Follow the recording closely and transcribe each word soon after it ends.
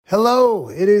Hello,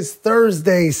 it is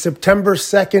Thursday, September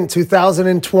 2nd,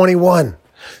 2021.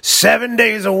 7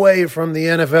 days away from the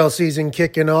NFL season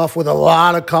kicking off with a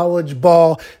lot of college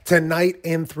ball tonight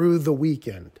and through the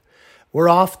weekend. We're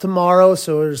off tomorrow,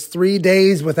 so there's 3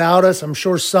 days without us. I'm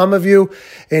sure some of you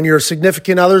and your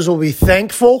significant others will be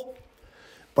thankful.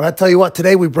 But I tell you what,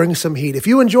 today we bring some heat. If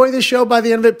you enjoy this show by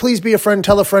the end of it, please be a friend,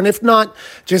 tell a friend. If not,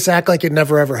 just act like it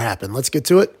never ever happened. Let's get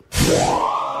to it.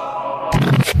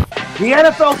 The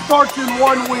NFL starts in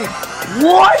 1 week.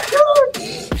 What?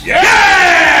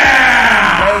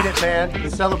 Yeah! Made it, man.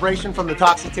 The celebration from the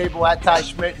Toxic Table at Ty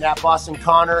Schmidt and at Boston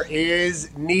Connor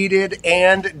is needed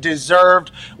and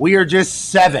deserved. We are just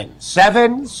seven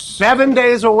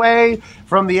days away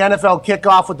from the NFL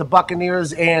kickoff with the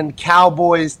Buccaneers and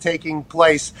Cowboys taking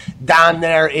place down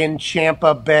there in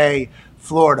Tampa Bay,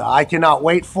 Florida. I cannot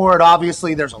wait for it.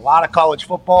 Obviously, there's a lot of college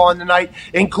football on tonight,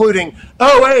 including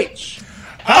OH.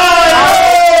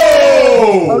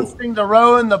 Oh! Hosting the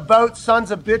Rowing the Boat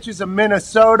Sons of Bitches of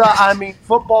Minnesota. I mean,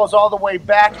 football's all the way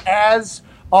back, as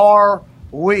are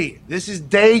we. This is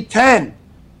day 10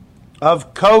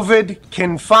 of COVID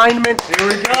confinement. Here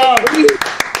we go.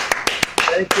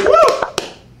 Thank you. Woo!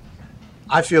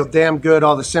 I feel damn good.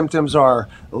 All the symptoms are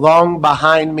long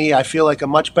behind me. I feel like a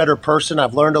much better person.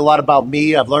 I've learned a lot about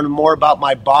me. I've learned more about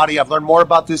my body. I've learned more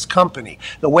about this company.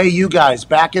 The way you guys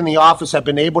back in the office have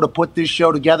been able to put this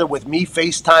show together with me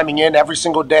FaceTiming in every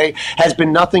single day has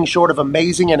been nothing short of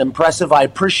amazing and impressive. I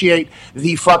appreciate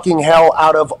the fucking hell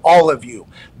out of all of you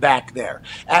back there.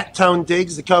 At Tone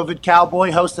Diggs, the COVID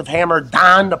cowboy, host of Hammer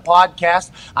Don, the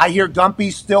podcast. I hear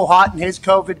Gumpy's still hot in his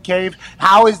COVID cave.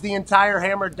 How is the entire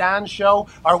Hammer Don show?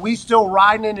 Are we still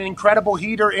riding an incredible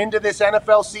heater into this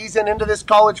NFL season, into this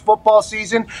college football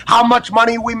season? How much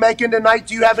money are we making tonight?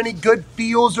 Do you have any good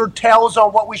feels or tells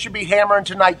on what we should be hammering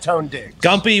tonight, Tone Diggs?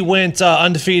 Gumpy went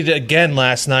undefeated again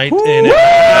last night. Gump.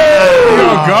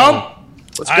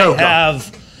 Let's go, I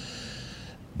have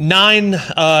 9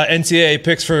 NCAA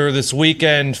picks for this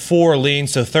weekend, 4 lean,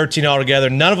 so 13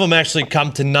 altogether. None of them actually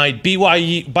come tonight.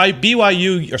 Boise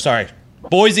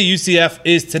UCF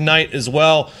is tonight as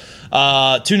well.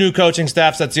 2 new coaching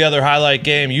staffs. That's the other highlight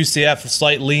game. UCF, a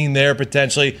slight lean there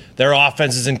potentially. Their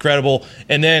offense is incredible.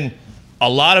 And then a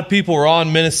lot of people are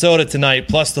on Minnesota tonight,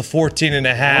 plus the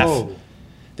 14.5. Oh.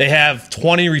 They have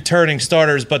 20 returning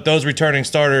starters, but those returning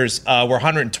starters were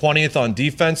 120th on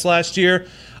defense last year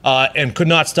and could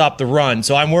not stop the run.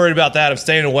 So I'm worried about that. I'm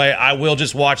staying away. I will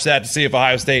just watch that to see if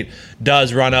Ohio State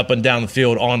does run up and down the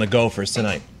field on the Gophers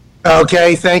tonight.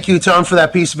 Okay, thank you, Tone, for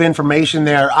that piece of information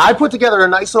there. I put together a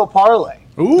nice little parlay.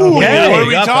 Ooh, Okay, what are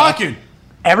we got that. talking?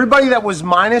 Everybody that was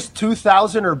minus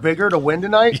 2,000 or bigger to win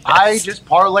tonight, Yes. I just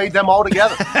parlayed them all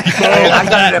together. And I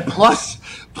got it at plus.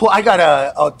 I got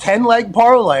a 10-leg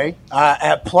parlay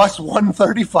at plus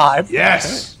 135.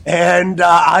 Yes. And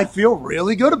I feel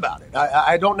really good about it.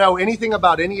 I don't know anything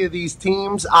about any of these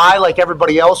teams. I, like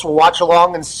everybody else, will watch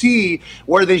along and see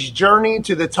where this journey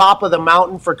to the top of the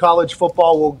mountain for college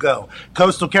football will go.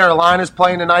 Coastal Carolina's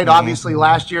playing tonight. Obviously,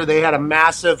 last year they had a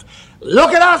massive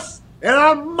look at us and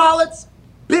our mullets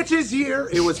bitches here.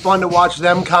 It was fun to watch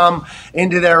them come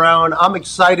into their own. I'm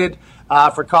excited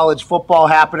for college football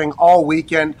happening all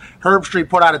weekend. Herb Street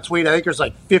put out a tweet. I think there's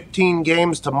like 15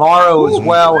 games tomorrow as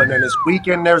well, and then this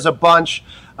weekend there's a bunch.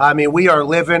 I mean, we are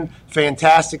living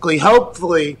fantastically.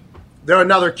 Hopefully,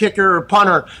 another kicker or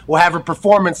punter will have a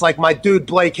performance like my dude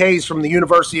Blake Hayes from the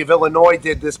University of Illinois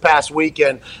did this past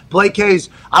weekend. Blake Hayes,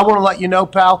 I want to let you know,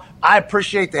 pal, I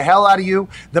appreciate the hell out of you.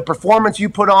 The performance you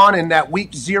put on in that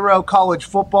week 0 college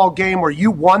football game where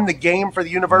you won the game for the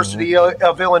University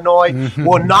of Illinois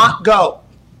will not go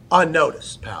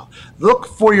unnoticed, pal. Look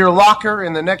for your locker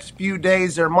in the next few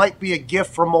days. There might be a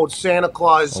gift from old Santa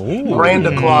Claus,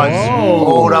 Miranda Claus,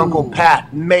 old Uncle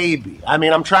Pat, maybe. I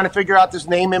mean, I'm trying to figure out this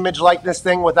name, image, likeness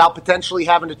thing without potentially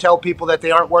having to tell people that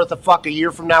they aren't worth a fuck a year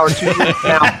from now or 2 years from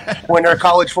now when their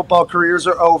college football careers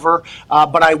are over.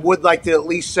 But I would like to at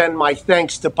least send my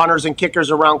thanks to punters and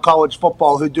kickers around college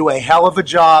football who do a hell of a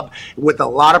job with a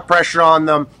lot of pressure on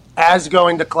them as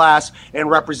going to class and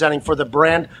representing for the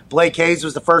brand. Blake Hayes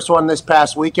was the first one this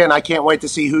past weekend. I can't wait to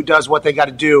see who does what they got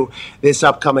to do this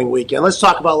upcoming weekend. Let's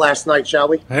talk about last night, shall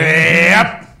we?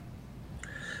 Yep.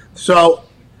 So,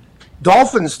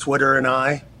 Dolphins Twitter and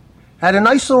I had a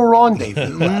nice little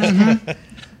rendezvous last night.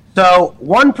 So,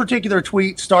 one particular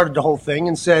tweet started the whole thing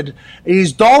and said,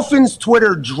 is Dolphins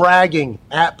Twitter dragging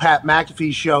at Pat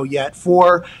McAfee's show yet?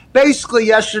 For basically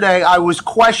yesterday, I was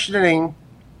questioning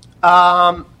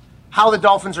how the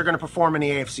Dolphins are going to perform in the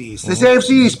AFC East. This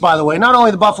AFC East, by the way, not only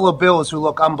the Buffalo Bills, who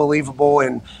look unbelievable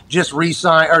and just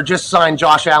signed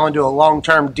Josh Allen to a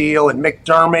long-term deal, and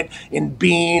McDermott and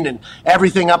Bean and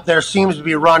everything up there seems to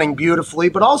be running beautifully,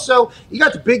 but also you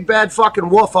got the big bad fucking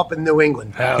wolf up in New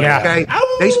England. Okay,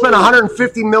 they spent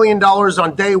 $150 million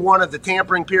on day one of the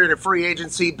tampering period of free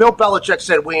agency. Bill Belichick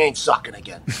said, "We ain't sucking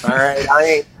again." All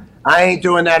right, I ain't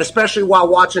doing that, especially while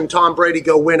watching Tom Brady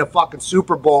go win a fucking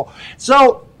Super Bowl.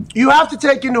 So you have to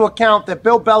take into account that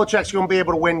Bill Belichick's going to be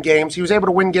able to win games. He was able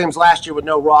to win games last year with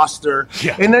no roster.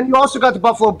 Yeah. And then you also got the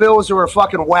Buffalo Bills, who are a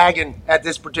fucking wagon at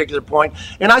this particular point.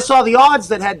 And I saw the odds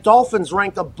that had Dolphins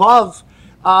ranked above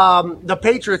the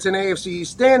Patriots in AFC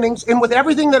standings, and with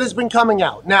everything that has been coming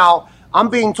out. Now, I'm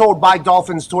being told by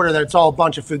Dolphins Twitter that it's all a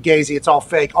bunch of fugazi, it's all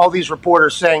fake. All these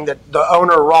reporters saying that the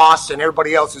owner, Ross, and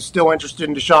everybody else is still interested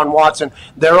in Deshaun Watson.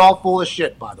 They're all full of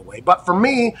shit, by the way. But for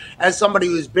me, as somebody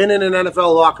who's been in an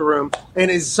NFL locker room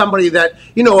and is somebody that,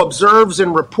 observes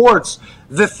and reports,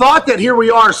 the thought that here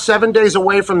we are 7 days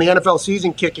away from the NFL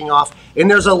season kicking off, and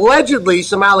there's allegedly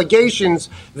some allegations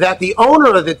that the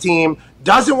owner of the team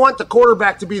doesn't want the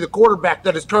quarterback to be the quarterback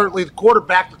that is currently the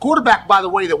quarterback. The quarterback, by the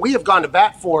way, that we have gone to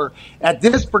bat for at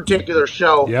this particular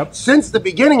show since the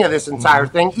beginning of this entire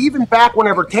thing, even back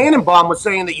whenever Tannenbaum was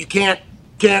saying that you can't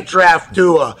draft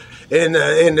Tua in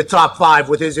the top 5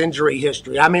 with his injury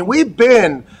history. I mean, we've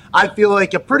been, I feel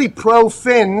like, a pretty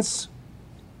pro-Fins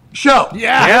show.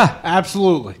 Yeah,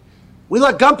 absolutely. We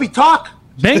let Gumpy talk.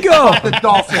 Bingo! The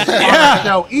Dolphins on the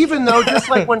show, even though just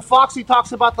like when Foxy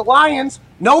talks about the Lions,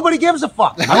 nobody gives a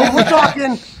fuck. I mean, we're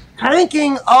talking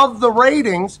tanking of the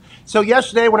ratings. So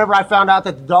yesterday, whenever I found out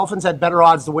that the Dolphins had better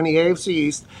odds to win the AFC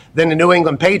East than the New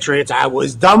England Patriots, I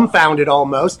was dumbfounded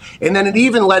almost. And then it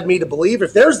even led me to believe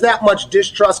if there's that much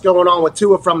distrust going on with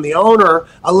Tua from the owner,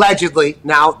 allegedly.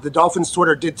 Now, the Dolphins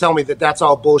Twitter did tell me that that's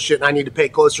all bullshit and I need to pay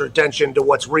closer attention to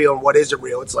what's real and what isn't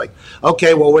real. It's like,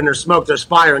 okay, well, when there's smoke, there's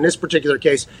fire. In this particular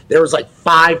case, there was like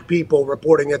 5 people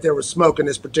reporting that there was smoke in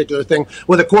this particular thing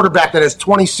with a quarterback that has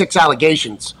 26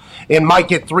 allegations and might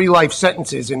get 3 life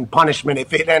sentences in punishment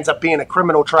if it ends up being a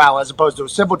criminal trial as opposed to a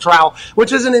civil trial,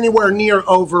 which isn't anywhere near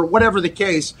over, whatever the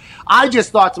case. I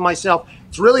just thought to myself,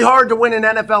 it's really hard to win an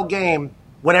NFL game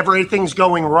whenever everything's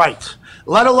going right,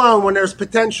 let alone when there's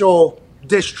potential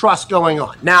distrust going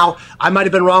on. Now, I might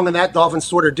have been wrong on that. Dolphins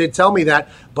Twitter did tell me that,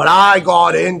 but I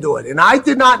got into it. And I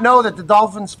did not know that the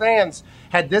Dolphins fans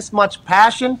had this much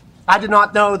passion. I did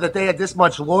not know that they had this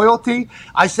much loyalty.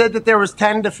 I said that there was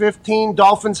 10 to 15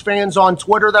 Dolphins fans on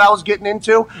Twitter that I was getting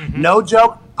into. Mm-hmm. No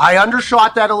joke. I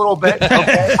undershot that a little bit.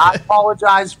 Okay, I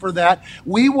apologize for that.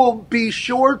 We will be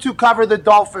sure to cover the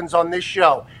Dolphins on this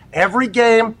show every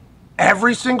game,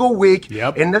 every single week,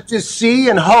 and let's just see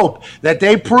and hope that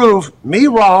they prove me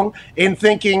wrong in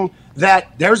thinking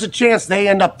that there's a chance they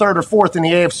end up 3rd or 4th in the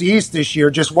AFC East this year,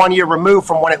 just 1 year removed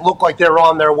from when it looked like they were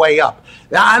on their way up.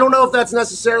 Now, I don't know if that's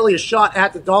necessarily a shot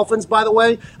at the Dolphins, by the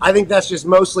way. I think that's just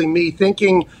mostly me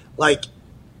thinking, like,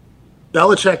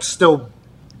 Belichick's still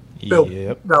Bill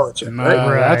Belichick,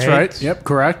 right? That's right. Yep,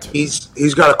 correct.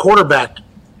 He's got a quarterback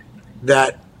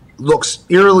that looks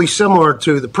eerily similar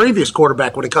to the previous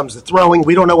quarterback when it comes to throwing.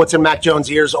 We don't know what's in Mac Jones'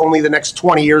 ears. Only the next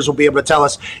 20 years will be able to tell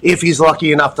us if he's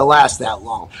lucky enough to last that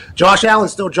long. Josh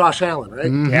Allen's still Josh Allen, right?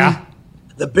 Mm-hmm. Yeah.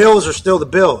 The Bills are still the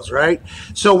Bills, right?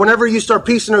 So whenever you start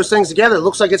piecing those things together, it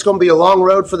looks like it's going to be a long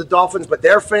road for the Dolphins, but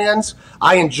their fans,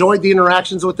 I enjoyed the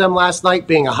interactions with them last night,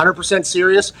 being 100%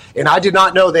 serious, and I did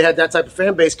not know they had that type of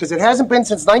fan base because it hasn't been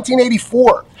since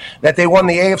 1984 that they won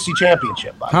the AFC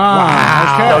Championship. Wow.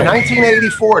 Okay. So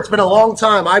 1984, it's been a long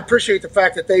time. I appreciate the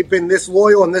fact that they've been this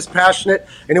loyal and this passionate,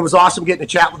 and it was awesome getting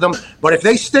to chat with them. But if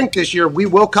they stink this year, we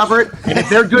will cover it, and if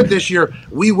they're good this year,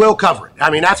 we will cover it.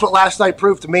 I mean, that's what last night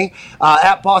proved to me.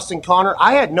 At Boston Connor,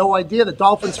 I had no idea that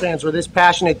Dolphins fans were this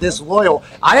passionate, this loyal.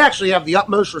 I actually have the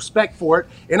utmost respect for it,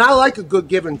 and I like a good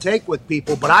give and take with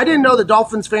people, but I didn't know the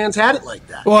Dolphins fans had it like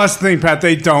that. Well, that's the thing, Pat.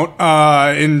 They don't.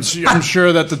 And I'm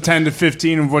sure that the 10 to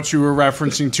 15 of what you were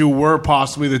referencing to were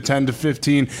possibly the 10 to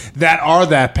 15 that are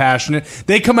that passionate.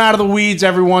 They come out of the weeds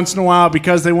every once in a while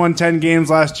because they won 10 games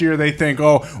last year. They think,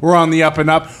 oh, we're on the up and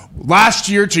up. Last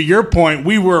year, to your point,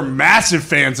 we were massive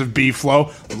fans of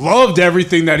B-Flow. Loved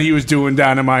everything that he was doing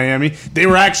down in Miami. They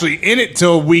were actually in it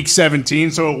till week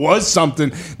 17, so it was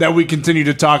something that we continue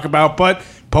to talk about. But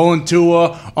pulling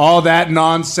Tua, all that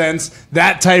nonsense,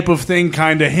 that type of thing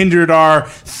kind of hindered our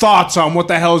thoughts on what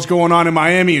the hell is going on in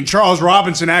Miami. And Charles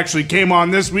Robinson actually came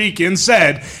on this week and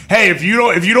said, hey, if you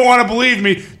don't want to believe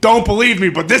me, don't believe me.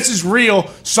 But this is real.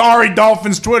 Sorry,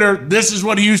 Dolphins Twitter. This is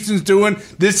what Houston's doing.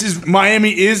 This is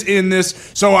Miami is in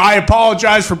this. So I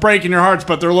apologize for breaking your hearts,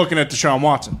 but they're looking at Deshaun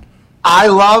Watson. I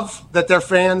love that their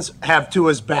fans have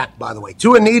Tua's back, by the way.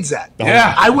 Tua needs that.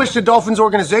 Yeah. I wish the Dolphins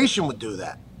organization would do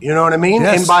that. You know what I mean?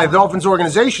 Yes. And by Dolphins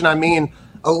organization, I mean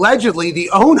allegedly the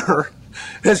owner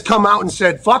has come out and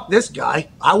said, fuck this guy.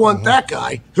 I want that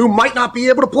guy who might not be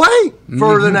able to play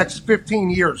for the next 15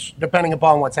 years, depending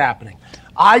upon what's happening.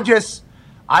 I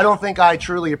don't think I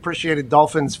truly appreciated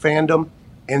Dolphins fandom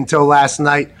until last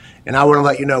night, and I want to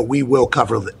let you know we will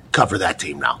cover that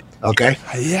team now. Okay?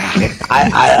 Yeah.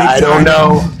 I don't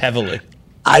know. Heavily.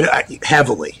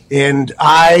 Heavily. And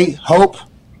I hope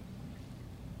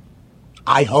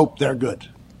they're good.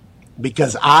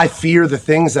 Because I fear the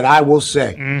things that I will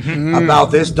say about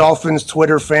this Dolphins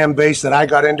Twitter fan base that I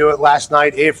got into it last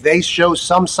night. If they show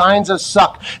some signs of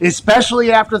suck,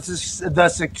 especially after the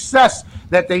success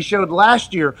that they showed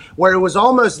last year, where it was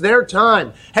almost their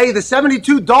time. Hey, the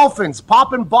 72 Dolphins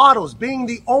popping bottles, being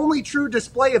the only true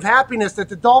display of happiness that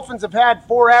the Dolphins have had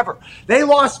forever. They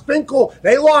lost Finkel.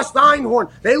 They lost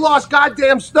Einhorn. They lost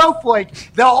goddamn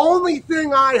Snowflake. The only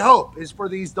thing I hope is for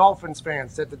these Dolphins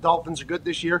fans that the Dolphins are good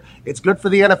this year. It's good for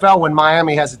the NFL when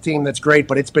Miami has a team that's great,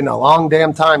 but it's been a long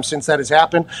damn time since that has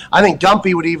happened. I think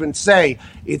Gumpy would even say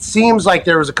it seems like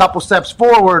there was a couple steps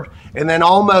forward, and then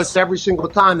almost every single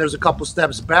time there's a couple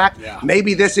steps back. Yeah.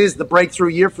 Maybe this is the breakthrough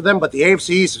year for them, but the AFC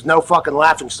East is no fucking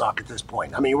laughingstock at this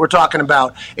point. I mean, we're talking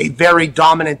about a very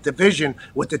dominant division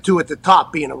with the two at the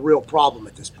top being a real problem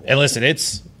at this point. And listen,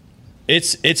 it's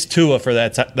Tua for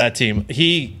that team.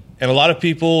 And a lot of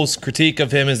people's critique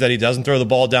of him is that he doesn't throw the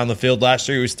ball down the field. Last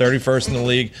year, he was 31st in the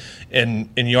league in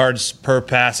yards per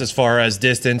pass as far as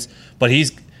distance. But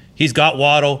he's got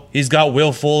Waddle, he's got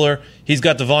Will Fuller, he's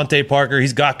got Devontae Parker,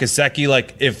 he's got Gesicki.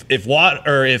 Like if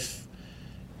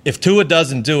Tua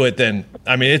doesn't do it, then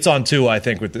I mean it's on Tua, I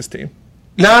think, with this team.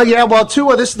 No, yeah, well,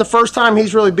 Tua, this is the first time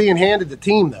he's really being handed the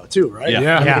team, though, too, right?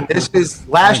 Yeah. I mean, this is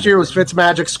last year was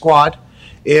Fitzmagic's squad.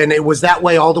 And it was that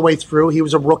way all the way through. He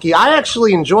was a rookie. I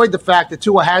actually enjoyed the fact that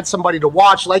Tua had somebody to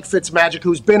watch like Fitzmagic,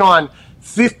 who's been on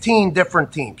 15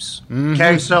 different teams.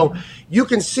 Okay, so you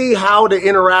can see how to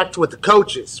interact with the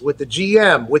coaches, with the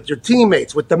GM, with your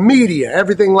teammates, with the media,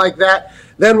 everything like that.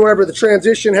 Then wherever the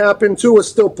transition happened, Tua's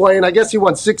still playing. I guess he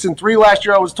won 6-3 last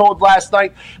year, I was told last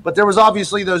night. But there was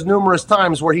obviously those numerous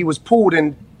times where he was pulled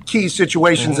in key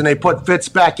situations and they put Fitz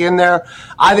back in there.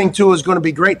 I think Tua is going to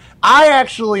be great. I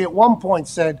actually at one point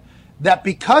said that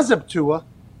because of Tua,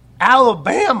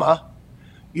 Alabama,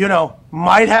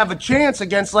 might have a chance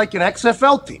against like an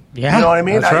XFL team. Yeah, you know what I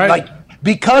mean? That's right. Like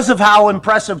because of how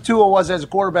impressive Tua was as a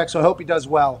quarterback, so I hope he does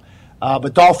well.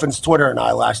 But Dolphins Twitter and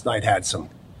I last night had some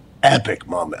epic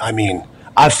moment. I mean,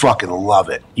 I fucking love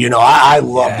it. I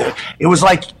loved it. It was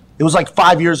like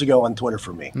 5 years ago on Twitter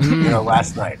for me,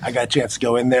 last night. I got a chance to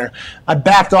go in there. I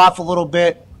backed off a little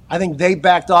bit. I think they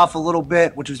backed off a little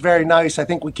bit, which was very nice. I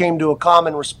think we came to a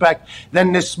common respect.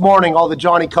 Then this morning, all the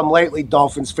Johnny-come-lately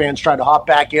Dolphins fans tried to hop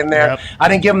back in there. Yep. I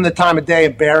didn't give them the time of day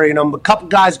of burying them. A couple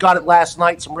guys got it last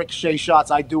night, some ricochet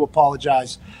shots. I do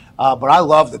apologize. But I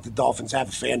love that the Dolphins have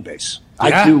a fan base.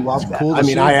 I do love that. Cool, I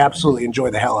mean, I absolutely enjoy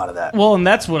the hell out of that. Well, and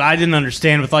that's what I didn't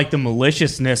understand with, like, the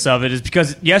maliciousness of it is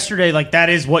because yesterday, like,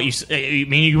 that is what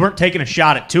you weren't taking a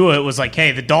shot at Tua. It was like,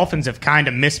 hey, the Dolphins have kind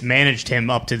of mismanaged him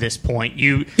up to this point.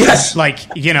 Yes.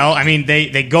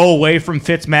 They go away from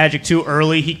Fitzmagic too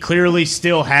early. He clearly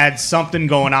still had something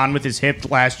going on with his hip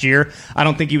last year. I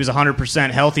don't think he was 100%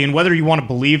 healthy. And whether you want to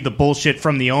believe the bullshit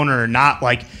from the owner or not,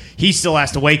 like, he still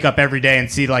has to wake up every day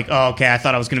and see, like, oh, okay, I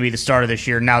thought I was going to be the starter this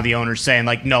year. Now the owner's saying,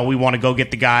 like, no, we want to go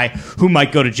get the guy who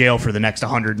might go to jail for the next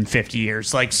 150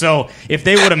 years. Like, so if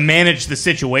they would have managed the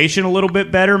situation a little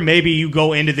bit better, maybe you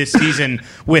go into this season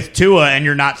with Tua and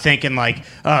you're not thinking, like,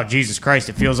 oh, Jesus Christ,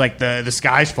 it feels like the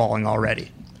sky's falling already.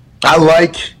 I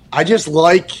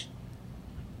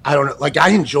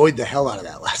enjoyed the hell out of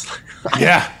that last night.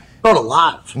 Yeah. I felt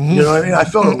alive. You know what I mean? I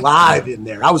felt alive in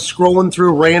there. I was scrolling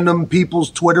through random people's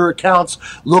Twitter accounts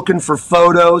looking for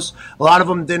photos. A lot of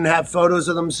them didn't have photos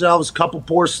of themselves. A couple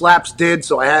poor slaps did,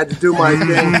 so I had to do my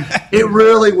thing. It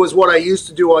really was what I used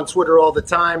to do on Twitter all the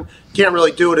time. Can't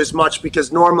really do it as much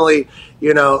because normally,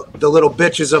 the little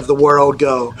bitches of the world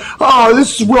go, oh,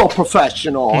 this is real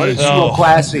professional. This is real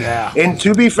classy. Yeah. And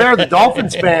to be fair, the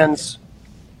Dolphins fans...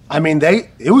 I mean,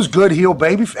 it was good heel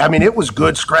baby. I mean, it was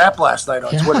good scrap last night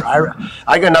on Twitter.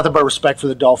 I got nothing but respect for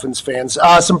the Dolphins fans.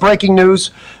 Some breaking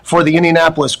news for the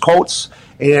Indianapolis Colts.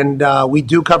 And we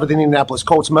do cover the Indianapolis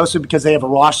Colts mostly because they have a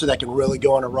roster that can really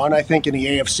go on a run, I think, in the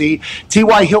AFC.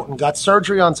 T.Y. Hilton got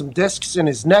surgery on some discs in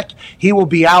his neck. He will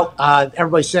be out,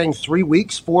 everybody's saying 3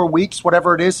 weeks, 4 weeks,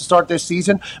 whatever it is to start this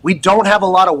season. We don't have a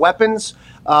lot of weapons,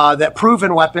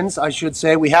 proven weapons, I should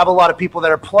say. We have a lot of people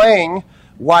that are playing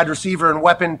wide receiver and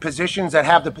weapon positions that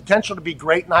have the potential to be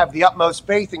great, and I have the utmost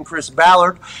faith in Chris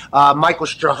Ballard, Michael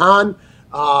Strahan,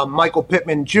 Michael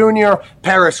Pittman Jr.,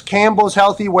 Paris Campbell's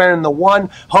healthy, wearing the 1.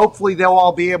 Hopefully they'll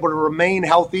all be able to remain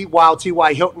healthy while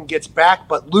T.Y. Hilton gets back.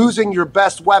 But losing your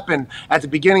best weapon at the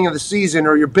beginning of the season,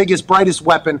 or your biggest, brightest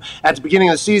weapon at the beginning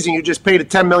of the season, you just paid a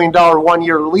 $10 million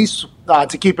one-year lease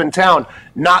to keep in town.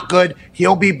 Not good.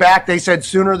 He'll be back, they said,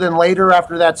 sooner than later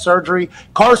after that surgery.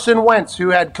 Carson Wentz, who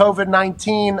had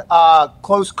COVID-19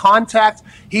 close contact,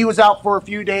 he was out for a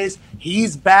few days.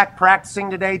 He's back practicing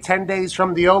today, 10 days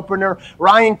from the opener.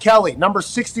 Ryan Kelly, number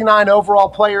 69 overall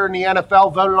player in the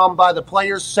NFL, voted on by the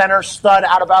players, center stud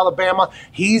out of Alabama.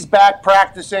 He's back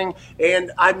practicing.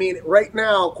 And, I mean, right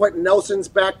now, Quentin Nelson's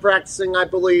back practicing, I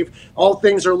believe. All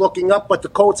things are looking up, but the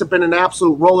Colts have been an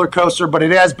absolute roller coaster. But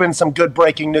it has been some good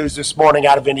breaking news this morning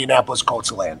out of Indianapolis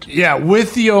Colts land. Yeah,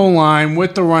 with the O-line,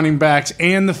 with the running backs,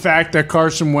 and the fact that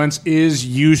Carson Wentz is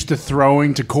used to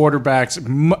throwing to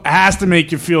quarterbacks, has to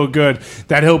make you feel good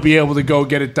that he'll be able to go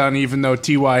get it done even though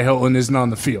T.Y. Hilton isn't on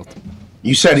the field.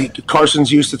 You said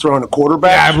Carson's used to throwing a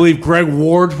quarterback? Yeah, I believe Greg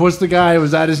Ward was the guy.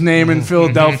 Was that his name in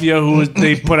Philadelphia who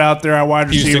they put out there at wide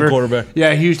receiver? Houston quarterback.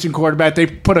 Yeah, Houston quarterback. They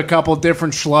put a couple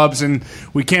different schlubs, and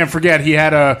we can't forget he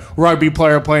had a rugby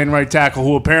player playing right tackle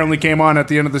who apparently came on at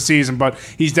the end of the season, but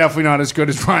he's definitely not as good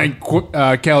as Ryan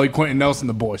Kelly, Quentin Nelson,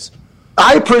 the boys.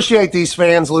 I appreciate these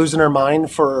fans losing their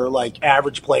mind for, like,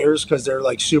 average players because they're,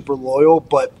 like, super loyal,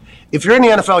 but if you're in the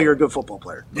NFL, you're a good football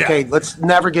player. Yeah. Okay, let's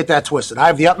never get that twisted. I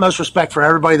have the utmost respect for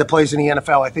everybody that plays in the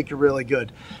NFL. I think you're really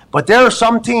good. But there are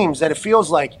some teams that it feels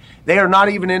like they are not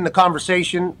even in the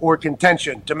conversation or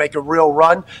contention to make a real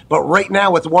run. But right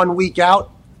now, with 1 week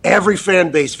out, every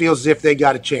fan base feels as if they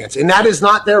got a chance. And that is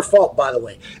not their fault, by the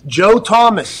way. Joe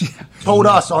Thomas told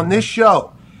us on this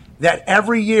show that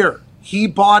every year he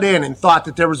bought in and thought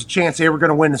that there was a chance they were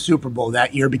going to win the Super Bowl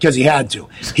that year because he had to.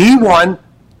 He won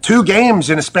 2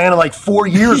 games in a span of like 4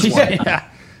 years. Yeah.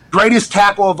 Greatest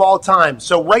tackle of all time.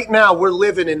 So right now we're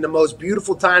living in the most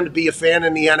beautiful time to be a fan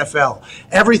in the NFL.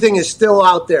 Everything is still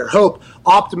out there. Hope,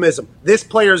 optimism. This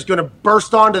player is going to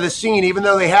burst onto the scene even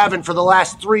though they haven't for the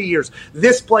last 3 years.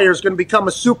 This player is going to become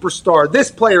a superstar. This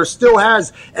player still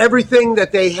has everything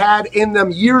that they had in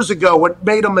them years ago, what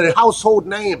made them a household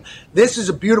name. This is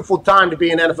a beautiful time to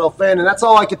be an NFL fan, and that's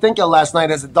all I could think of last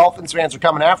night as the Dolphins fans are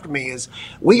coming after me is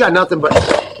we got nothing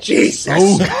but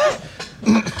Jesus.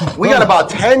 We got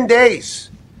about 10 days.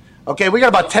 Okay, we got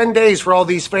about 10 days for all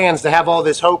these fans to have all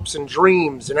this hopes and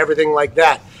dreams and everything like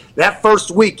that. That first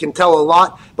week can tell a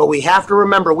lot, but we have to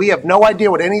remember we have no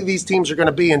idea what any of these teams are going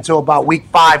to be until about week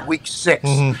 5, week 6.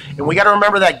 Mm-hmm. And we got to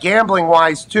remember that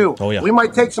gambling-wise, too. Oh, yeah. We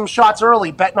might take some shots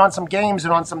early, betting on some games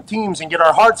and on some teams and get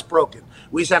our hearts broken.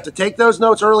 We just have to take those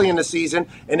notes early in the season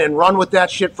and then run with that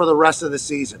shit for the rest of the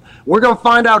season. We're going to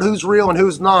find out who's real and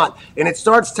who's not. And it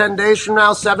starts 10 days from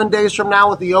now, 7 days from now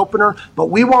with the opener, but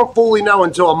we won't fully know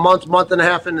until a month and a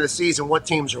half into the season what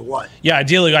teams are what. Yeah,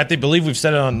 ideally, believe we've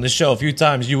said it on this show a few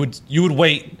times. You would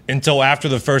wait until after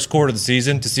the first quarter of the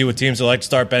season to see what teams would like to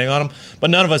start betting on them. But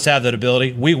none of us have that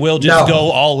ability. We will just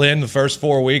go all in the first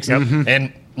 4 weeks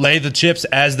and lay the chips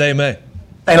as they may.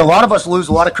 And a lot of us lose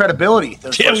a lot of credibility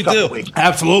those first couple do. weeks.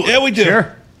 Absolutely. Yeah, we do.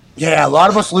 Sure. Yeah, a lot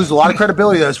of us lose a lot of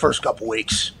credibility those first couple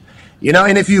weeks. You know,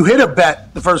 and if you hit a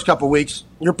bet the first couple weeks,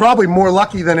 you're probably more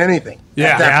lucky than anything.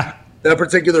 Yeah. At that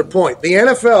particular point. The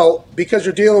NFL, because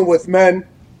you're dealing with men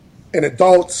and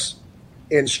adults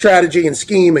and strategy and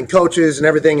scheme and coaches and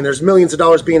everything, and there's millions of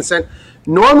dollars being sent,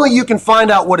 normally you can find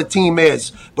out what a team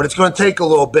is, but it's going to take a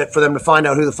little bit for them to find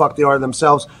out who the fuck they are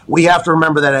themselves. We have to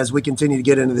remember that as we continue to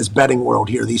get into this betting world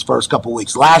here these first couple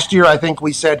weeks. Last year, I think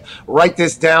we said, write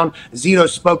this down. Zito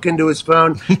spoke into his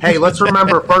phone. Hey, let's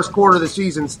remember first quarter of the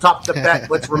season's tough to bet.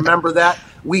 Let's remember that.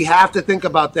 We have to think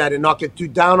about that and not get too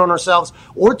down on ourselves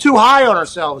or too high on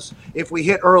ourselves if we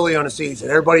hit early on a season.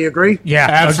 Everybody agree? Yeah,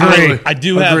 absolutely.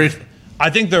 I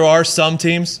think there are some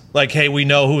teams, like, hey, we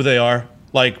know who they are.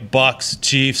 Like Bucks,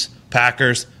 Chiefs,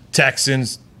 Packers,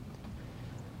 Texans,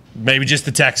 maybe just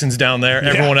the Texans down there.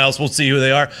 Yeah. Everyone else, we'll see who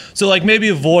they are. So, like, maybe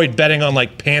avoid betting on,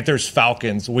 like, Panthers,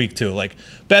 Falcons week 2. Like,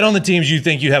 bet on the teams you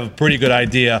think you have a pretty good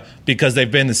idea because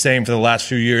they've been the same for the last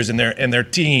few years and their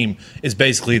team is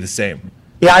basically the same.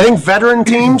 Yeah, I think veteran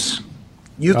teams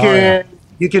you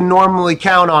can normally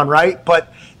count on, right?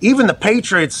 But even the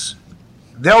Patriots,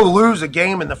 they'll lose a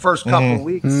game in the first couple of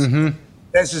weeks. Mm-hmm.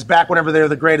 This is back whenever they're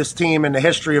the greatest team in the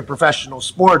history of professional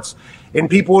sports, and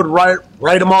people would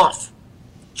write them off.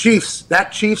 Chiefs,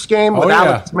 that Chiefs game with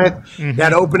Alex Smith,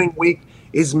 that opening week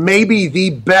is maybe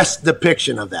the best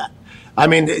depiction of that. I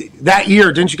mean, that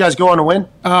year, didn't you guys go on a win?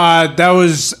 That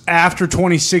was after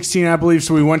 2016, I believe.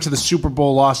 So we went to the Super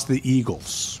Bowl, lost to the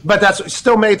Eagles. But that's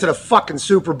still made it to the fucking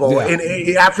Super Bowl. Yeah.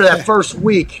 And after that first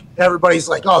week, everybody's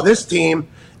like, oh, this team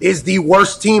is the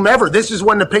worst team ever. This is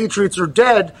when the Patriots are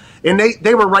dead. And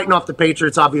they were writing off the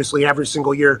Patriots, obviously, every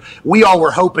single year. We all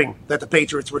were hoping that the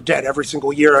Patriots were dead every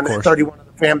single year on 31 of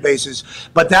the fan bases.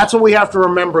 But that's what we have to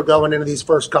remember going into these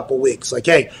first couple weeks. Like,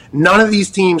 hey, none of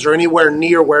these teams are anywhere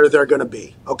near where they're going to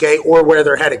be, okay, or where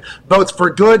they're heading, both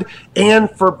for good and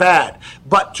for bad.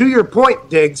 But to your point,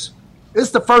 Diggs, this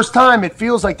is the first time it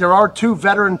feels like there are two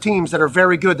veteran teams that are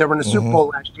very good that were in the Super Bowl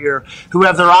last year who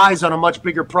have their eyes on a much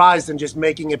bigger prize than just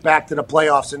making it back to the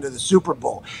playoffs into the Super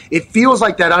Bowl. It feels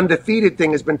like that undefeated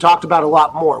thing has been talked about a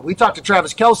lot more. We talked to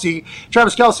Travis Kelce.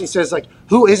 Travis Kelce says, like,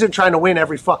 who isn't trying to win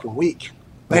every fucking week?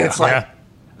 And it's like,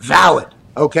 valid.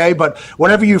 Okay, but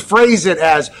whenever you phrase it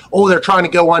as, oh, they're trying to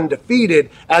go undefeated,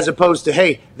 as opposed to,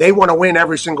 hey, they want to win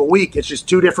every single week, it's just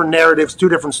two different narratives, two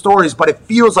different stories. But it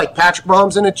feels like Patrick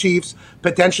Mahomes and the Chiefs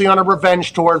potentially on a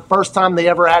revenge tour, the first time they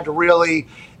ever had to really,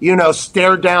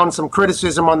 stare down some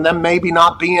criticism on them maybe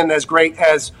not being as great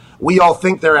as we all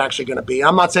think they're actually going to be.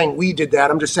 I'm not saying we did that.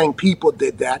 I'm just saying people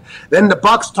did that. Then the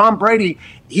Bucs, Tom Brady,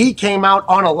 he came out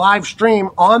on a live stream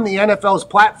on the NFL's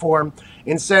platform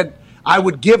and said, I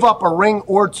would give up a ring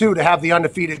or two to have the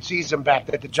undefeated season back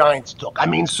that the Giants took. I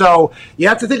mean, so you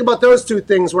have to think about those two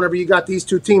things whenever you got these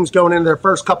two teams going into their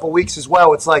first couple weeks as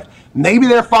well. It's like maybe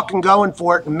they're fucking going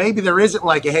for it, and maybe there isn't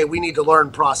like a, hey, we need to learn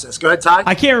process. Go ahead, Ty.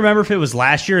 I can't remember if it was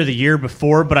last year or the year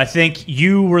before, but I think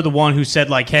you were the one who said,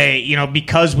 like, hey,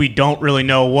 because we don't really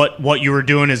know what you were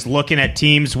doing is looking at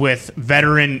teams with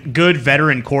good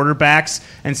veteran quarterbacks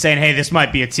and saying, hey, this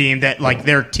might be a team that, like,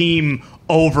 their team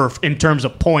over in terms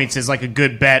of points is like a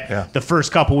good bet the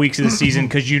first couple weeks of the season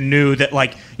because you knew that,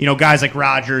 like, guys like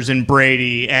Rodgers and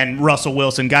Brady and Russell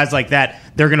Wilson, guys like that,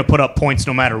 they're going to put up points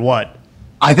no matter what.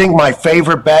 I think my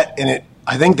favorite bet,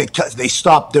 I think they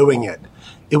stopped doing it.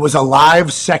 It was a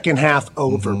live second half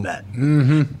over bet.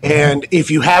 And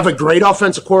if you have a great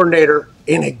offensive coordinator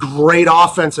and a great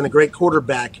offense and a great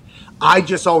quarterback, I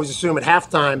just always assume at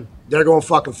halftime they're going to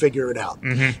fucking figure it out.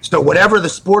 So whatever the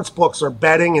sports books are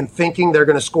betting and thinking they're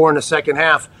going to score in the second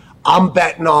half, I'm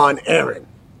betting on Aaron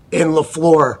and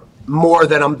LaFleur more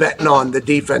than I'm betting on the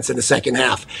defense in the second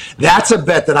half. That's a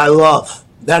bet that I love.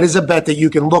 That is a bet that you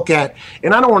can look at,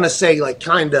 and I don't want to say like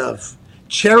kind of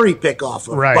cherry pick off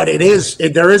of, but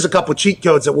there is a couple cheat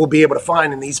codes that we'll be able to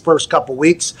find in these first couple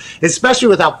weeks, especially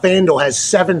with how FanDuel has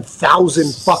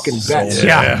 7,000 fucking bets.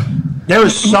 There are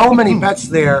so many bets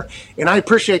there, and I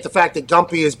appreciate the fact that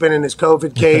Gumpy has been in his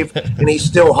COVID cave and he's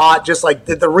still hot. Just like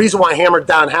the reason why Hammered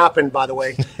Down happened, by the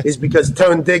way, is because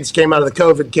Tone Diggs came out of the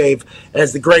COVID cave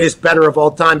as the greatest bettor of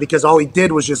all time because all he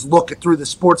did was just look through the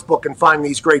sports book and find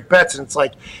these great bets. And it's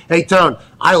like, hey, Tone,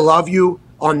 I love you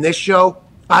on this show.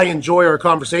 I enjoy our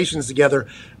conversations together,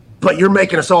 but you're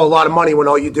making us all a lot of money when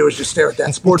all you do is just stare at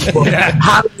that sports book.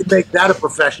 How do you make that a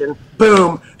profession?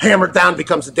 Boom, Hammered Down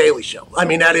becomes a daily show. I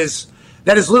mean, that is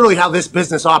literally how this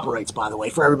business operates, by the way,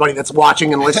 for everybody that's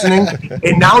watching and listening.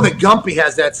 And now that Gumpy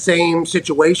has that same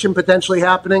situation potentially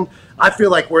happening, I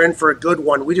feel like we're in for a good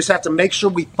one. We just have to make sure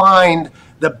we find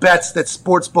the bets that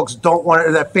sportsbooks don't want,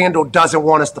 or that FanDuel doesn't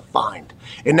want us to find.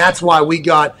 And that's why we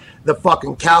got the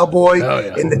fucking Cowboy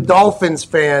and the Dolphins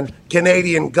fan,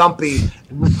 Canadian Gumpy,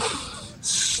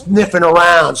 snooping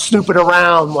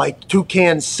around like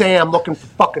Toucan Sam looking for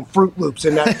fucking Fruit Loops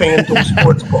in that FanDuel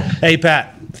sportsbook. Hey,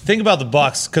 Pat, think about the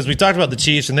Bucs, because we talked about the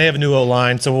Chiefs, and they have a new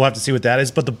O-line, so we'll have to see what that is.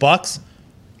 But the Bucs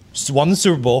won the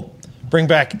Super Bowl, bring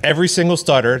back every single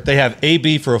starter. They have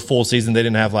AB for a full season they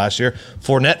didn't have last year,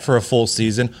 Fournette for a full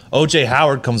season, O.J.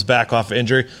 Howard comes back off of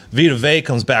injury, Vita Vea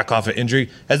comes back off of injury.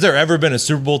 Has there ever been a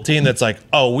Super Bowl team that's like,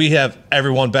 oh, we have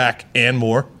everyone back and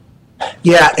more?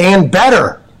 Yeah, and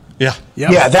better.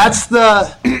 Yeah, that's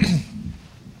the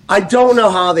 – I don't know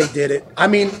how they did it. I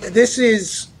mean, this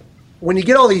is – when you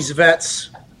get all these vets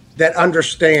that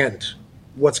understand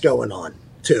what's going on,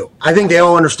 too. I think they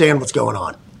all understand what's going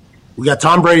on. We got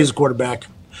Tom Brady as a quarterback.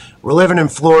 We're living in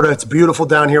Florida. It's beautiful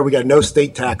down here. We got no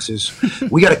state taxes.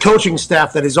 We got a coaching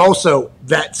staff that is also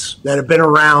vets that have been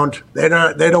around. They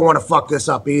don't want to fuck this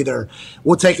up either.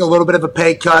 We'll take a little bit of a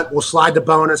pay cut. We'll slide the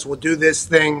bonus. We'll do this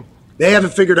thing. They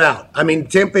haven't figured it out. I mean,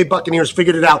 Tampa Bay Buccaneers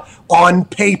figured it out on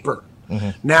paper.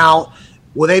 Now,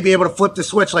 Will they be able to flip the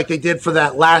switch like they did for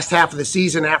that last half of the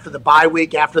season after the bye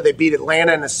week, after they beat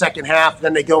Atlanta in the second half?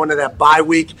 Then they go into that bye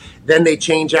week. Then they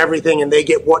change everything, and they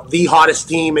get the hottest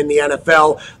team in the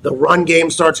NFL. The run game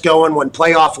starts going when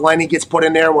playoff Lenny gets put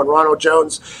in there, when Ronald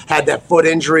Jones had that foot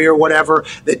injury or whatever.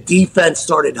 The defense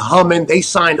started humming. They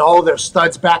signed all their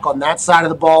studs back on that side of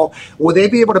the ball. Will they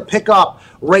be able to pick up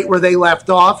right where they left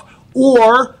off?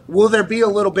 Or will there be a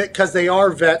little bit, because they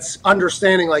are vets,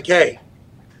 understanding like, hey,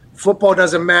 football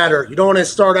doesn't matter. You don't want to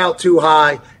start out too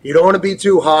high. You don't want to be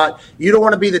too hot. You don't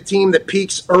want to be the team that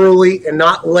peaks early and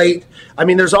not late. I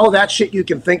mean, there's all that shit you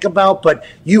can think about, but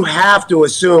you have to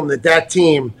assume that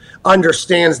team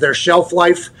understands their shelf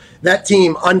life. That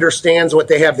team understands what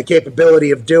they have the capability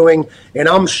of doing. And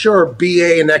I'm sure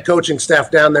BA and that coaching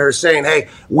staff down there is saying, hey,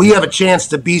 we have a chance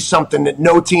to be something that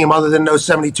no team other than those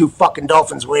 72 fucking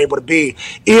Dolphins were able to be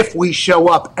if we show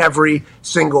up every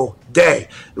single day.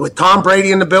 With Tom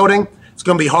Brady in the building, it's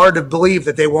going to be hard to believe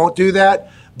that they won't do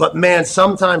that. But, man,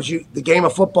 sometimes the game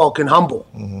of football can humble.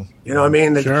 Mm-hmm. You know what I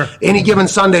mean? Sure. Any given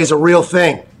Sunday is a real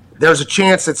thing. There's a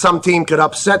chance that some team could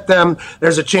upset them.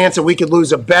 There's a chance that we could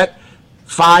lose a bet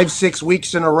 5-6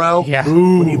 weeks in a row. Yeah.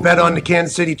 When you bet on the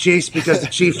Kansas City Chiefs because the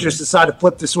Chiefs just decide to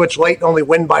flip the switch late and only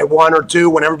win by 1 or 2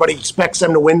 when everybody expects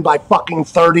them to win by fucking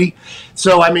 30.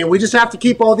 So, I mean, we just have to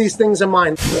keep all these things in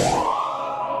mind.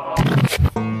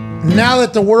 Now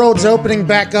that the world's opening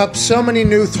back up, so many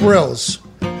new thrills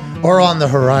are on the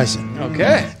horizon.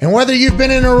 Okay. And whether you've been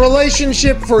in a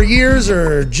relationship for years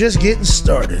or just getting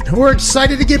started, we're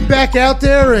excited to get back out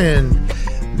there and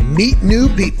meet new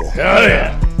people. Hell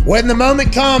yeah. When the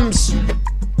moment comes,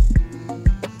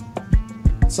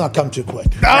 let's not come too quick.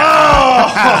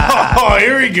 Oh,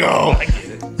 here we go.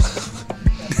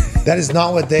 That is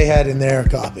not what they had in their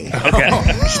copy. Okay.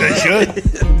 They should.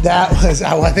 That was,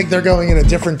 I think they're going in a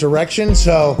different direction,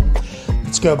 so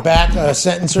let's go back a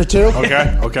sentence or two.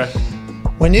 Okay.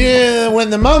 When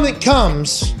the moment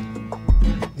comes,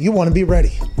 you want to be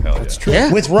ready. Hell That's true.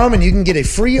 Yeah. With Roman, you can get a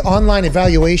free online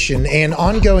evaluation and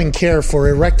ongoing care for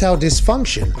erectile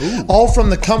dysfunction, all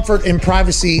from the comfort and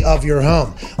privacy of your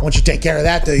home. Once you take care of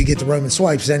that, though, you get the Roman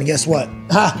swipes, and guess what?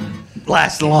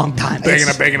 Lasts a long time. Banging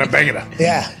it.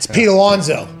 Yeah, it's Pete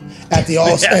Alonso at the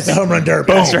at the home run derby.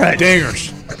 Boom. That's right.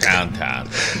 Dingers. Downtown.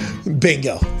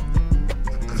 Bingo.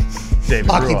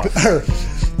 David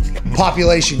Ruoff.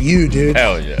 Population you, dude.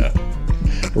 Hell yeah.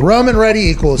 Roman Ready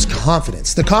equals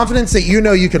confidence. The confidence that you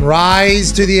know you can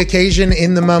rise to the occasion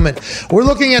in the moment. We're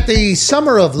looking at the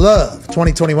Summer of Love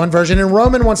 2021 version, and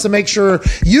Roman wants to make sure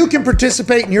you can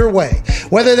participate in your way.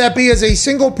 Whether that be as a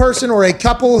single person or a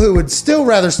couple who would still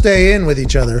rather stay in with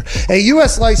each other, a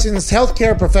U.S. licensed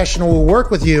healthcare professional will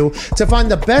work with you to find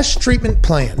the best treatment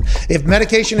plan. If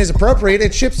medication is appropriate,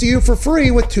 it ships to you for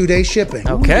free with 2-day shipping.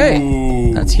 Okay.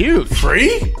 Ooh. That's huge.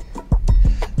 Free?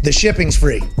 The shipping's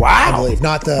free. Wow. I believe,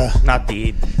 not the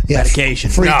medication.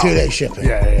 Free No. 2-day shipping.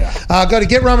 Yeah. Go to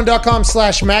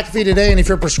GetRoman.com/McAfee today, and if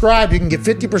you're prescribed, you can get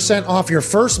 50% off your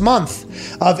first month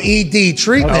of ED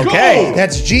treatment. Okay.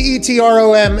 That's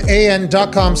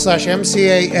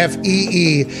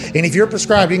GetRoman.com/MCAFEE, and if you're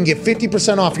prescribed, you can get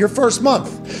 50% off your first month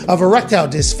of erectile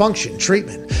dysfunction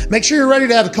treatment. Make sure you're ready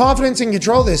to have confidence and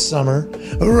control this summer.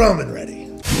 Roman Ready.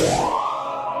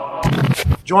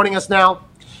 Joining us now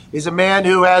is a man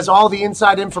who has all the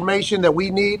inside information that we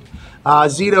need.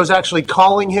 Zito's actually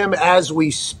calling him as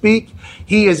we speak.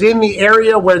 He is in the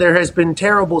area where there has been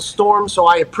terrible storms, so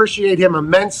I appreciate him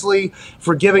immensely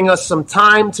for giving us some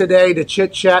time today to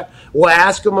chit-chat. We'll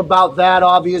ask him about that,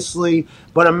 obviously,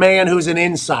 but a man who's an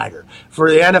insider for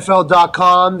the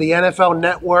NFL.com, the NFL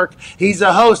Network. He's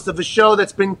a host of a show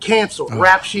that's been canceled,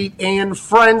 Rap Sheet and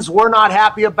Friends. We're not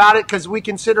happy about it because we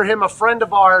consider him a friend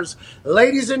of ours.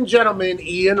 Ladies and gentlemen,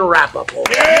 Ian Rapoport.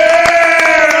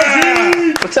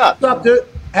 Yeah! What's up? What's up, dude?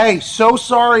 Hey, so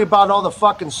sorry about all the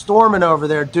fucking storming over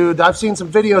there, dude. I've seen some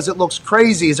videos. It looks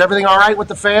crazy. Is everything all right with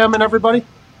the fam and everybody?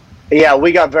 Yeah,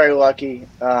 we got very lucky.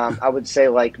 I would say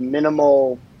like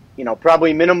minimal,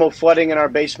 probably minimal flooding in our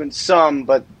basement, some,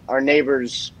 but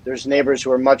there's neighbors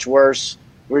who are much worse.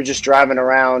 We were just driving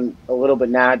around a little bit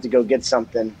now to go get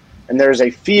something. And there's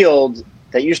a field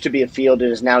that used to be a field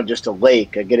and is now just a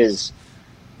lake.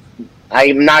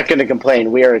 I'm not going to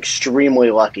complain. We are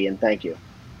extremely lucky, and thank you.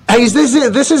 Hey,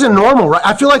 this isn't normal, right?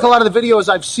 I feel like a lot of the videos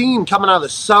I've seen coming out of the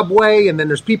subway, and then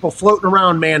there's people floating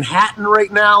around Manhattan right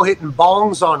now hitting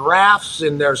bongs on rafts,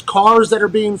 and there's cars that are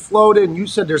being floated, and you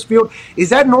said there's field. Is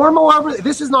that normal?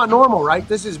 This is not normal, right?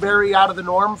 This is very out of the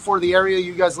norm for the area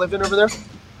you guys live in over there?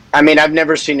 I mean, I've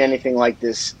never seen anything like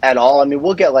this at all. I mean,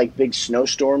 we'll get like big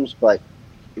snowstorms, but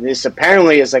this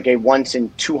apparently is like a once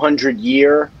in 200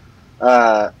 year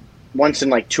once in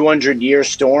like 200 year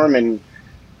storm, and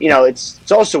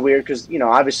it's also weird because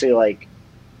obviously like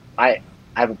I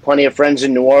have plenty of friends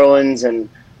in New Orleans and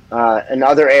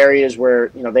other areas where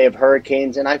they have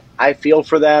hurricanes, and I feel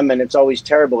for them, and it's always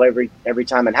terrible every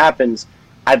time it happens.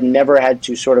 I've never had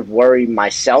to sort of worry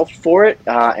myself for it,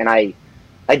 and I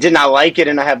did not like it,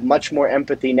 and I have much more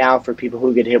empathy now for people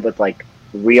who get hit with like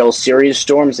real serious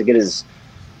storms. Like, it is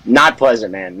not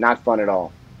pleasant, man. Not fun at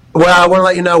all. Well, I want to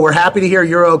let you know we're happy to hear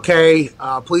you're okay.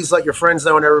 Please let your friends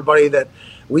know and everybody that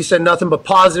we send nothing but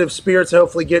positive spirits.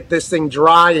 Hopefully get this thing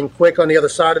dry and quick on the other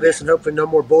side of this, and hopefully no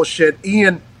more bullshit.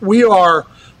 Ian, we are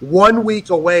 1 week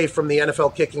away from the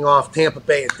NFL kicking off, Tampa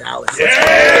Bay and Dallas.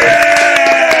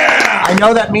 I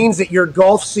know that means that your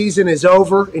golf season is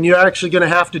over and you're actually going to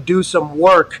have to do some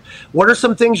work. What are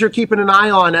some things you're keeping an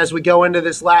eye on as we go into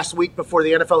this last week before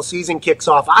the NFL season kicks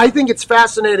off? I think it's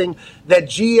fascinating that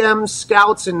GMs,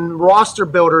 scouts, and roster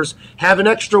builders have an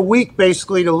extra week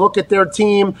basically to look at their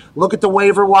team, look at the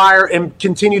waiver wire, and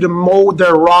continue to mold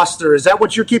their roster. Is that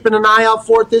what you're keeping an eye out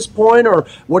for at this point, or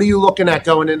what are you looking at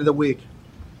going into the week?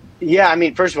 Yeah, I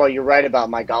mean, first of all, you're right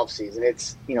about my golf season.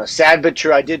 It's, sad but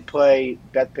true. I did play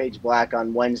Bethpage Black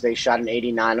on Wednesday, shot an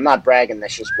 89. I'm not bragging.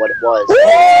 That's just what it was.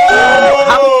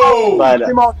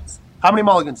 How many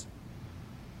mulligans?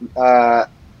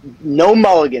 No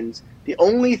mulligans. The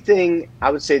only thing, I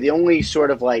would say, the only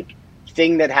sort of like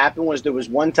thing that happened was there was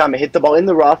one time I hit the ball in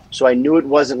the rough, so I knew it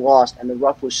wasn't lost, and the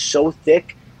rough was so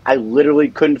thick, I literally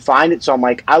couldn't find it. So I'm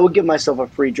like, I would give myself a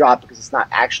free drop because it's not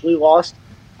actually lost.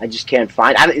 I just can't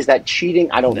find it. Is that cheating?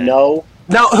 I don't know.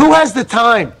 Now, who has the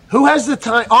time? Who has the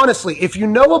time? Honestly, if you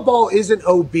know a ball isn't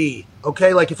OB,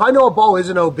 okay, like if I know a ball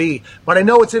isn't OB, but I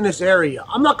know it's in this area,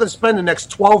 I'm not going to spend the next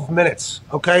 12 minutes,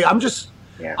 okay? I'm going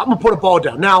to put a ball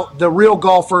down. Now, the real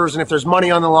golfers, and if there's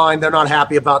money on the line, they're not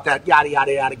happy about that, yada,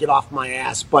 yada, yada, get off my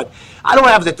ass. But I don't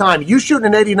have the time. You shooting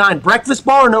an 89, breakfast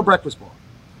ball or no breakfast ball?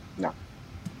 No.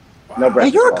 No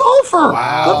breakfast. Hey, you're a golfer.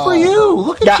 Wow. Good for you.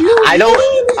 Look at you.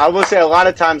 I will say a lot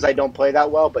of times I don't play that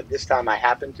well, but this time I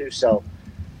happen to. So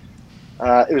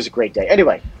it was a great day.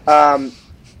 Anyway,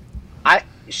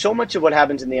 so much of what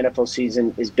happens in the NFL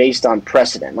season is based on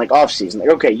precedent, like off season.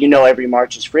 Like, okay, every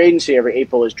March is free agency, every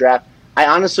April is draft. I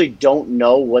honestly don't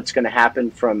know what's going to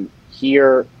happen from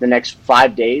here the next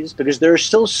 5 days because there are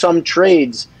still some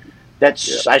trades that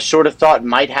I sort of thought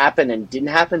might happen and didn't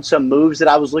happen. Some moves that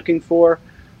I was looking for.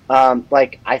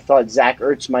 Like I thought Zach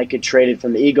Ertz might get traded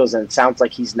from the Eagles, and it sounds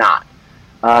like he's not.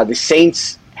 The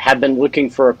Saints have been looking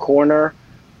for a corner.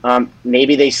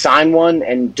 Maybe they sign one,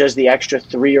 and does the extra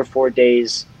 3 or 4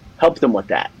 days help them with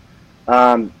that?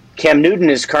 Cam Newton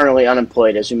is currently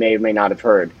unemployed, as you may or may not have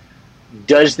heard.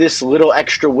 Does this little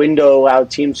extra window allow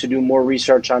teams to do more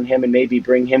research on him and maybe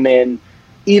bring him in,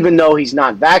 even though he's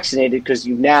not vaccinated? Because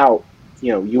you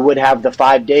would have the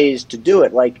 5 days to do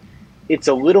it. Like, it's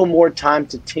a little more time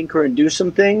to tinker and do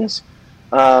some things.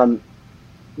 But,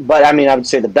 I mean, I would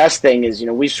say the best thing is,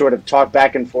 we sort of talked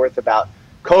back and forth about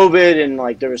COVID, and,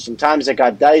 like, there were some times that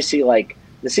got dicey. Like,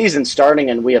 the season's starting,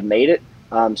 and we have made it.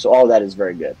 So all that is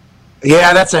very good.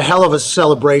 Yeah, that's a hell of a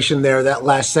celebration there, that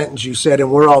last sentence you said,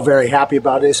 and we're all very happy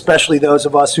about it, especially those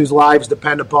of us whose lives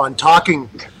depend upon talking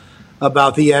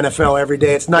about the NFL every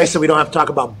day. It's nice that we don't have to talk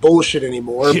about bullshit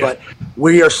anymore, but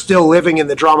we are still living in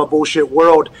the drama bullshit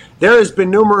world. There has been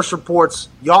numerous reports.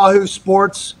 Yahoo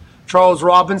Sports, Charles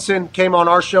Robinson came on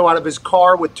our show out of his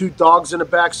car with 2 dogs in the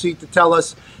back seat to tell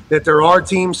us that there are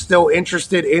teams still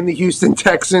interested in the Houston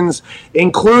Texans,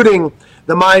 including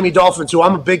the Miami Dolphins, who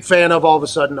I'm a big fan of all of a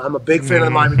sudden. I'm a big fan of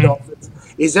the Miami Dolphins.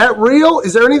 Is that real?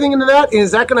 Is there anything into that?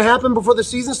 Is that going to happen before the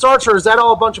season starts, or is that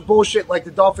all a bunch of bullshit like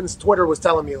the Dolphins' Twitter was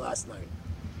telling me last night?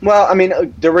 Well, I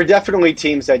mean, there were definitely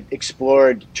teams that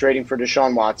explored trading for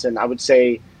Deshaun Watson. I would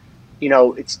say,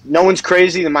 it's no one's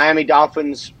crazy. The Miami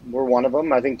Dolphins were one of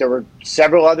them. I think there were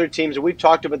several other teams, and we've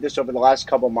talked about this over the last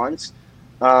couple months,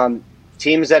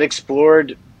 teams that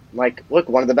explored, like, look,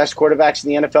 one of the best quarterbacks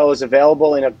in the NFL is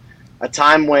available in a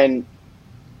time when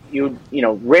you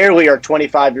rarely are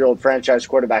 25-year-old franchise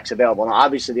quarterbacks available. Now,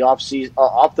 obviously, the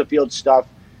off the field stuff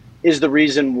is the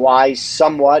reason why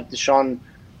somewhat Deshaun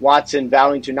Watson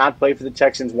vowing to not play for the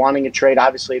Texans, wanting a trade,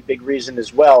 obviously a big reason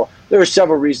as well. There are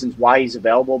several reasons why he's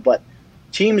available, but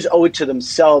teams owe it to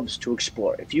themselves to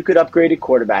explore. If you could upgrade a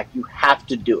quarterback, you have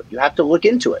to do it. You have to look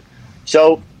into it.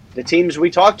 So the teams we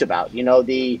talked about,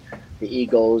 the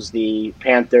Eagles, the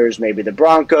Panthers, maybe the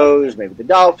Broncos, maybe the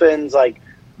Dolphins,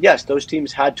 yes, those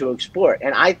teams had to explore it.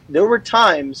 And there were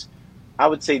times, I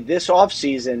would say this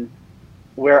offseason,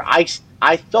 where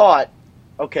I thought,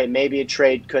 okay, maybe a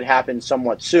trade could happen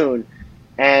somewhat soon.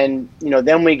 And,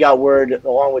 then we got word,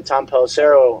 along with Tom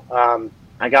Pelissero,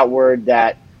 I got word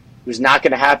that it was not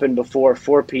going to happen before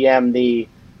 4 p.m. The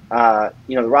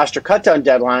roster cutdown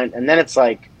deadline, and then it's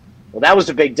like, well, that was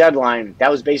a big deadline. That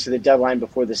was basically the deadline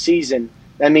before the season.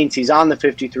 That means he's on the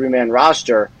 53-man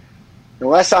roster.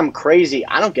 Unless I'm crazy,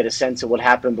 I don't get a sense of what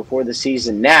happened before the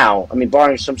season now. I mean,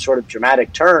 barring some sort of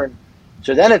dramatic turn.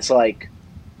 So then it's like,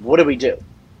 what do we do?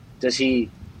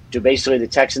 Do basically the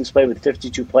Texans play with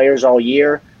 52 players all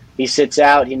year? He sits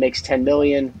out. He makes $10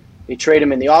 million. They trade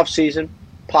him in the offseason.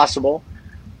 Possible.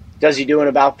 Does he do an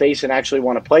about-face and actually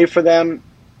want to play for them?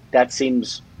 That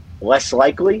seems less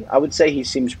likely. I would say he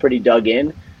seems pretty dug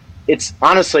in. It's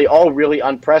honestly all really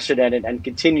unprecedented and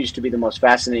continues to be the most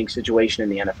fascinating situation in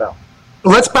the NFL.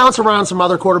 Let's bounce around some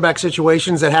other quarterback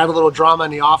situations that had a little drama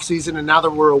in the offseason, and now that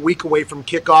we're a week away from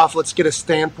kickoff, let's get a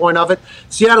standpoint of it.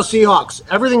 Seattle Seahawks,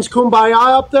 everything's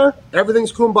kumbaya up there?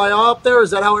 Everything's kumbaya up there?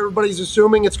 Is that how everybody's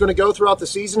assuming it's going to go throughout the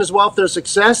season as well if there's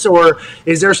success, or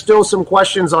is there still some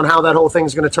questions on how that whole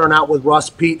thing's going to turn out with Russ,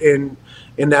 Pete, and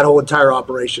in that whole entire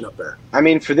operation up there? I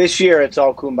mean, for this year, it's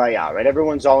all kumbaya, right?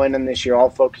 Everyone's all in on this year, all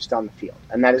focused on the field,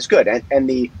 and that is good. And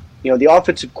the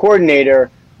offensive coordinator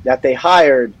that they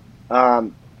hired,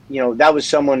 that was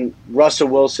someone Russell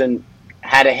Wilson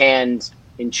had a hand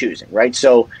in choosing, right?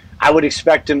 So I would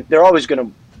expect him. They're always going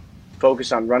to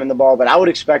focus on running the ball, but I would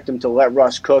expect him to let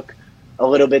Russ cook a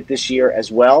little bit this year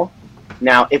as well.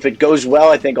 Now, if it goes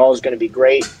well, I think all is going to be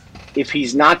great. If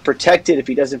he's not protected, if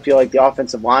he doesn't feel like the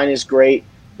offensive line is great,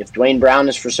 if Dwayne Brown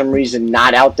is for some reason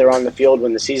not out there on the field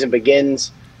when the season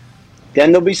begins,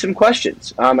 then there'll be some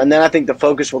questions. And then I think the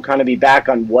focus will kind of be back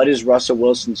on what is Russell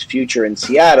Wilson's future in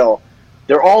Seattle.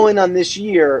 They're all in on this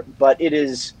year, but it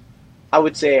is, I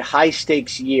would say, a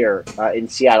high-stakes year in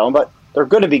Seattle. But they're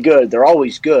going to be good. They're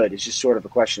always good. It's just sort of a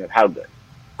question of how good.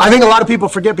 I think a lot of people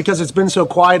forget because it's been so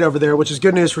quiet over there, which is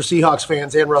good news for Seahawks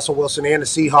fans and Russell Wilson and the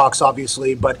Seahawks,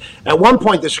 obviously. But at one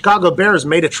point, the Chicago Bears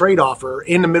made a trade offer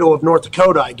in the middle of North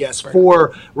Dakota, I guess,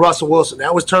 for Russell Wilson.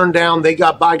 That was turned down. They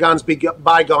got bygones be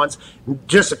bygones.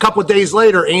 Just a couple of days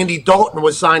later, Andy Dalton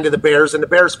was signed to the Bears, and the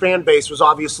Bears fan base was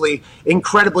obviously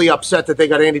incredibly upset that they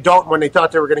got Andy Dalton when they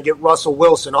thought they were going to get Russell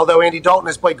Wilson. Although Andy Dalton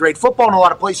has played great football in a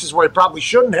lot of places where he probably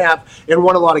shouldn't have and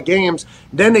won a lot of games,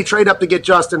 then they trade up to get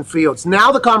Justin Fields.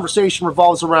 Now the conversation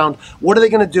revolves around what are they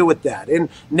going to do with that? And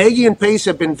Nagy and Pace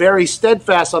have been very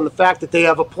steadfast on the fact that they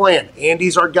have a plan.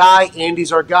 Andy's our guy,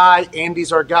 Andy's our guy,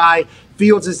 Andy's our guy.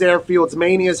 Fields is there. Fields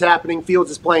mania is happening. Fields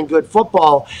is playing good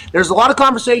football. There's a lot of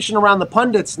conversation around the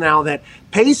pundits now that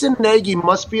Pace and Nagy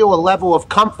must feel a level of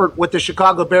comfort with the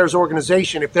Chicago Bears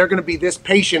organization if they're going to be this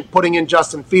patient putting in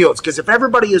Justin Fields. Because if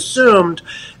everybody assumed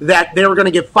that they were going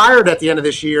to get fired at the end of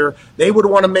this year, they would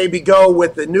want to maybe go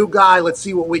with the new guy. Let's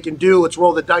see what we can do. Let's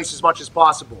roll the dice as much as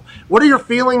possible. What are your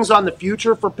feelings on the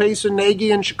future for Pace and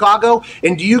Nagy in Chicago?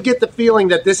 And do you get the feeling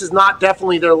that this is not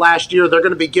definitely their last year? They're going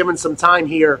to be given some time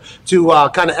here to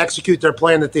kind of execute their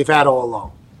plan that they've had all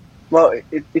along? Well,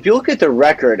 if you look at the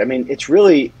record, I mean, it's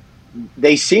really,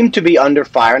 they seem to be under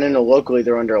fire, and I know locally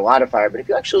they're under a lot of fire, but if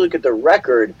you actually look at the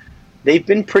record, they've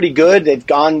been pretty good. They've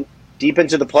gone deep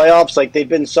into the playoffs. Like, they've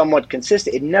been somewhat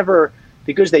consistent. It never,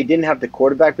 because they didn't have the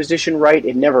quarterback position right,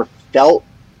 it never felt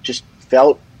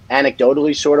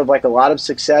anecdotally sort of like a lot of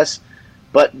success.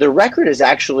 But the record is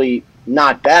actually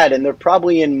not bad, and they're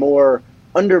probably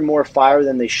under more fire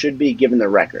than they should be given the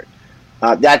record.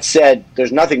 That said,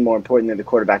 there's nothing more important than the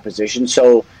quarterback position.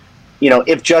 So,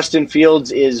 if Justin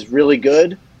Fields is really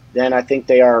good, then I think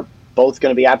they are both going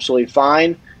to be absolutely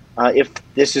fine. If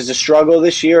this is a struggle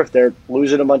this year, if they're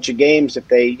losing a bunch of games, if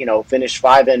they, finish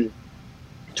 5-12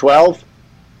 or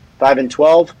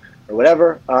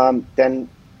whatever, then,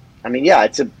 I mean, yeah,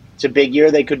 it's a big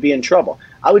year. They could be in trouble.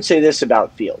 I would say this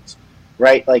about Fields,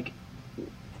 right? Like,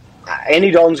 Andy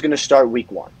Dalton's going to start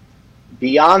week 1.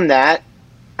 Beyond that,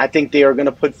 I think they are going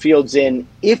to put Fields in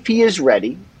if he is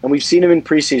ready, and we've seen him in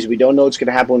preseason. We don't know what's going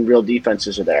to happen when real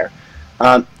defenses are there.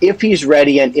 If he's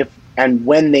ready and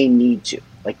when they need to,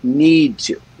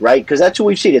 right? Because that's what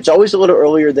we've seen. It's always a little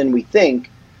earlier than we think,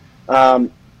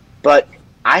 but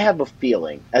I have a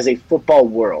feeling, as a football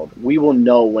world, we will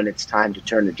know when it's time to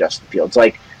turn to Justin Fields.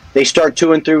 Like, they start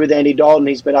 2-3 with Andy Dalton.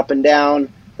 He's been up and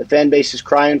down. The fan base is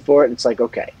crying for it. And it's like,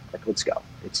 okay, let's go.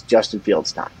 It's Justin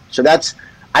Fields' time. So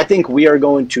I think we are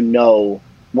going to know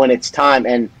when it's time.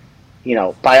 And,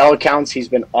 by all accounts, he's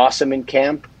been awesome in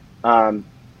camp. I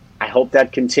hope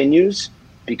that continues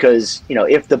because,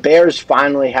 if the Bears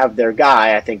finally have their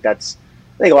guy, I think a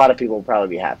lot of people will probably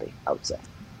be happy, I would say.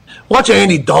 Watch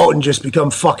Andy Dalton just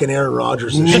become fucking Aaron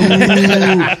Rodgers this year.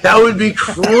 That would be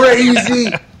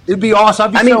crazy. It'd be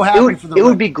awesome. I'd be so happy for them. It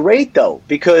would be great, though,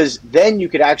 because then you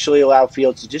could actually allow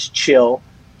Fields to just chill,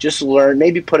 just learn,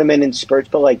 maybe put him in spurts.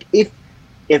 But like if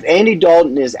Andy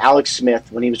Dalton is Alex Smith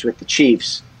when he was with the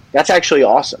Chiefs, that's actually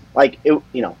awesome. Like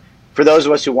for those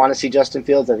of us who want to see Justin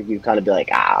Fields, I think you kind of be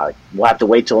like, we'll have to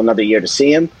wait till another year to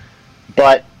see him.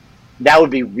 But that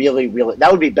would be really, really, that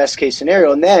would be best case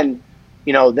scenario. And then,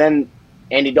 then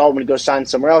Andy Dalton would go sign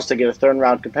somewhere else to get a third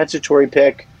round compensatory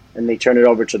pick, and they turn it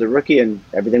over to the rookie, and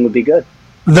everything would be good.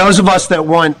 Those of us that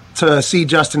want to see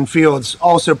Justin Fields,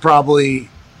 also probably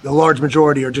the large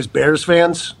majority are just Bears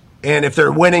fans. And if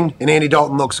they're winning and Andy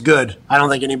Dalton looks good, I don't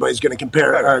think anybody's going to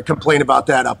compare or complain about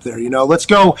that up there. Let's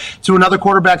go to another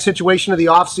quarterback situation of the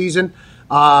offseason.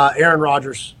 Aaron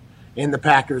Rodgers in the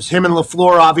Packers. Him and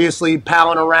LaFleur obviously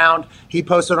palling around. He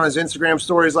posted on his Instagram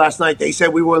stories last night. They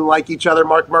said we wouldn't like each other.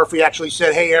 Mark Murphy actually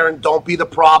said, hey, Aaron, don't be the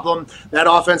problem. That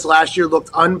offense last year looked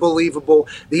unbelievable.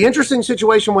 The interesting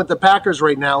situation with the Packers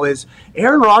right now is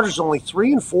Aaron Rodgers is only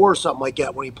 3-4 or something like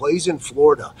that when he plays in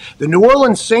Florida. The New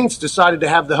Orleans Saints decided to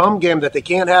have the home game that they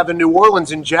can't have in New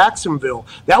Orleans in Jacksonville.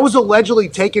 That was allegedly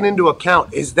taken into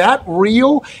account. Is that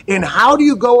real? And how do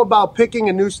you go about picking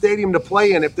a new stadium to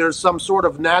play in if there's some sort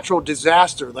of natural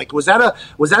disaster? Like, was that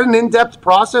an in-depth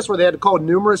process where they had to call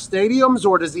numerous stadiums,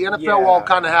 or does the NFL all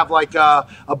kind of have like a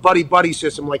buddy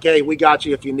system, like, hey, we got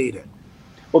you if you need it?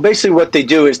 Well, basically what they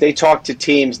do is they talk to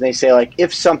teams and they say, like,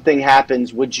 if something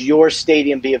happens, would your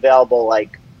stadium be available,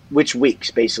 like, which weeks,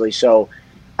 basically? So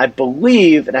I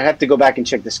believe, and I have to go back and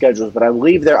check the schedules, but I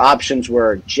believe their options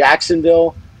were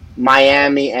Jacksonville,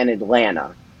 Miami, and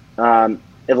Atlanta.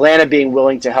 Atlanta being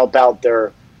willing to help out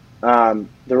their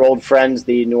old friends,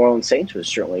 the New Orleans Saints, was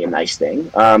certainly a nice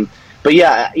thing. But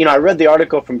yeah, I read the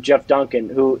article from Jeff Duncan,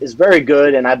 who is very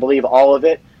good, and I believe all of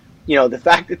it. The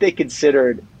fact that they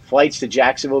considered flights to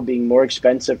Jacksonville being more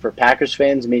expensive for Packers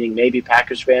fans, meaning maybe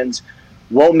Packers fans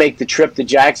won't make the trip to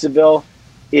Jacksonville,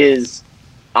 is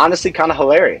honestly kind of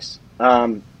hilarious.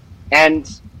 And,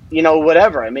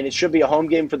 whatever. I mean, it should be a home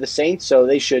game for the Saints, so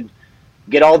they should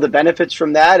get all the benefits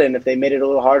from that. And if they made it a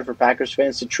little hard for Packers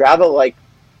fans to travel, like,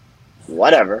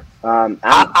 whatever. I'm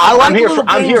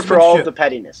here for all of the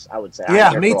pettiness, I would say.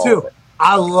 Yeah, me too.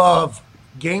 I love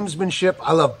gamesmanship.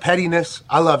 I love pettiness.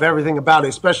 I love everything about it,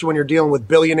 especially when you're dealing with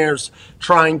billionaires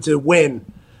trying to win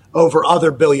over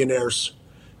other billionaires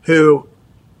who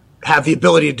have the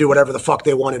ability to do whatever the fuck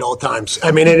they want at all times.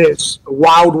 I mean, it is a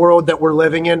wild world that we're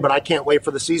living in, but I can't wait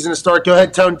for the season to start. Go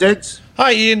ahead, Tone Diggs.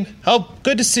 Hi, Ian.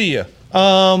 Good to see you.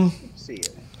 See you.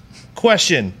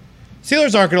 Question.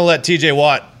 Steelers aren't going to let TJ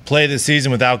Watt play this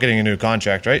season without getting a new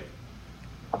contract, right?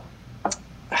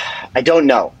 I don't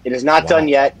know. It is not done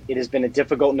yet. It has been a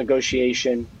difficult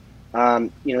negotiation.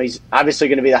 He's obviously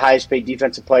going to be the highest paid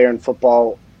defensive player in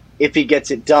football. If he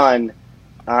gets it done,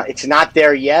 it's not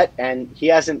there yet, and he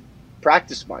hasn't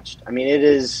practiced much. I mean,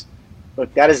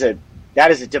 that is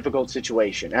a difficult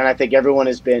situation, and I think everyone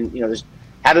has been, there's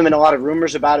haven't been a lot of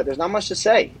rumors about it. There's not much to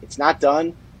say. It's not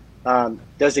done.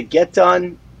 Does it get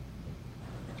done?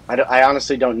 I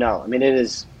honestly don't know. I mean, it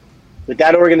is, with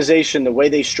that organization, the way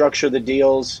they structure the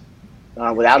deals,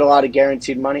 without a lot of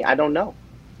guaranteed money, I don't know.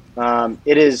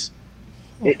 It's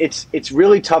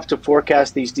really tough to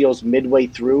forecast these deals midway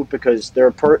through, because there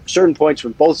are certain points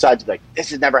when both sides are like,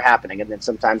 this is never happening, and then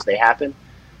sometimes they happen.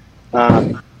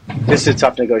 This is a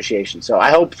tough negotiation. So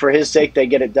I hope for his sake they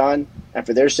get it done, and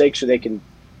for their sake so they can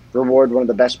reward one of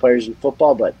the best players in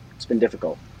football, but it's been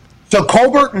difficult. So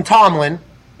Colbert and Tomlin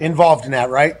involved in that,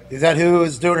 right? Is that who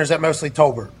is doing it, or is that mostly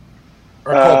Tolbert?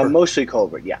 Or Colbert? Mostly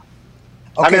Colbert, yeah.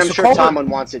 Okay, I mean, I'm so sure Colbert, Tomlin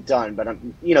wants it done, but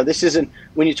this isn't,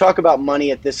 when you talk about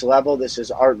money at this level, this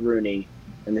is Art Rooney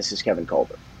and this is Kevin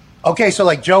Colbert. Okay, so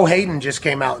like Joe Hayden just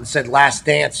came out and said last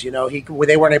dance, they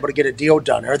weren't able to get a deal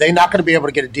done. Are they not going to be able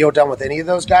to get a deal done with any of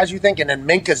those guys, you think? And then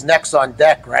Minka's next on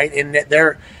deck, right? And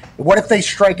what if they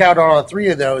strike out on all three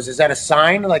of those? Is that a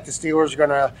sign like the Steelers are going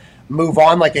to move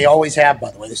on like they always have,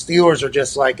 by the way? The Steelers are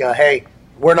just like, hey,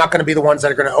 we're not going to be the ones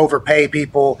that are going to overpay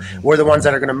people. We're the ones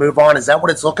that are going to move on. Is that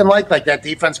what it's looking like? Like that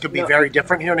defense could be very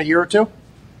different here in a year or two?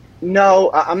 No,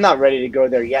 I'm not ready to go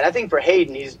there yet. I think for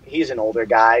Hayden, he's an older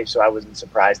guy, so I wasn't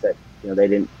surprised that they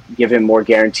didn't give him more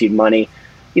guaranteed money.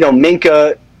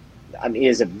 Minka, he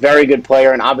is a very good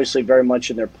player and obviously very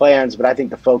much in their plans, but I think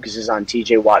the focus is on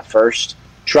TJ Watt first.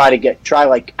 Try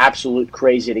like absolute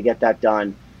crazy to get that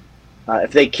done.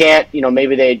 If they can't,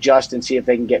 maybe they adjust and see if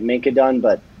they can get Minka done,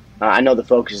 but I know the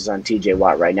focus is on TJ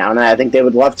Watt right now, and I think they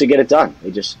would love to get it done.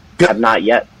 They just have not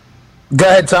yet. Go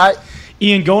ahead, Ty.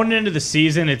 Ian, going into the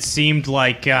season, it seemed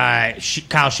like Kyle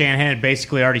Shanahan had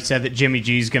basically already said that Jimmy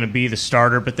G is going to be the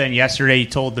starter, but then yesterday he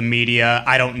told the media,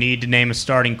 I don't need to name a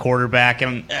starting quarterback,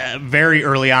 and very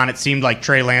early on it seemed like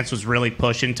Trey Lance was really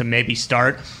pushing to maybe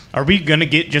start. Are we going to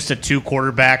get just a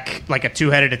two-quarterback, like a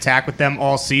two-headed attack with them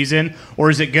all season,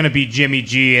 or is it going to be Jimmy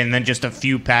G and then just a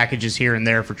few packages here and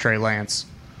there for Trey Lance?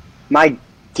 My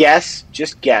guess,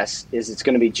 is it's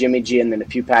going to be Jimmy G and then a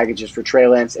few packages for Trey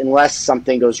Lance, unless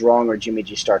something goes wrong or Jimmy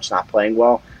G starts not playing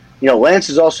well. Lance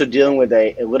is also dealing with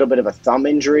a little bit of a thumb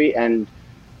injury, and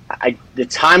the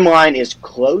timeline is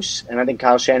close. And I think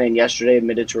Kyle Shanahan yesterday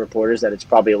admitted to reporters that it's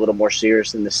probably a little more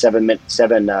serious than the 7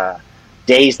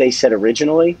 days they said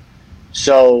originally.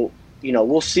 So,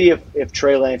 we'll see if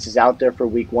Trey Lance is out there for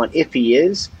week 1. If he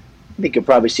is, I think you'll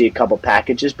probably see a couple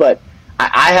packages, but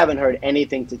I haven't heard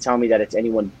anything to tell me that it's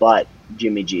anyone but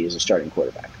Jimmy G as a starting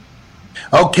quarterback.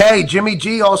 Okay, Jimmy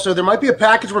G also. There might be a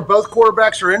package where both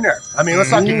quarterbacks are in there. I mean,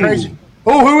 let's not get crazy.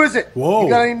 Oh, who is it? Whoa. You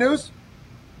got any news?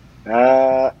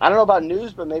 I don't know about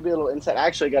news, but maybe a little insight. I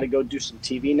actually got to go do some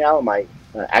TV now, my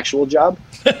actual job,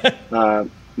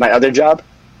 my other job.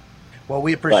 Well,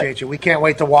 we appreciate you. We can't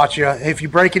wait to watch you. If you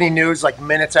break any news like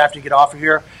minutes after you get off of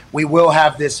here, we will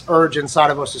have this urge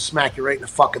inside of us to smack you right in the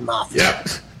fucking mouth. Yeah.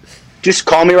 Just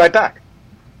call me right back.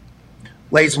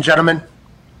 Ladies and gentlemen,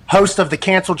 host of the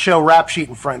canceled show Rap Sheet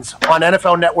and Friends on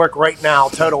NFL Network right now,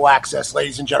 total access.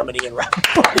 Ladies and gentlemen, Ian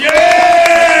Rapoport. Yeah!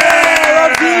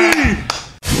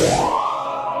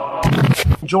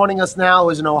 Joining us now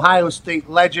is an Ohio State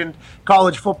legend,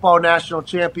 college football national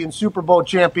champion, Super Bowl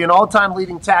champion, all-time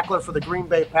leading tackler for the Green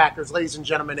Bay Packers. Ladies and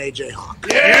gentlemen, AJ Hawk.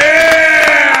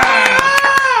 Yeah!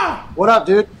 What up,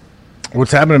 dude?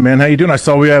 What's happening, man? How you doing? I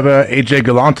saw we have AJ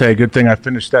Galante. Good thing I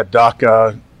finished that doc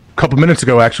a couple minutes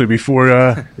ago, actually, before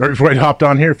I hopped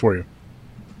on here for you.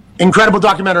 Incredible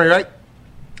documentary, right?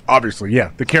 Obviously,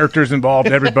 yeah. The characters involved,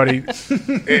 everybody.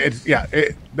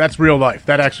 That's real life.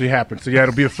 That actually happened. So, yeah,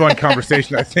 it'll be a fun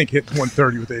conversation, I think, at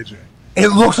 1:30 with AJ. It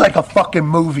looks like a fucking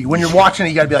movie. When you're watching it,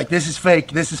 you got to be like, this is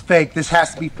fake, this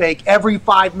has to be fake. Every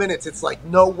 5 minutes, it's like,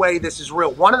 no way this is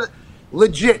real. One of the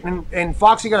legit, and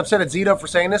Foxy got upset at Zito for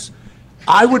saying this,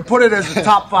 I would put it as the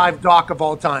top 5 doc of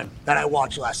all time that I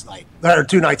watched last night, or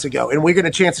 2 nights ago. And we get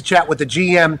a chance to chat with the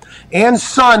GM and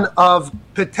son of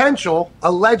potential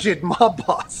alleged mob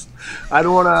boss. I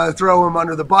don't want to throw him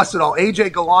under the bus at all.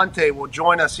 AJ Galante will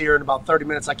join us here in about 30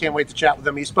 minutes. I can't wait to chat with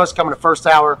him. He's supposed to come in the first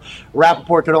hour.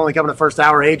 Rapoport could only come in the first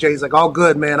hour. AJ's like, all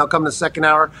good, man. I'll come in the second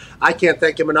hour. I can't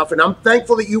thank him enough. And I'm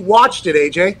thankful that you watched it,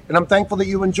 AJ, and I'm thankful that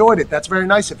you enjoyed it. That's very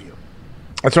nice of you.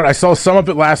 That's right. I saw some of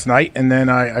it last night, and then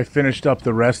I finished up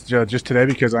the rest just today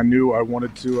because I knew I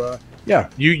wanted to.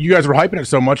 You guys were hyping it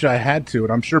so much, I had to.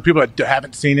 And I'm sure people that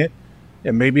haven't seen it,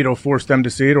 maybe it'll force them to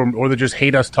see it, or they just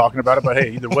hate us talking about it. But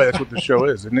hey, either way, that's what the show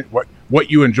is, isn't it? What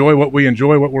you enjoy, what we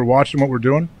enjoy, what we're watching, what we're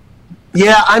doing.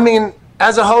 Yeah, I mean,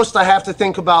 as a host, I have to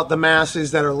think about the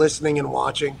masses that are listening and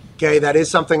watching. Okay, that is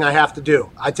something I have to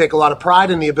do. I take a lot of pride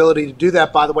in the ability to do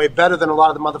that, by the way, better than a lot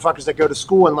of the motherfuckers that go to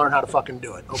school and learn how to fucking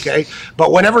do it, okay?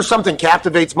 But whenever something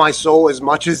captivates my soul as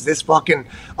much as this fucking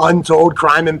untold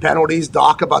crime and penalties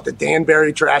doc about the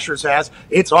Danbury Trashers has,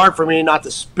 it's hard for me not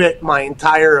to spit my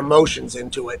entire emotions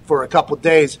into it for a couple of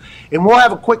days. And we'll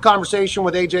have a quick conversation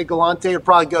with AJ Galante. It'll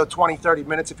probably go 20, 30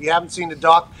 minutes. If you haven't seen the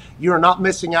doc, you're not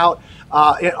missing out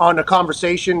on a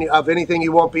conversation of anything.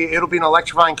 It'll be an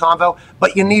electrifying convo,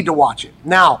 but you need to watch it.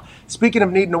 Now, speaking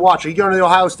of needing to watch, are you going to the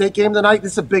Ohio State game tonight?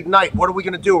 This is a big night. What are we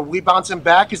going to do? Are we bouncing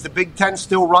back? Is the Big Ten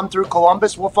still run through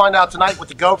Columbus? We'll find out tonight with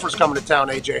the Gophers coming to town,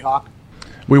 AJ Hawk.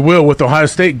 We will, with Ohio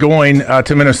State going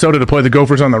to Minnesota to play the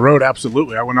Gophers on the road,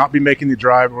 absolutely. I will not be making the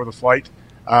drive or the flight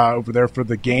over there for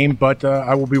the game, but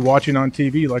I will be watching on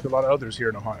TV like a lot of others here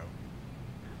in Ohio.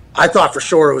 I thought for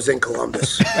sure it was in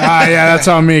Columbus. Yeah, that's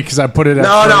on me because I put it at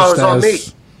No, it was on me.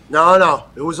 No,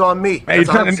 it was on me. Hey,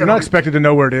 you're not expected to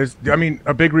know where it is. I mean,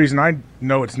 a big reason I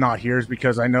know it's not here is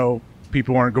because I know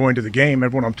people aren't going to the game.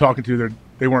 Everyone I'm talking to,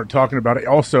 they weren't talking about it.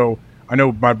 Also, I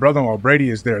know my brother-in-law, Brady,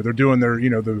 is there. They're doing their,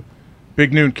 the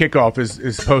big noon kickoff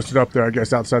is posted up there, I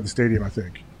guess, outside the stadium, I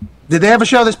think. Did they have a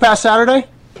show this past Saturday?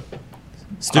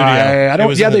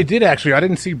 Studio. They did, actually. I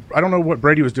don't know what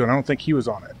Brady was doing. I don't think he was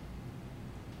on it.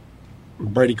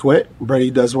 Brady quit.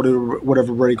 Brady does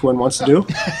whatever Brady Quinn wants to do.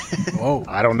 Oh,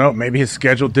 I don't know. Maybe his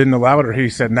schedule didn't allow it, or he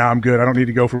said, "Nah, I'm good. I don't need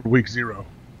to go for week 0."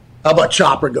 How about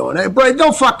Chopper going? Hey, Brady,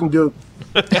 don't fucking do.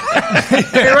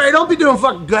 Hey, Ray, don't be doing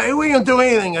fucking. We don't do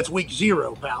anything that's week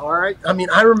 0, pal. All right. I mean,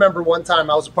 I remember one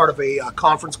time I was a part of a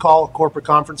corporate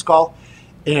conference call,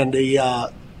 and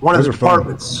one of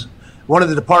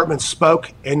the departments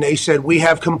spoke, and they said, "We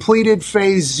have completed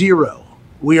phase 0."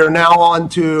 We are now on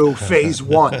to phase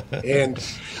 1. And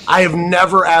I have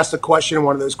never asked a question in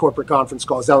one of those corporate conference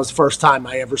calls. That was the first time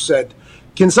I ever said,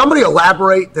 can somebody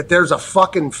elaborate that there's a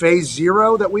fucking phase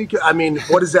 0 that we could? I mean,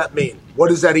 what does that mean? What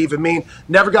does that even mean?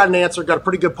 Never got an answer. Got a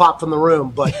pretty good pop from the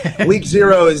room. But week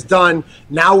 0 is done.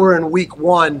 Now we're in week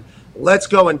 1. Let's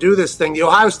go and do this thing. The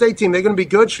Ohio State team, they're going to be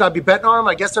good. Should I be betting on them?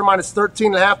 I guess they're minus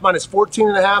 13.5, minus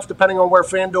 14.5, depending on where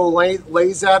FanDuel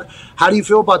lays at. How do you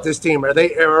feel about this team?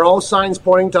 Are all signs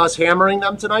pointing to us hammering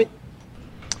them tonight?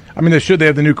 I mean, they should. They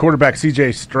have the new quarterback,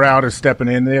 C.J. Stroud, is stepping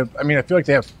in. I feel like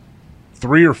they have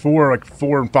 3 or 4, like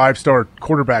 4 and 5 star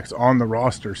quarterbacks on the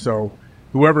roster. So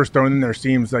whoever's thrown in there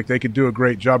seems like they could do a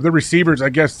great job. The receivers, I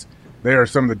guess, they are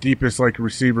some of the deepest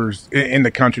receivers in the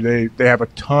country. They have a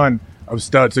ton of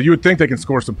studs. So you would think they can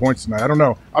score some points tonight. I don't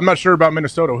know. I'm not sure about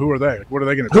Minnesota. Who are they? What are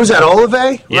they going to do? Who's that,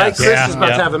 Olave? Yeah. Right? Chris is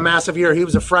about to have a massive year. He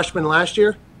was a freshman last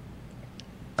year.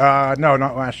 No,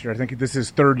 not last year. I think this is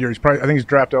his 3rd year. I think he's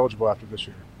draft eligible after this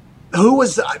year.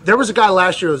 There was a guy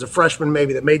last year who was a freshman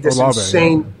maybe that made this Olave,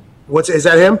 insane. Yeah. Is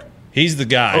that him? He's the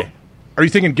guy. Oh, are you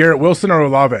thinking Garrett Wilson or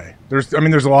Olave? There's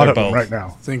a lot of them right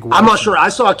now. I'm not sure. I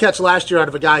saw a catch last year out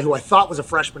of a guy who I thought was a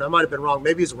freshman. I might have been wrong.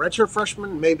 Maybe he's a redshirt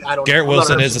freshman. Maybe I don't know. Garrett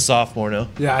Wilson is a sophomore now.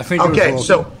 Yeah, I think. Okay,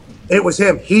 so it was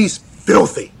him. He's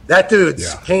filthy. That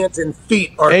dude's hands and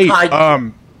feet are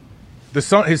tied.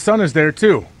 His son is there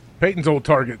too. Peyton's old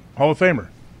target, Hall of Famer,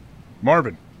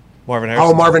 Marvin Harrison.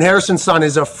 Oh, Marvin Harrison's son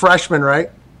is a freshman,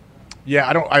 right? Yeah,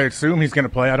 I assume he's going to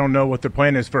play. I don't know what the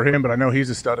plan is for him, but I know he's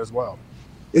a stud as well.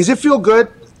 Does it feel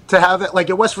good to have it? Like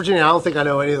at West Virginia, I don't think I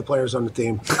know any of the players on the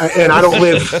team, and I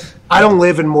don't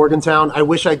live in Morgantown. I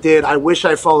wish I did. I wish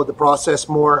I followed the process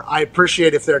more. I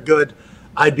appreciate if they're good.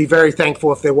 I'd be very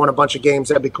thankful if they won a bunch of games.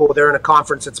 That'd be cool. They're in a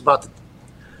conference that's about to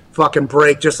fucking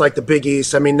break, just like the Big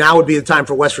East. I mean, now would be the time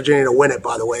for West Virginia to win it,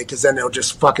 by the way, because then they'll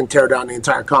just fucking tear down the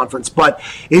entire conference. But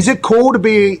is it cool to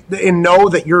be and know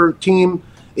that your team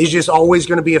is just always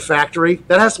going to be a factory?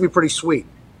 That has to be pretty sweet.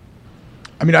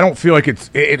 I mean, I don't feel like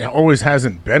it always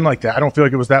hasn't been like that. I don't feel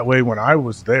like it was that way when I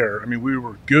was there. I mean, we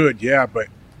were good, yeah, but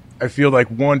I feel like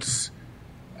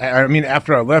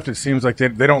after I left, it seems like they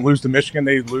don't lose to Michigan.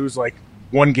 They lose like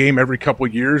one game every couple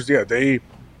of years. Yeah,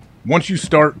 once you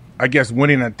start, I guess,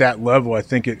 winning at that level, I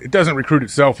think it doesn't recruit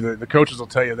itself. The coaches will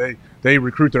tell you they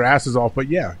recruit their asses off. But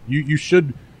yeah,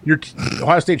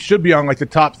 Ohio State should be on like the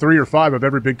top 3 or 5 of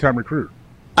every big time recruit.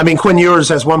 I mean, Quinn Ewers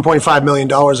has $1.5 million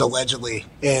allegedly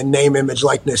in name, image,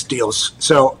 likeness deals.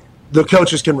 So the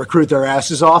coaches can recruit their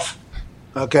asses off.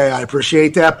 Okay, I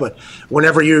appreciate that. But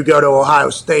whenever you go to Ohio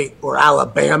State or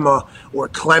Alabama or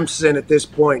Clemson at this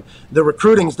point, the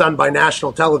recruiting's done by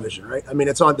national television, right? I mean,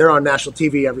 they're on national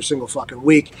TV every single fucking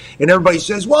week. And everybody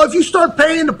says, well, if you start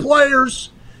paying the players,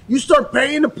 it's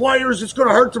going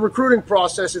to hurt the recruiting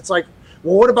process. It's like,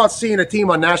 well, what about seeing a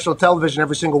team on national television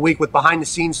every single week with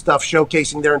behind-the-scenes stuff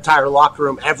showcasing their entire locker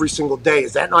room every single day?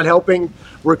 Is that not helping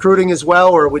recruiting as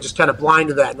well, or are we just kind of blind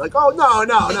to that? And like, oh,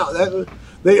 no.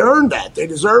 They earned that. They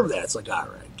deserve that. It's like, all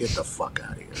right, get the fuck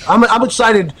out of here. I'm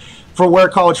excited for where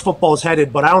college football is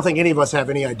headed, but I don't think any of us have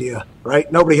any idea,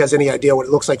 right? Nobody has any idea what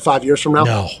it looks like 5 years from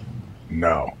now.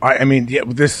 No. I mean, yeah,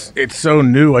 it's so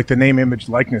new, like the name, image,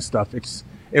 likeness stuff.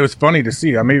 It was funny to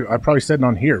see. I mean, I probably said it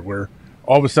on here where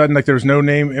all of a sudden, like, there was no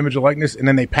name, image, or likeness, and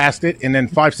then they passed it, and then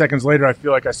 5 seconds later, I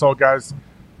feel like I saw guys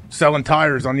selling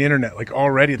tires on the internet. Like, they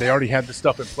already had the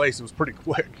stuff in place. It was pretty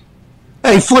quick.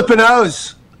 Hey, flipping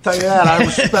O's. Tell you that. I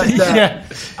respect that.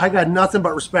 Yeah. I got nothing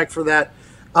but respect for that.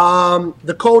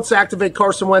 The Colts activate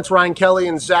Carson Wentz, Ryan Kelly,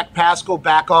 and Zach Pascal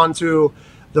back onto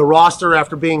the roster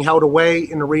after being held away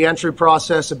in the reentry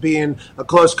process of being a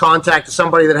close contact to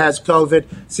somebody that has COVID.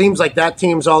 Seems like that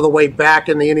team's all the way back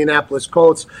in the Indianapolis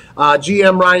Colts.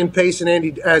 GM Ryan Pace and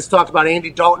Andy has talked about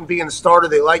Andy Dalton being the starter.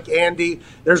 They like Andy.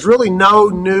 There's really no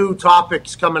new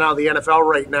topics coming out of the NFL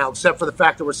right now, except for the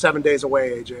fact that we're 7 days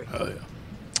away, AJ. Oh, yeah.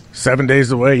 7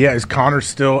 days away, yeah. Is Connor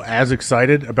still as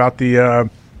excited about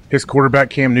his quarterback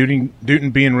Cam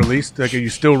Newton being released? Like, are you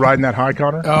still riding that high,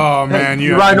 Connor? Oh man,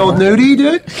 you riding old Nudie,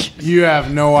 dude? You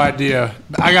have no idea.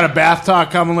 I got a bath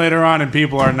talk coming later on, and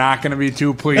people are not going to be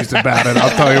too pleased about it.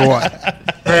 I'll tell you what.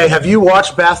 Hey, have you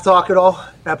watched Bath Talk at all?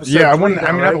 Episode I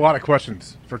have a lot of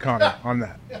questions for Connor on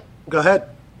that. Go ahead.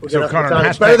 So Connor,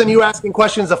 it's better than you asking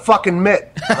questions of fucking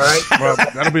Mitt. All right. Well,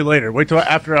 that'll be later. Wait till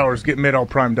after hours. Get Mitt all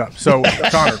primed up. So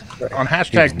Connor, on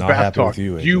hashtag bath talk,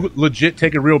 do you legit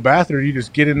take a real bath, or do you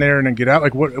just get in there and then get out?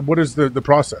 Like, what is the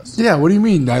process? Yeah. What do you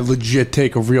mean? I legit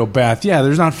take a real bath? Yeah.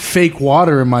 There's not fake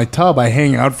water in my tub. I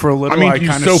hang out for a little. I mean, do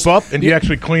you soap up and do you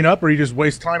actually clean up, or you just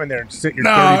waste time in there and sit your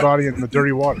dirty body in the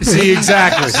dirty water? See,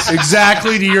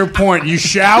 exactly to your point. You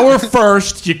shower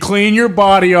first. You clean your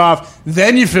body off.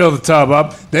 then you fill the tub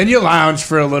up, then you lounge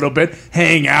for a little bit,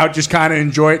 hang out, just kind of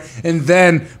enjoy it, and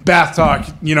then bath talk,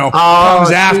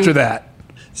 comes after that.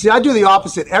 See, I do the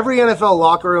opposite. Every NFL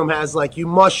locker room has, like, you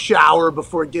must shower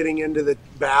before getting into the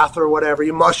bath or whatever.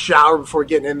 You must shower before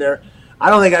getting in there. I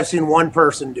don't think I've seen one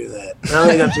person do that. I don't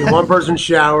think I've seen one person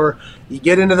shower. You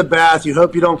get into the bath. You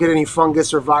hope you don't get any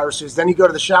fungus or viruses. Then you go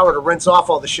to the shower to rinse off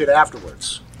all the shit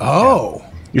afterwards. Oh.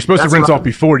 You're supposed to rinse off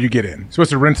before you get in. You're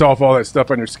supposed to rinse off all that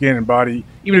stuff on your skin and body.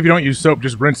 Even if you don't use soap,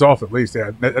 just rinse off at least.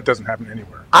 Yeah, that doesn't happen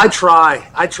anywhere. I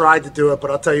tried to do it,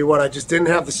 but I'll tell you what, I just didn't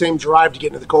have the same drive to get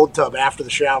into the cold tub after the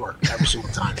shower every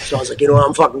single time. So I was like,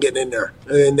 I'm fucking getting in there.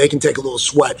 And they can take a little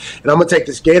sweat. And I'm going to take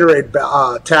this Gatorade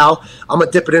towel. I'm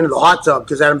going to dip it into the hot tub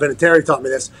because Adam Vinatieri taught me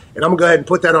this. And I'm going to go ahead and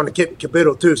put that on the kit and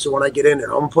caboodle too. So when I get in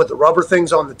there, I'm going to put the rubber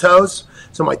things on the toes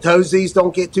so my toesies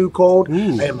don't get too cold.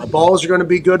 And my balls are going to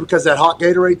be good because of that hot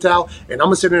Gatorade towel. And I'm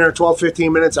going to sit in there 12,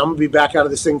 15 minutes. I'm going to be back out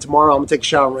of this thing tomorrow. I'm going to take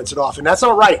a shower and rinse it off. And that's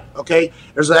not right, okay?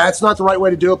 That's not the right way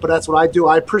to do it, but that's what I do.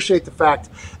 I appreciate the fact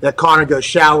that Connor goes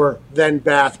shower, then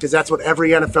bath, because that's what every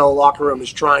NFL locker room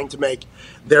is trying to make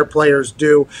their players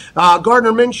do.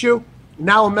 Gardner Minshew,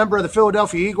 now a member of the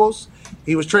Philadelphia Eagles.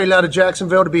 He was traded out of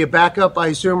Jacksonville to be a backup, I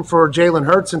assume, for Jalen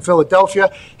Hurts in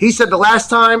Philadelphia. He said the last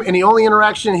time and the only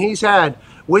interaction he's had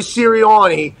with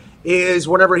Sirianni is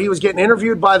whenever he was getting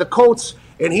interviewed by the Colts,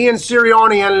 and he and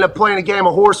Sirianni ended up playing a game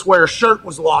of horse where a shirt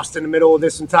was lost in the middle of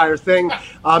this entire thing.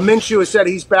 Minshew has said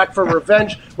he's back for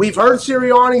revenge. We've heard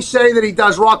Sirianni say that he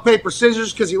does rock, paper,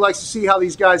 scissors because he likes to see how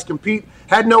these guys compete.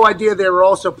 Had no idea they were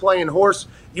also playing horse.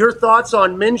 Your thoughts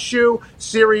on Minshew,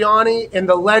 Sirianni, and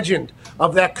the legend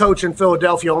of that coach in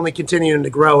Philadelphia only continuing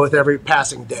to grow with every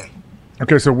passing day?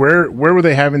 Okay, so where were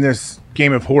they having this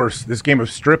game of horse, this game of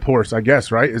strip horse, I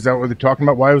guess, right? Is that what they're talking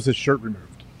about? Why was his shirt removed?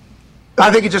 I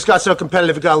think it just got so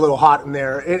competitive, it got a little hot in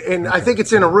there. And I think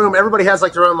it's in a room. Everybody has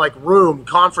like their own like room,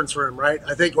 conference room, right?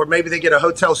 I think, or maybe they get a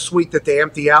hotel suite that they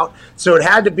empty out. So it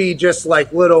had to be just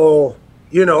like little,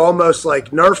 almost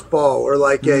like Nerf ball or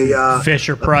like a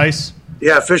Fisher Price.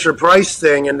 Yeah, Fisher Price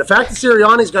thing. And the fact that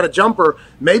Sirianni's got a jumper,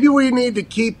 maybe we need to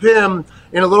keep him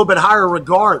in a little bit higher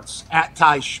regards at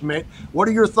Ty Schmidt. What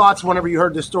are your thoughts whenever you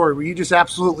heard this story? Were you just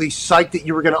absolutely psyched that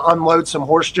you were going to unload some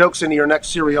horse jokes into your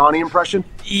next Sirianni impression?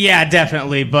 Yeah,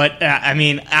 definitely. But,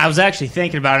 I was actually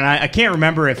thinking about it, and I can't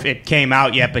remember if it came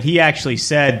out yet, but he actually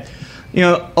said,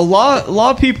 a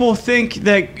lot of people think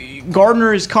that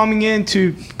Gardner is coming in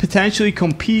to potentially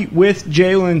compete with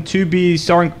Jalen to be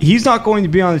starting. He's not going to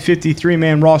be on the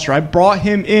 53-man roster. I brought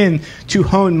him in to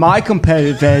hone my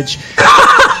competitive edge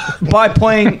by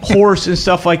playing horse and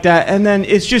stuff like that. And then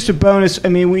it's just a bonus. I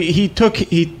mean, he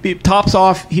tops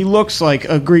off. He looks like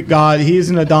a Greek god. He is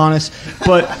an Adonis.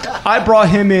 But I brought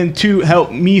him in to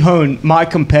help me hone my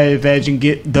competitive edge and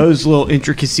get those little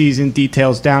intricacies and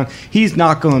details down. He's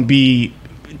not going to be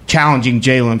challenging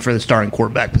Jalen for the starting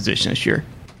quarterback position this year.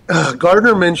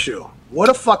 Gardner Minshew. What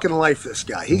a fucking life, this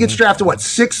guy. He gets drafted,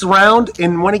 6th round?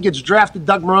 And when he gets drafted,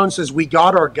 Doug Marrone says, we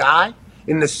got our guy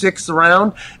in the 6th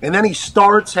round. And then he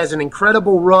starts, has an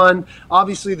incredible run.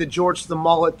 Obviously, the George, the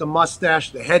mullet, the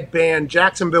mustache, the headband.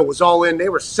 Jacksonville was all in. They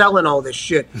were selling all this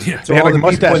shit. Yeah, they had like a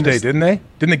mustache day, didn't they?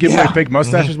 Didn't they give away fake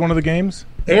mustaches one of the games?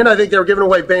 And I think they were giving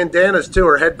away bandanas, too,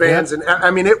 or headbands. Yeah. And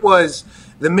I mean, it was...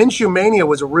 The Minshew mania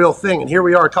was a real thing, and here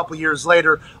we are a couple years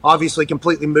later, obviously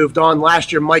completely moved on.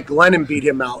 Last year, Mike Glennon beat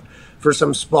him out for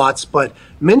some spots, but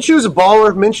Minshew's a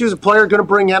baller. Minshew's a player going to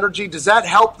bring energy. Does that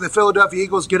help the Philadelphia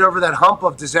Eagles get over that hump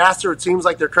of disaster it seems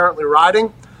like they're currently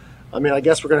riding? I mean, I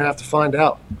guess we're going to have to find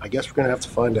out.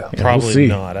 Probably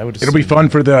not. It'll be fun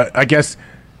for I guess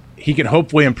he can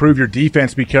hopefully improve your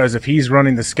defense because if he's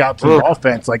running the scout team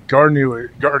offense, like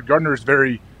Gardner is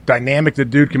very dynamic. The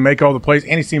dude can make all the plays,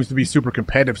 and he seems to be super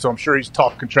competitive, so I'm sure he's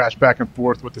talking trash back and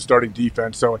forth with the starting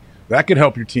defense, so that could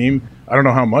help your team. I don't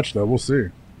know how much, though. We'll see.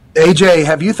 AJ,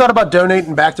 have you thought about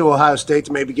donating back to Ohio State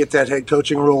to maybe get that head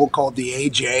coaching role called the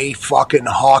AJ fucking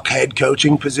Hawk head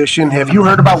coaching position? Have you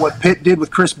heard about what Pitt did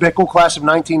with Chris Bickle, class of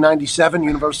 1997,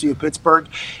 University of Pittsburgh?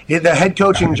 The head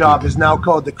coaching job is now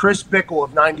called the Chris Bickle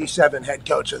of 97 head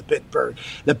coach of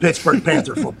the Pittsburgh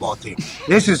Panther football team.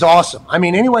 This is awesome. I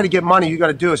mean, any way to get money you got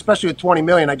to do, especially with $20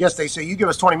 million. I guess they say you give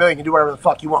us $20 million, you can do whatever the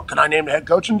fuck you want. Can I name the head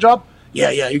coaching job? Yeah,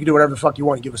 you can do whatever the fuck you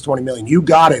want and give us $20 million. You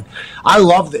got it. I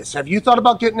love this. Have you thought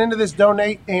about getting into this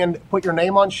donate and put your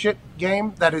name on shit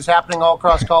game that is happening all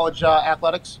across college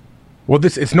athletics? Well,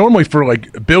 it's normally for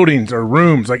like buildings or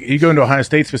rooms. Like you go into Ohio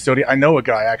State's facility. I know a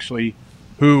guy actually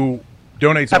who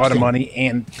donates a lot of money.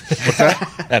 And what's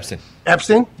that?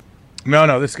 Epstein?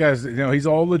 No, this guy's he's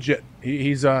all legit.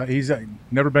 He's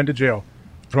never been to jail.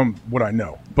 from what I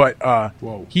know. But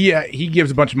he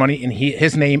gives a bunch of money, and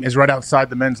his name is right outside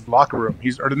the men's locker room.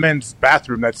 Or the men's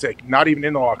bathroom. That's it. Not even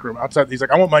in the locker room. Outside, he's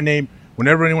like, I want my name.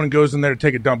 Whenever anyone goes in there to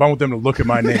take a dump, I want them to look at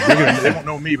my name. They won't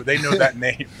know me, but they know that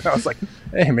name. And I was like,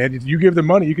 hey, man, if you give them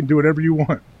money, you can do whatever you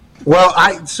want.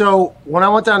 Well, so when I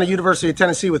went down to University of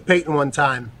Tennessee with Peyton one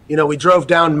time, we drove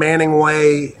down Manning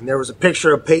Way, and there was a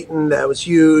picture of Peyton that was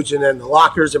huge, and then the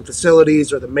lockers and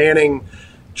facilities, or the Manning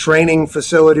training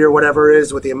facility or whatever it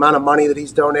is, with the amount of money that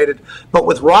he's donated. But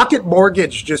with Rocket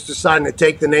Mortgage just deciding to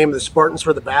take the name of the Spartans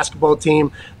for the basketball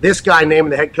team, this guy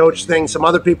naming the head coach thing, some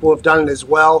other people have done it as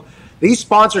well. These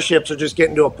sponsorships are just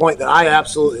getting to a point that I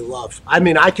absolutely love. I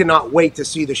mean, I cannot wait to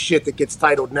see the shit that gets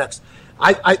titled next.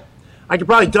 I could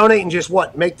probably donate and just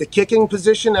make the kicking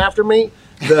position after me.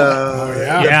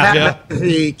 The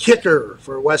kicker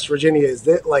for West Virginia is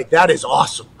that is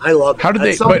awesome. I love it. How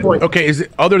did okay, is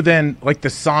it other than like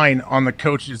the sign on the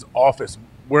coach's office?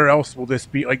 Where else will this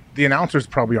be? Like, the announcers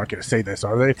probably aren't going to say this,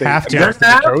 are they? If they have to.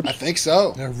 Coach? I think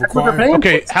so.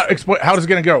 Okay, how is it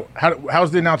going to go?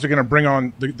 How's the announcer going to bring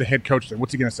on the head coach then?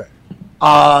 What's he going to say?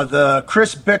 The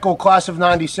Chris Bickle class of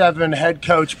 '97 head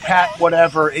coach Pat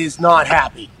whatever is not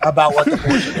happy about what the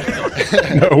boys are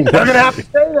doing. No way. They're going to have to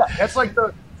say that. That's like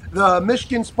the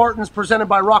Michigan Spartans presented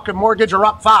by Rocket Mortgage are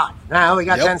up 5. Now we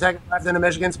got 10 seconds left, and the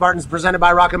Michigan Spartans presented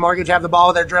by Rocket Mortgage have the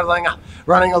ball. They're dribbling,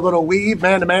 running a little weave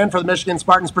man-to-man for the Michigan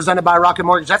Spartans presented by Rocket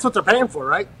Mortgage. That's what they're paying for,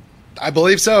 right? I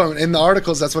believe so. In the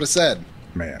articles, that's what it said.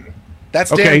 Man. That's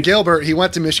Dan Gilbert. He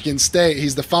went to Michigan State.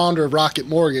 He's the founder of Rocket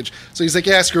Mortgage. So he's like,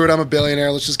 yeah, screw it. I'm a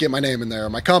billionaire. Let's just get my name in there, or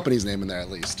my company's name in there at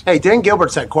least. Hey, Dan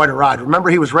Gilbert's had quite a ride. Remember,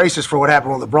 he was racist for what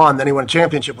happened with LeBron. Then he won a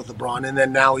championship with LeBron. And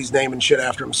then now he's naming shit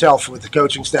after himself with the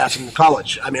coaching staff in the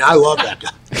college. I mean, I love that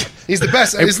guy. He's the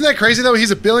best. Isn't that crazy, though?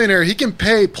 He's a billionaire. He can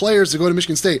pay players to go to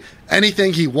Michigan State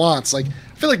anything he wants. Like,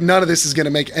 I feel like none of this is going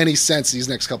to make any sense these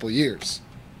next couple of years.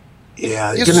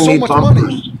 Yeah, he has so much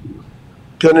money.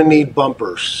 Gonna need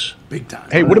bumpers. Big time.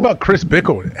 Hey, what about Chris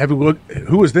Bickle?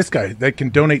 Who is this guy that can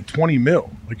donate $20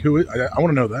 million? Like, who is? I want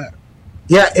to know that.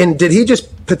 Yeah, and did he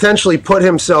just potentially put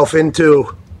himself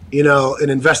into, an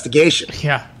investigation?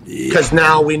 Yeah. Because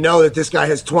now we know that this guy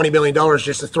has $20 million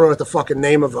just to throw at the fucking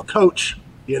name of a coach.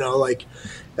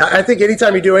 I think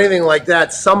anytime you do anything like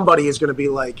that, somebody is going to be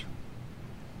like,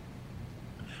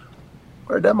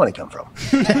 where'd that money come from?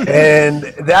 And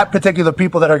that particular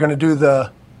people that are going to do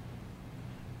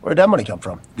where'd that money come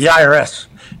from? The IRS.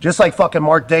 Just like fucking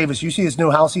Mark Davis. You see his new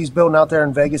house he's building out there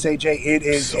in Vegas, AJ? It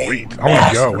is sweet. I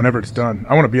want to go whenever it's done.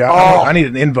 I want to be out. I need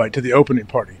an invite to the opening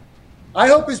party. I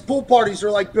hope his pool parties are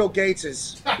like Bill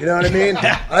Gates's. You know what I mean?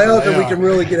 I hope that we can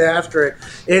really get after it.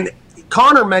 And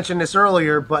Connor mentioned this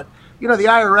earlier, but, the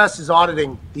IRS is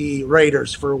auditing the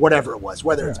Raiders for whatever it was,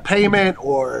 whether it's payment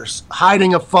or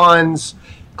hiding of funds,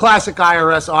 classic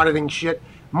IRS auditing shit.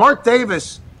 Mark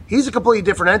Davis, he's a completely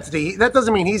different entity. That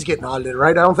doesn't mean he's getting audited,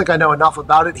 right? I don't think I know enough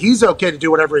about it. He's okay to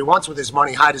do whatever he wants with his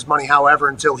money, hide his money however,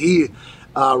 until he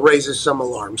raises some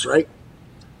alarms, right?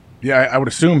 Yeah, I would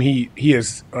assume he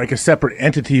is like a separate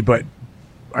entity, but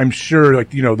I'm sure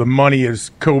the money is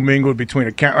commingled between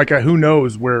account. Who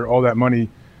knows where all that money?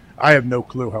 I have no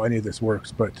clue how any of this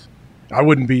works, but I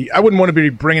wouldn't want to be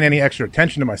bringing any extra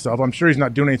attention to myself. I'm sure he's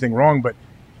not doing anything wrong, but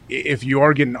if you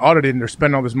are getting audited and they're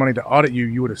spending all this money to audit you,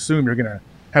 you would assume you're going to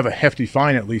have a hefty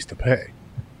fine at least to pay.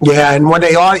 Yeah, and when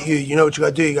they audit you, you know what you got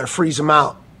to do? You got to freeze them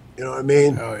out. You know what I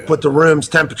mean? Oh, yeah. Put the room's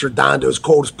temperature down to as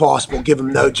cold as possible. Give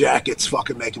them no jackets.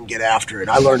 Fucking make them get after it.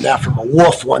 I learned that from a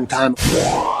wolf one time.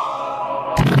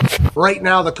 Right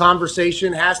now, the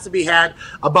conversation has to be had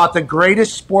about the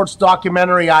greatest sports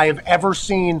documentary I have ever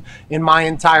seen in my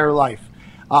entire life.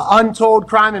 Untold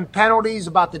Crime and Penalties,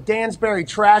 about the Danbury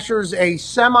Trashers, a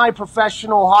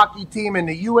semi-professional hockey team in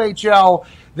the UHL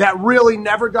that really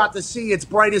never got to see its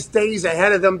brightest days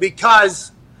ahead of them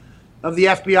because of the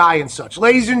FBI and such.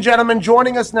 Ladies and gentlemen,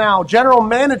 joining us now, general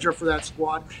manager for that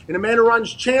squad, and a man who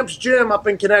runs Champs Gym up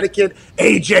in Connecticut,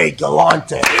 AJ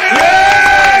Galante.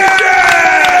 Yay!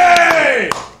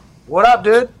 What up,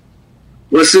 dude?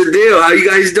 What's the deal? How you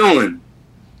guys doing?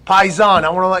 Paisan, I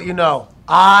want to let you know,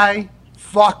 I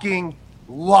fucking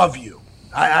love you.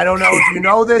 I don't know if you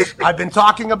know this. I've been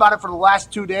talking about it for the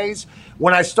last 2 days.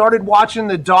 When I started watching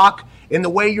the doc and the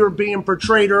way you're being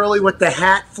portrayed early with the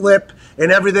hat flip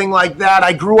and everything like that,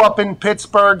 I grew up in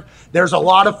Pittsburgh. There's a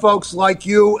lot of folks like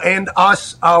you and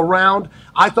us around.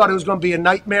 I thought it was going to be a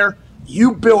nightmare.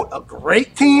 You built a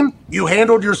great team. You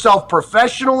handled yourself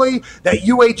professionally. That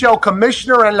UHL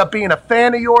commissioner ended up being a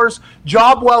fan of yours.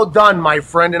 Job well done, my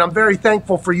friend, and I'm very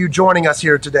thankful for you joining us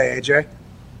here today, AJ.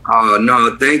 Oh,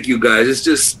 no, thank you, guys. It's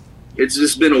just it's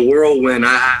just been a whirlwind.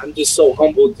 I'm just so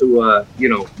humbled to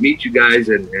meet you guys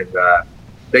and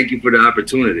thank you for the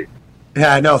opportunity.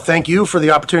 Yeah, no, thank you for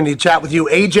the opportunity to chat with you.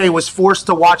 AJ was forced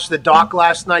to watch the doc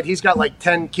last night. He's got like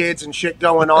 10 kids and shit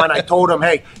going on. I told him,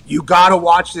 hey, you got to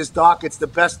watch this doc. It's the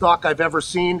best doc I've ever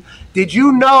seen. Did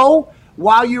you know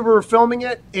while you were filming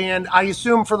it, and I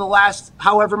assume for the last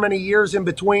however many years in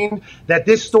between, that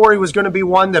this story was going to be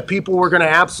one that people were going to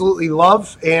absolutely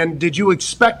love? And did you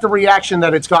expect the reaction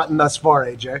that it's gotten thus far,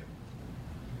 AJ?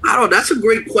 I don't know. That's a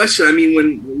great question. I mean,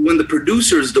 when the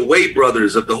producers, the Way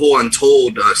brothers of the whole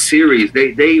Untold series,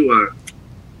 they were,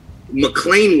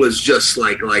 McClane was just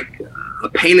like a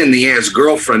pain in the ass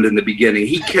girlfriend in the beginning.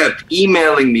 He kept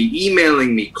emailing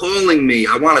me, calling me.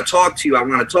 I want to talk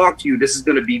to you. This is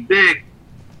going to be big.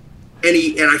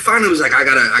 And I finally was like, I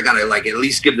gotta like at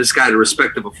least give this guy the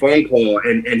respect of a phone call.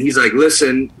 And he's like,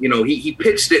 listen, he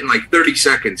pitched it in like 30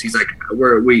 seconds. He's like,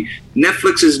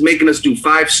 Netflix is making us do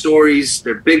 5 stories.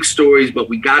 They're big stories, but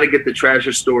we got to get the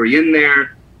Trasher story in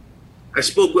there. I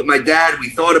spoke with my dad.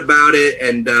 We thought about it,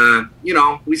 and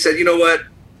we said, you know what,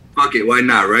 fuck it, why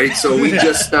not, right? So we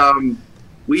just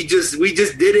we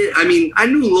just did it. I mean, I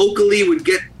knew locally would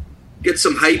get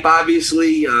some hype,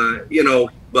 obviously,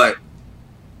 but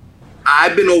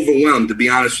I've been overwhelmed, to be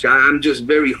honest. I'm just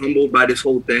very humbled by this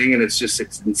whole thing, and it's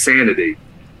insanity.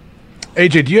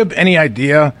 AJ, do you have any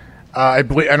idea? I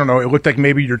don't know. It looked like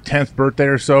maybe your 10th birthday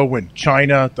or so when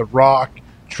China, The Rock,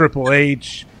 Triple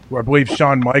H, or I believe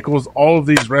Shawn Michaels, all of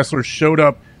these wrestlers showed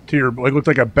up to your, it looked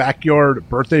like a backyard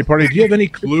birthday party. Do you have any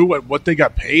clue at what they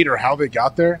got paid or how they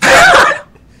got there?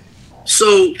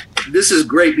 So this is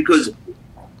great because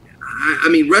I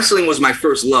mean, wrestling was my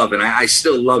first love, and I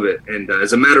still love it. And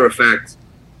as a matter of fact,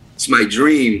 it's my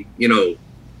dream. You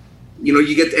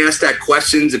get to ask that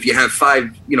questions. If you have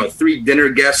 3 dinner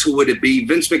guests, who would it be?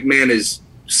 Vince McMahon is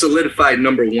solidified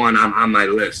number 1 on my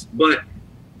list. But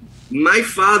my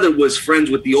father was friends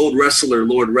with the old wrestler,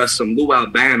 Lord Wrestling, Lou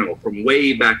Albano, from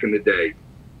way back in the day.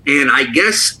 And I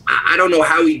guess, I don't know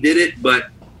how he did it, but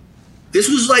this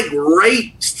was like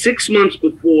right 6 months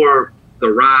before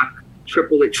The Rock,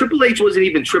 Triple H. Triple H wasn't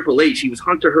even Triple H. He was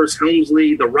Hunter Hearst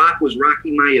Helmsley. The Rock was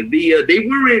Rocky Maivia. They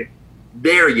weren't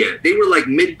there yet. They were like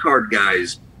mid-card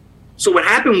guys. So what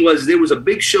happened was there was a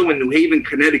big show in New Haven,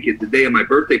 Connecticut, the day of my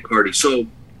birthday party. So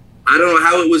I don't know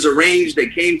how it was arranged. They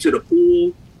came to the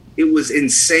pool. It was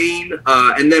insane.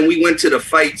 And then we went to the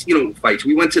fights.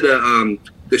 We went to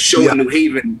the show in New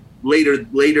Haven later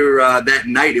that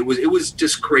night. It was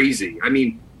just crazy. I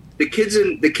mean, the kids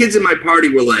in my party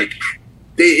were like,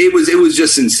 it was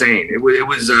just insane. It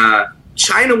was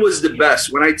China was the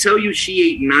best. When I tell you she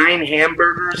ate 9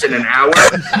 hamburgers in an hour,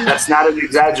 that's not an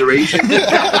exaggeration.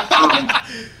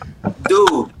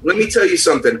 Dude, let me tell you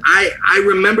something. I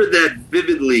remember that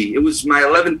vividly. It was my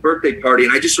 11th birthday party,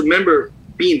 and I just remember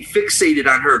being fixated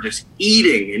on her, just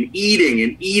eating and eating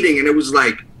and eating, and it was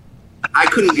like I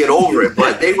couldn't get over it.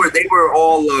 But they were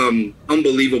all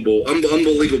unbelievable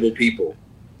people.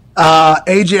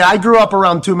 AJ, I grew up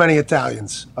around too many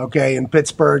Italians, in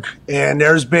Pittsburgh, and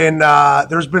there's been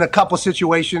a couple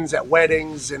situations at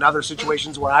weddings and other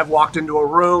situations where I've walked into a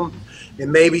room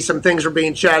and maybe some things were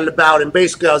being chatted about, and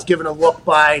basically I was given a look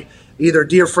by either a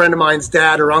dear friend of mine's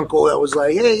dad or uncle that was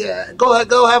like, hey,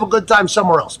 go have a good time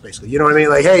somewhere else, basically. You know what I mean?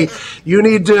 Like, hey, you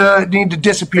need to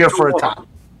disappear for a time.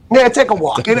 Yeah, take a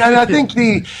walk. And I think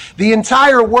the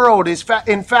entire world is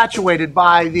infatuated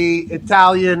by the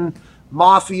Italian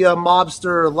mafia,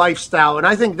 mobster lifestyle. And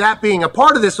I think that being a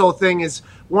part of this whole thing is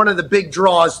one of the big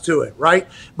draws to it, right?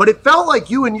 But it felt like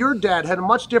you and your dad had a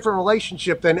much different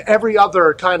relationship than every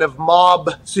other kind of mob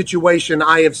situation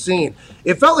I have seen.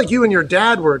 It felt like you and your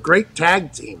dad were a great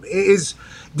tag team.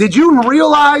 Did you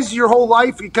realize your whole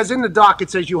life, because in the doc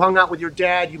it says you hung out with your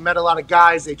dad, you met a lot of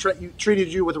guys, they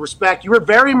treated you with respect. You were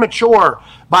very mature,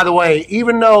 by the way,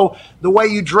 even though the way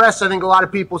you dressed, I think a lot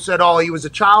of people said, oh, he was a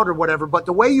child or whatever, but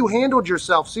the way you handled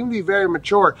yourself seemed to be very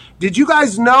mature. Did you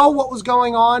guys know what was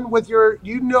going on with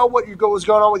was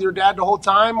going on with your dad the whole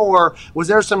time, or was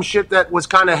there some shit that was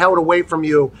kind of held away from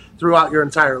you throughout your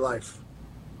entire life?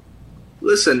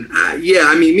 Listen, I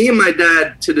mean, me and my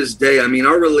dad to this day, I mean,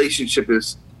 our relationship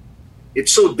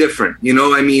it's so different,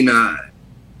 I mean,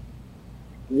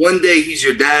 one day he's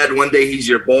your dad, one day he's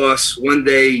your boss, one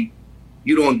day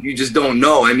you just don't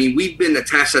know. I mean, we've been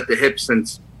attached at the hip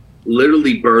since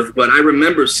literally birth, but I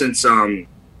remember since 5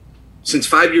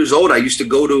 years old, I used to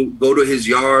go to his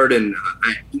yard, and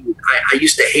I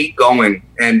used to hate going,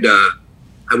 and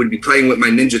I would be playing with my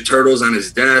Ninja Turtles on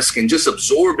his desk and just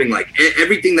absorbing like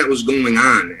everything that was going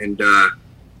on. And,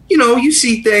 you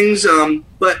see things,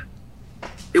 but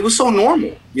so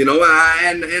normal, you know.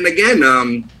 And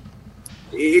again,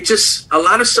 it just, a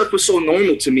lot of stuff was so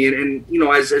normal to me. And you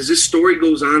know, as this story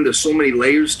goes on, there's so many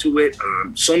layers to it.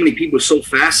 So many people are so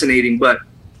fascinating, but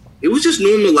it was just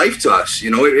normal life to us.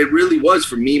 You know, it really was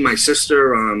for me, my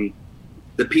sister,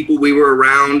 the people we were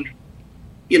around,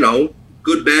 you know,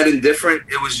 good, bad, and different.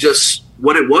 It was just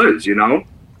what it was, you know.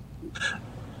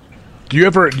 Do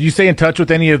you stay in touch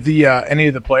with any of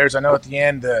the players? I know at the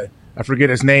end, I forget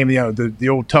his name. You know, the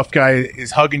old tough guy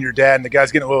is hugging your dad, and the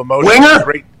guy's getting a little emotional.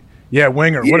 Winger? Yeah,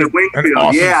 Winger. Yeah, what an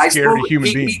awesome, scary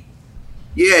human being.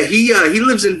 He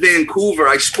lives in Vancouver.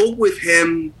 I spoke with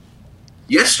him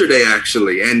yesterday,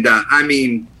 actually, and I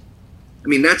mean,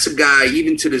 that's a guy.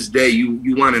 Even to this day,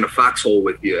 you want in a foxhole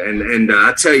with you. And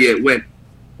I tell you, when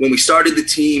we started the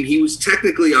team, he was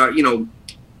technically our, you know,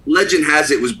 legend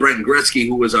has it was Brent Gretzky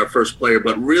who was our first player,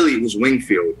 but really it was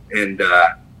Wingfield. And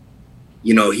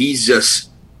you know, he's just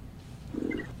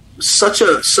such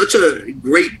a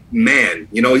great man.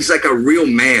 You know, he's like a real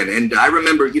man. And I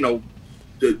remember, you know,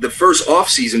 the first off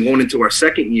season going into our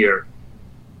second year,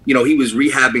 you know, he was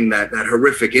rehabbing that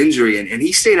horrific injury, and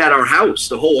he stayed at our house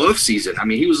the whole off season. I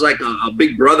mean, he was like a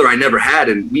big brother I never had,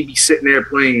 and we'd be sitting there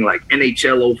playing like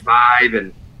NHL 05,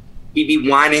 and he'd be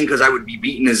whining because I would be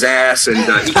beating his ass, and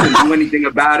he couldn't do anything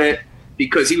about it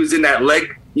because he was in that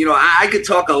leg. You know, I could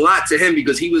talk a lot to him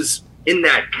because he was in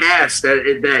that cast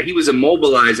that he was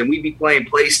immobilized, and we'd be playing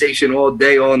PlayStation all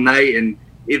day, all night. And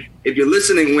if you're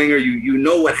listening, Winger, you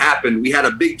know what happened. We had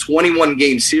a big 21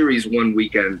 game series one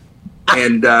weekend.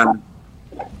 And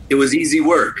it was easy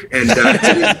work. And to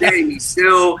this day,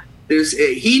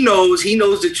 he knows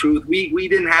the truth. We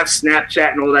didn't have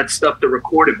Snapchat and all that stuff to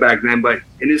record it back then, but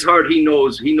in his heart, he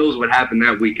knows what happened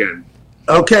that weekend.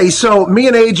 Okay, so me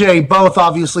and AJ both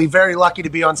obviously very lucky to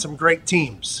be on some great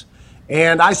teams.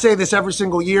 And I say this every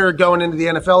single year going into the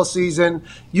NFL season.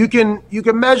 You can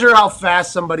measure how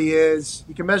fast somebody is.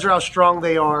 You can measure how strong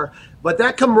they are. But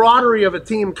that camaraderie of a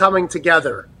team coming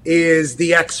together is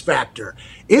the X factor.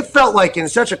 It felt like in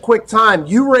such a quick time,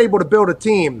 you were able to build a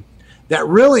team that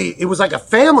really, it was like a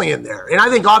family in there. And I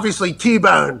think obviously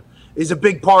T-Bone is a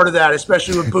big part of that,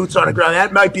 especially with boots on the ground.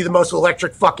 That might be the most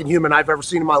electric fucking human I've ever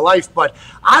seen in my life. But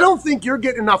I don't think you're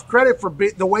getting enough credit for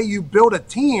the way you build a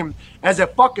team as a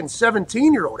fucking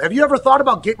 17-year-old. Have you ever thought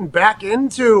about getting back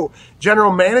into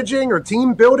general managing or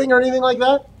team building or anything like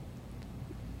that?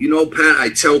 You know, Pat, I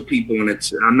tell people,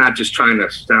 and I'm not just trying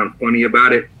to sound funny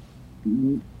about it.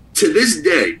 To this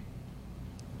day,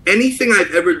 anything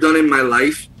I've ever done in my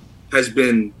life has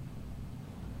been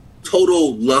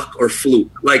total luck or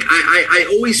fluke. Like I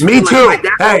always me feel too. Like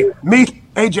my dad,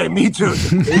 AJ, me too.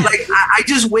 Like I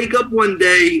just wake up one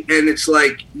day and it's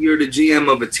like you're the GM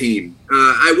of a team.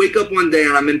 I wake up one day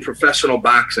and I'm in professional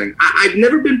boxing. I've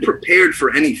never been prepared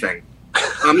for anything.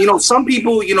 You know, some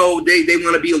people, you know, they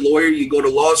want to be a lawyer. You go to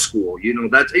law school. You know,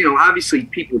 that's, you know, obviously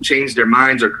people change their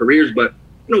minds or careers, but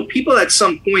you know, people at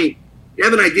some point they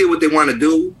have an idea what they want to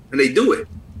do and they do it.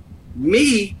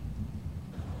 Me,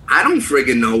 I don't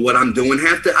friggin' know what I'm doing.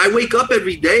 I wake up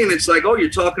every day and it's like, oh, you're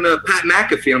talking to Pat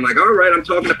McAfee. I'm like, all right, I'm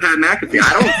talking to Pat McAfee.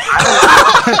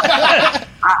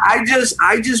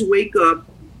 I just wake up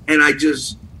and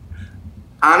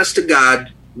honest to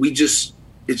God,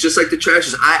 it's just like the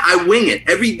trashes. I wing it.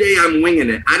 Every day I'm winging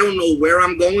it. I don't know where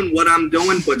I'm going, what I'm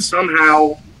doing, but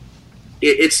somehow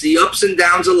it's the ups and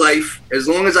downs of life. As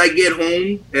long as I get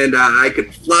home and I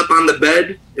could flop on the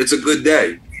bed, it's a good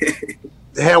day.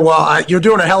 Yeah, well, you're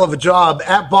doing a hell of a job.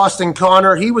 At Boston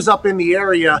Connor, he was up in the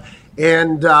area,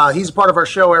 and he's part of our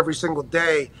show every single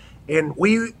day. And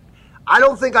I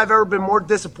don't think I've ever been more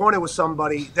disappointed with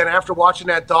somebody than after watching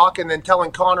that doc and then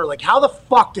telling Connor, like, how the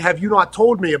fuck have you not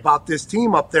told me about this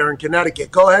team up there in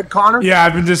Connecticut? Go ahead, Connor. Yeah,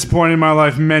 I've been disappointed in my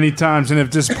life many times and have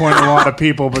disappointed a lot of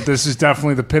people, but this is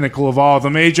definitely the pinnacle of all of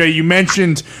them. AJ, you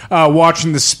mentioned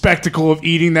watching the spectacle of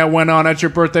eating that went on at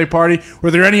your birthday party. Were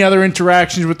there any other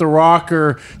interactions with The Rock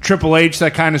or Triple H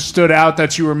that kind of stood out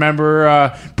that you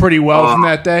remember pretty well from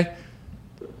that day?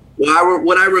 Well,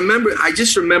 what I remember, I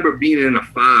just remember being in a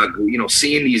fog, you know,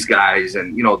 seeing these guys,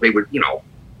 and you know, they were, you know,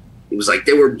 it was like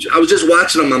I was just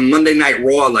watching them on Monday Night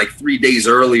Raw like 3 days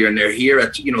earlier, and they're here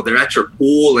at, you know, they're at your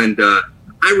pool, and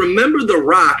I remember The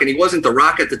Rock, and he wasn't The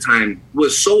Rock at the time,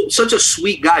 was such a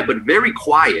sweet guy, but very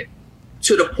quiet,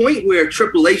 to the point where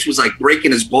Triple H was like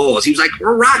breaking his balls. He was like,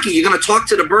 "Oh, Rocky, you're gonna talk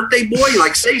to the birthday boy?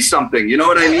 Like, say something," you know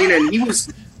what I mean? And he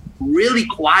was really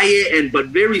quiet but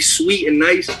very sweet and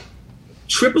nice.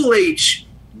 Triple H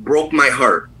broke my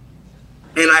heart.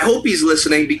 And I hope he's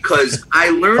listening, because I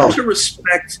learned to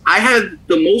respect. I have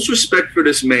the most respect for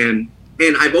this man,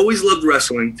 and I've always loved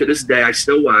wrestling. To this day, I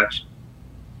still watch.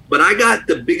 But I got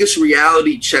the biggest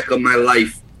reality check of my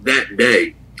life that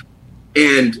day.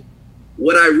 And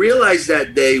what I realized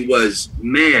that day was,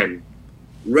 man,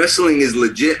 wrestling is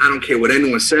legit. I don't care what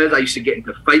anyone says. I used to get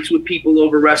into fights with people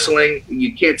over wrestling.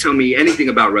 You can't tell me anything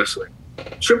about wrestling.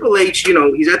 Triple H, you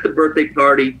know, he's at the birthday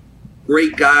party.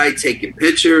 Great guy, taking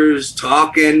pictures,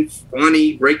 talking,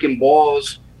 funny, breaking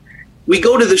balls. We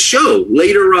go to the show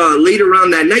later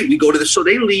on that night. We go to the show.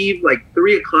 They leave like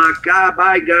 3 o'clock.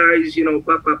 Bye, guys. You know,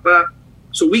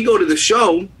 So we go to the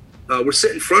show. We're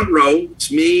sitting front row.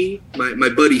 It's me, my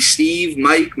buddy Steve,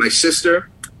 Mike, my sister.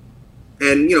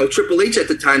 And, you know, Triple H at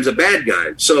the time's a bad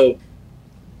guy. So,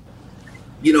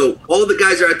 you know, all the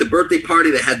guys are at the birthday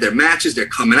party. They had their matches. They're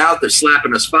coming out. They're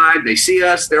slapping us 5. They see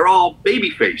us. They're all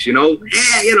babyface, you know.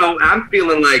 Yeah, you know, I'm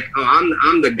feeling like, oh,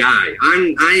 I'm the guy.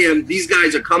 I am. These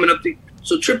guys are coming up to.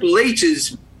 So Triple H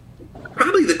is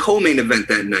probably the co-main event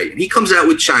that night. And he comes out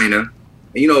with China.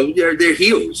 And, you know, they're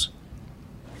heels.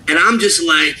 And I'm just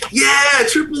like, yeah,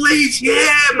 Triple H.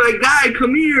 Yeah, my guy,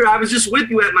 come here. I was just with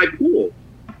you at my pool.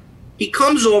 He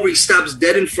comes over, he stops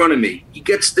dead in front of me. He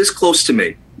gets this close to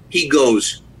me. He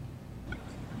goes,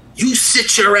 you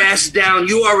sit your ass down.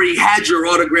 You already had your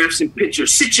autographs and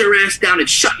pictures. Sit your ass down and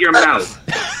shut your mouth.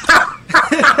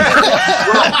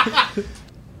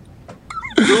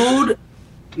 Dude,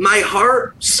 my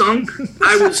heart sunk.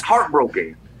 I was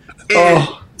heartbroken. And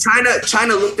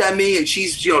China looked at me, and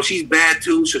she's bad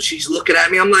too, so she's looking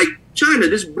at me. I'm like, China,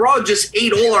 this broad just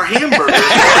ate all our hamburgers.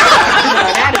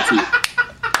 Attitude.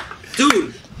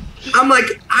 Dude, I'm like,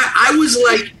 I was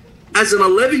like, as an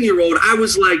 11-year-old, I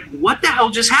was like, what the hell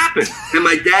just happened? And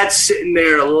my dad's sitting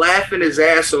there laughing his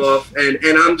ass off, and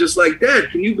I'm just like,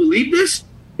 Dad, can you believe this?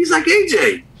 He's like,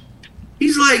 AJ,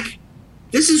 he's like,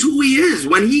 this is who he is.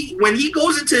 When he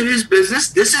goes into his business,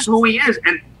 this is who he is.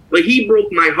 But he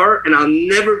broke my heart, and I'll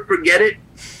never forget it.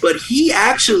 But he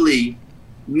actually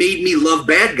made me love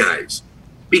bad guys.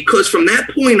 Because from that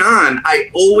point on, I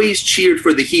always cheered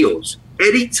for the heels.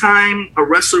 Anytime a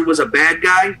wrestler was a bad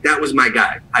guy, that was my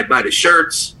guy. I'd buy the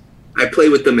shirts. I play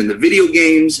with them in the video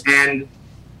games. And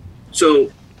so,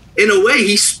 in a way,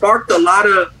 he sparked a lot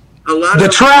of the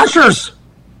Trashers.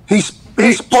 He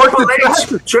sparked the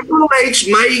Trashers. Triple H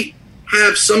might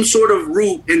have some sort of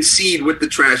root and seed with the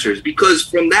Trashers, because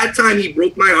from that time he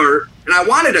broke my heart, and I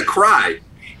wanted to cry.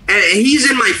 And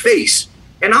he's in my face,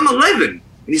 and I'm 11, and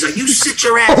he's like, "You sit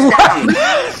your ass down,"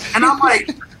 and I'm like,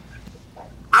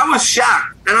 I was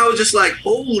shocked, and I was just like,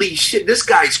 "Holy shit, this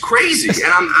guy's crazy!"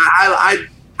 And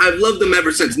I've loved him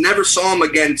ever since. Never saw him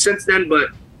again since then, but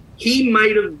he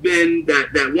might have been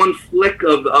that one flick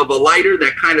of a lighter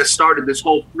that kind of started this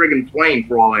whole friggin' flame,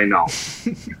 for all I know.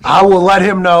 I will let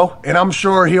him know, and I'm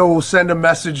sure he'll send a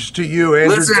message to you,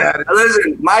 Andrew.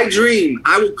 Listen, my dream,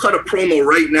 I will cut a promo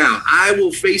right now. I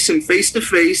will face him face to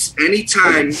face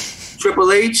anytime.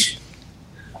 Triple H,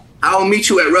 I'll meet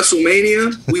you at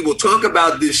WrestleMania. We will talk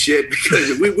about this shit,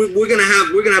 because we're gonna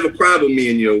have a problem, me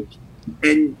and you.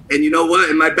 And you know what?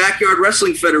 In my backyard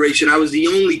wrestling federation, I was the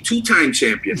only 2-time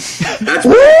champion. That's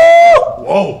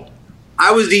whoa!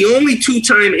 I was the only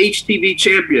 2-time HTV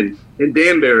champion in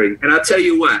Danbury. And I'll tell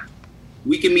you what,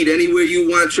 we can meet anywhere you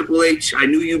want, Triple H. I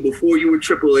knew you before you were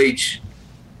Triple H.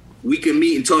 We can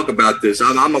meet and talk about this.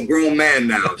 I'm a grown man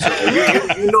now, so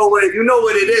you know what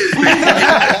it is.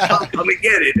 I'm gonna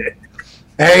get it.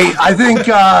 Hey,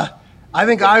 I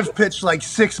think I've pitched like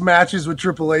 6 matches with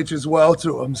Triple H as well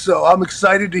to him, so I'm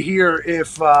excited to hear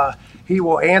if he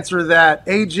will answer that.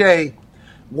 AJ,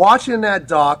 watching that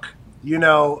doc, you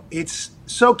know, it's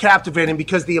so captivating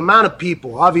because the amount of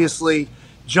people, obviously,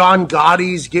 John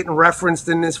Gotti's getting referenced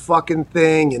in this fucking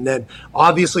thing, and then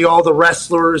obviously all the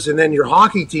wrestlers, and then your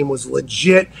hockey team was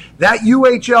legit. That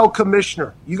UHL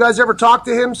commissioner, you guys ever talk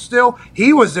to him still?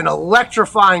 He was an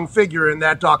electrifying figure in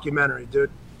that documentary, dude.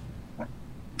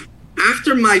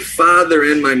 After my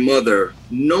father and my mother,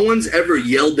 no one's ever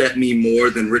yelled at me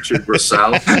more than Richard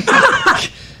Brasal.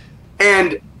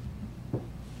 And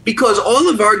because all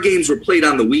of our games were played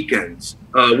on the weekends,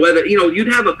 whether, you know,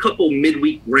 you'd have a couple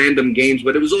midweek random games,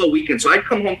 but it was all weekend. So I'd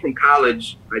come home from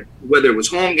college, whether it was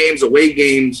home games, away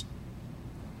games,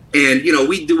 and, you know,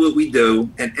 we do what we do.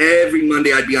 And every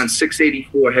Monday I'd be on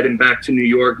 684 heading back to New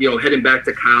York, you know, heading back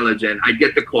to college, and I'd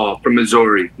get the call from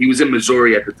Missouri. He was in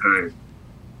Missouri at the time.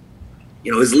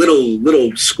 You know, his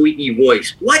little squeaky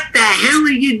voice. What the hell are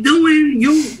you doing?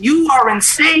 You are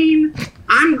insane.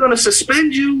 I'm going to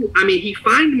suspend you. I mean, he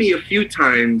fined me a few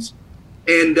times.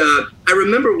 And I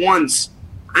remember once,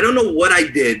 I don't know what I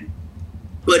did,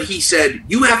 but he said,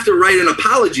 you have to write an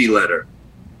apology letter.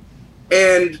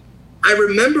 And I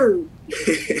remember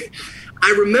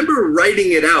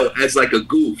writing it out as like a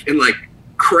goof and like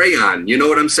crayon. You know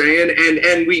what I'm saying?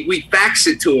 And we faxed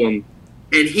it to him,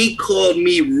 and he called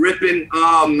me ripping.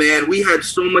 Oh man, we had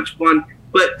so much fun.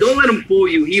 But don't let him fool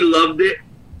you. He loved it.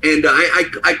 And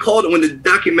I called him when the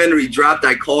documentary dropped.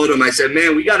 I called him. I said,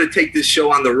 man, we got to take this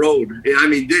show on the road. I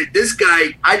mean, this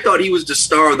guy, I thought he was the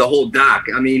star of the whole doc.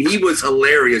 I mean, he was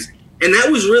hilarious. And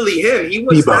that was really him. He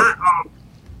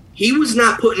was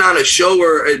not putting on a show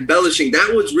or embellishing.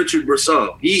 That was Richard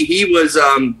Broussard. He was,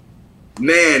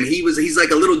 man, he's like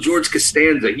a little George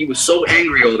Costanza. He was so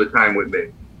angry all the time with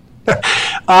me.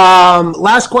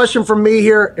 Last question from me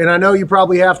here, and I know you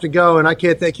probably have to go, and I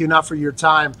can't thank you enough for your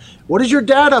time. What is your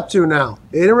dad up to now?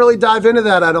 He didn't really dive into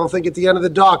that, I don't think, at the end of the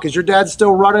doc. Is your dad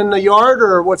still running the yard,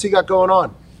 or what's he got going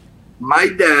on? My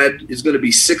dad is going to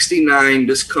be 69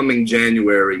 this coming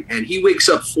January, and he wakes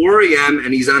up 4 a.m.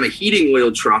 and he's on a heating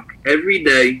oil truck every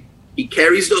day. He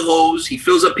carries the hose. He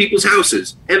fills up people's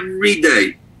houses every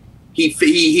day. He's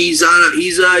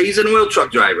an oil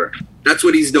truck driver. That's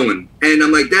what he's doing. And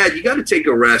I'm like, Dad, you got to take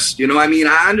a rest. You know, I mean,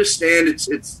 I understand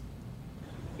it's,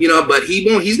 you know, but he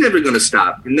won't. He's never going to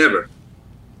stop. Never.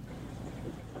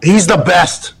 He's the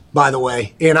best, by the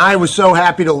way. And I was so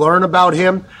happy to learn about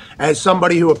him as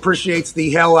somebody who appreciates the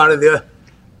hell out of the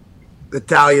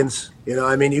Italians. You know,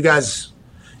 I mean, you guys,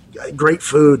 great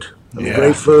food.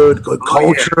 Great food, good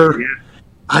culture. Yeah.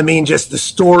 I mean, just the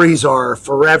stories are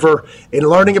forever. And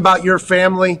learning about your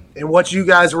family and what you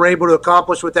guys were able to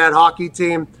accomplish with that hockey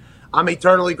team, I'm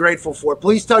eternally grateful for.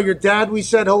 Please tell your dad we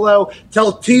said hello.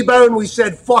 Tell T-Bone we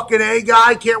said fucking A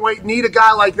guy. Can't wait. Need a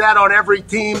guy like that on every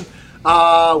team.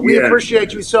 We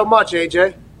appreciate you so much,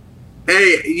 AJ.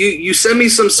 Hey, you send me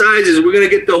some sizes. We're going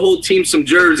to get the whole team some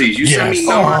jerseys. You send me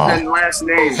numbers and last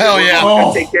names. Hell yeah. I'm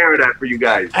going to take care of that for you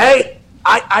guys. Hey,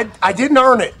 I didn't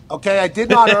earn it, okay? I did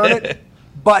not earn it.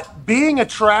 But being a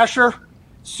trasher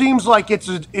seems like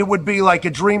it would be like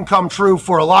a dream come true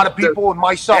for a lot of people, and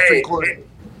myself included.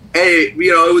 Hey,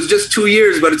 you know, it was just 2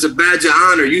 years, but it's a badge of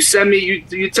honor. You send me,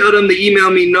 you tell them to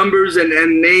email me numbers and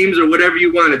names or whatever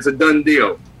you want. It's a done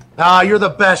deal. You're the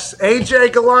best.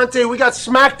 AJ Galante, we got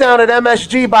SmackDown at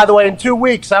MSG, by the way, in 2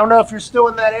 weeks. I don't know if you're still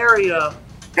in that area.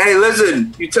 Hey,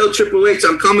 listen, you tell Triple H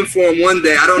I'm coming for him one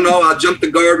day. I don't know, I'll jump the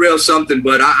guardrail or something,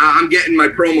 but I'm getting my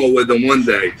promo with him one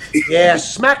day. Yeah,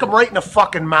 smack him right in the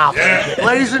fucking mouth. Yeah.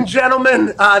 Ladies and gentlemen,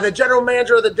 the general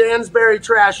manager of the Danbury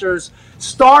Trashers,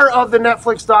 star of the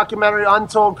Netflix documentary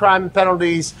Untold Crime and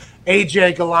Penalties,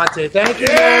 AJ Galante. Thank you,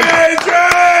 man.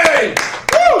 AJ!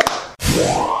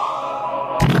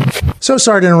 So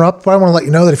sorry to interrupt, but I want to let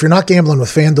you know that if you're not gambling with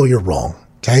FanDuel, you're wrong.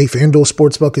 Okay, FanDuel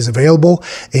Sportsbook is available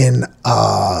in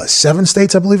 7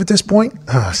 states, I believe, at this point.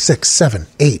 6, 7,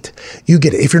 8. You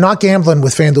get it. If you're not gambling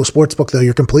with FanDuel Sportsbook, though,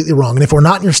 you're completely wrong. And if we're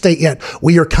not in your state yet,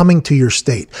 we are coming to your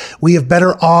state. We have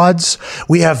better odds.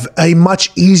 We have a much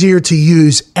easier to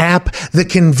use app. The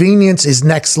convenience is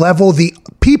next level. The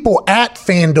people at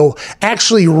FanDuel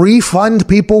actually refund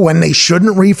people when they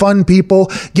shouldn't refund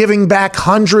people, giving back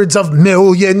hundreds of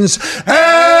millions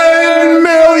and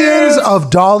millions of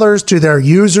dollars to their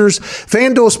users.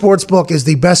 FanDuel Sportsbook is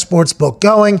the best sportsbook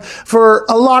going for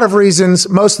a lot of reasons,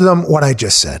 most of them what I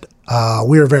just said.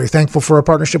 We are very thankful for our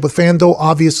partnership with FanDuel,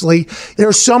 obviously. There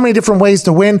are so many different ways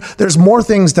to win. There's more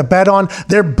things to bet on.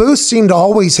 Their boosts seem to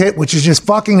always hit, which is just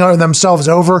fucking themselves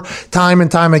over time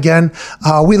and time again.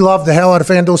 We love the hell out of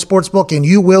FanDuel Sportsbook, and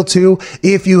you will too.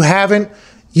 If you haven't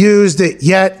used it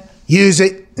yet, use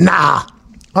it now.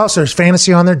 Also, there's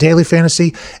fantasy on there, daily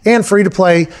fantasy, and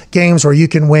free-to-play games where you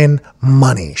can win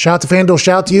money. Shout out to FanDuel,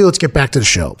 shout out to you. Let's get back to the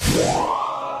show.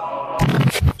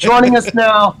 Joining us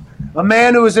now, a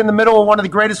man who is in the middle of one of the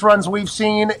greatest runs we've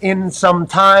seen in some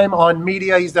time on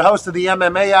media. He's the host of the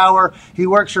MMA Hour. He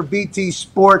works for BT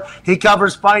Sport. He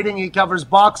covers fighting. He covers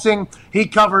boxing. He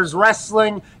covers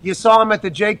wrestling. You saw him at the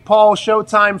Jake Paul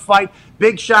Showtime fight.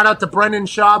 Big shout out to Brendan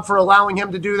Schaub for allowing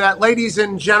him to do that. Ladies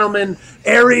and gentlemen,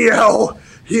 Ariel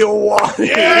Helwani.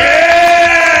 Yeah!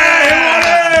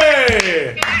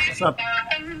 What's up?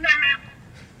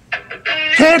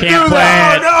 Can't do play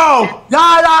that. it. Oh, no.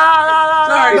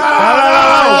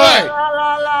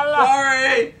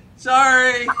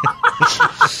 Sorry.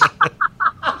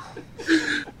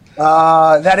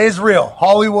 That is real.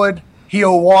 Hollywood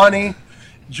Helwani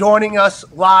joining us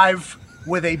live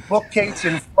with a bookcase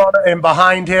in front and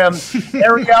behind him.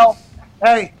 Ariel,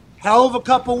 hey, hell of a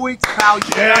couple weeks, pal.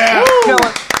 Yeah. Kill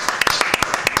it.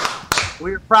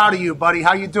 We're proud of you, buddy.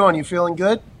 How you doing? You feeling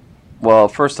good? Well,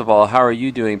 first of all, how are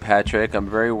you doing, Patrick? I'm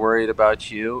very worried about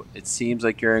you. It seems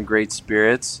like you're in great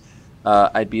spirits.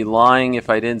 I'd be lying if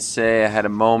I didn't say I had a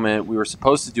moment. We were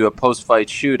supposed to do a post-fight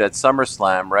shoot at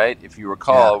SummerSlam, right? If you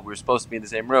recall, we were supposed to be in the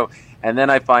same room. And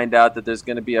then I find out that there's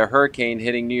going to be a hurricane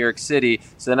hitting New York City.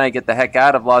 So then I get the heck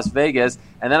out of Las Vegas.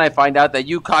 And then I find out that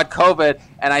you caught COVID.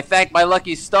 And I thank my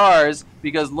lucky stars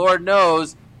because Lord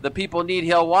knows the people need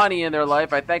Helwani in their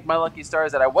life. I thank my lucky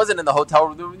stars that I wasn't in the hotel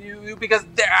room with you because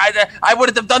I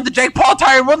wouldn't have done the Jake Paul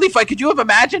Tyron Woodley fight. Could you have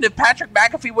imagined if Patrick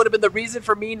McAfee would have been the reason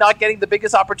for me not getting the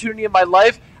biggest opportunity in my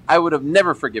life? I would have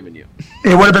never forgiven you.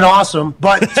 It would have been awesome.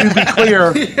 But to be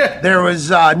clear, there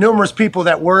was numerous people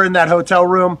that were in that hotel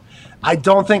room. I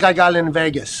don't think I got it in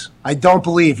Vegas. I don't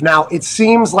believe. Now, it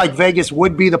seems like Vegas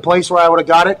would be the place where I would have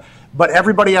got it, but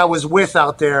everybody I was with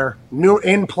out there,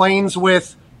 in planes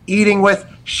with, eating with,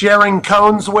 sharing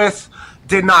cones with,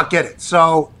 did not get it.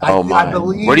 So I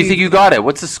believe. Where do you think you got it?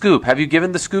 What's the scoop? Have you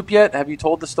given the scoop yet? Have you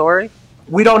told the story?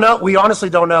 We don't know. We honestly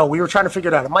don't know. We were trying to figure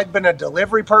it out. It might have been a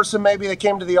delivery person maybe that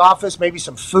came to the office, maybe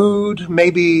some food,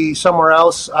 maybe somewhere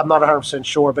else. I'm not 100%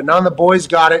 sure. But none of the boys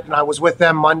got it, and I was with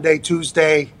them Monday,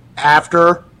 Tuesday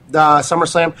after the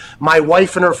SummerSlam. My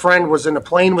wife and her friend was in a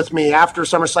plane with me after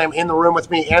SummerSlam, in the room with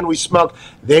me, and we smoked.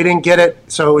 They didn't get it,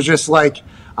 so it was just like,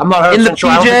 I'm not 100% in the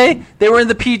PJ? They were in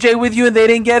the PJ with you and they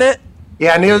didn't get it?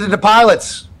 Yeah, neither did the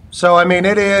pilots. So, I mean,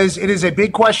 it is a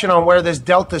big question on where this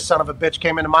Delta son of a bitch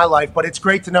came into my life, but it's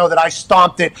great to know that I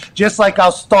stomped it, just like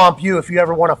I'll stomp you if you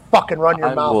ever want to fucking run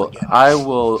your mouth again. I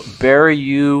will bury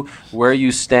you where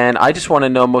you stand. I just want to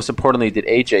know, most importantly, did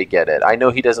AJ get it? I know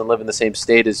he doesn't live in the same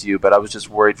state as you, but I was just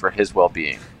worried for his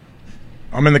well-being.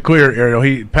 I'm in the clear,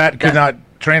 Ariel. Pat could not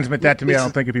transmit that to me, I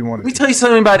don't think, if he wanted to. Let me tell you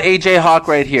something about AJ Hawk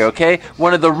right here, okay?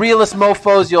 One of the realest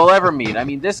mofos you'll ever meet. I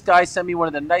mean, this guy sent me one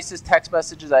of the nicest text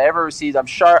messages I ever received. I'm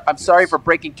sorry for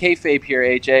breaking kayfabe here,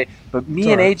 AJ, but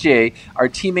me and AJ are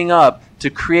teaming up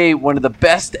to create one of the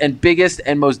best and biggest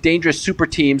and most dangerous super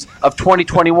teams of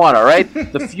 2021, all right?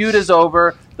 The feud is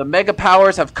over. The mega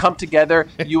powers have come together.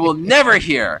 You will never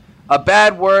hear a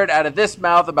bad word out of this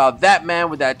mouth about that man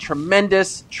with that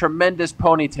tremendous, tremendous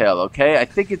ponytail, okay? I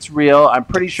think it's real. I'm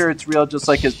pretty sure it's real, just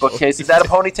like his bookcase. Is that a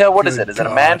ponytail? What is it? Is it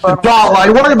a man bun?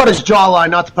 Jawline. Worry about his jawline,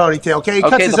 not the ponytail, okay? He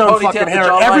cuts his own fucking hair.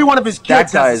 Jawline. Every one of his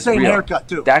kids has the same haircut,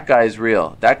 too. That guy is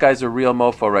real. That guy's a real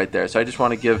mofo right there. So I just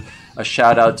want to give a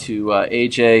shout-out to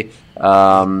AJ.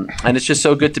 And it's just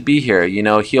so good to be here. You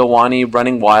know, Helwani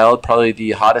running wild, probably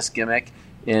the hottest gimmick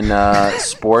in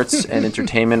sports and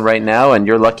entertainment right now, and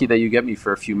you're lucky that you get me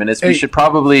for a few minutes. We should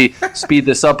probably speed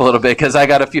this up a little bit because I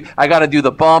got to do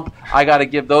the bump. I got to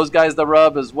give those guys the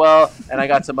rub as well, and I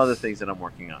got some other things that I'm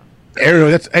working on.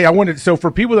 Ariel, so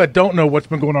for people that don't know what's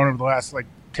been going on over the last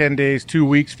 10 days, 2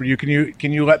 weeks for you,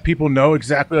 can you let people know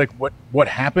exactly what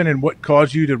happened and what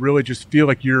caused you to really just feel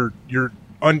like the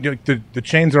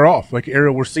chains are off? Like,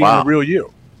 Ariel, we're seeing the real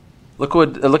you.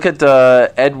 Look at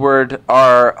Edward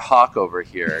R. Hawk over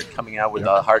here coming out with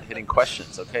hard-hitting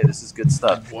questions. Okay, this is good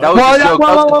stuff. That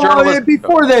was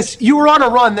before this, you were on a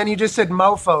run, then you just said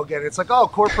mofo again. It's like,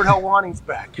 corporate Helwani's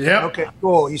back. Yeah. Okay,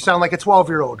 cool. You sound like a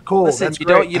 12-year-old. Cool. Listen, that's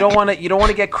great. You don't want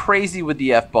to get crazy with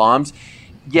the F-bombs.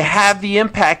 You have the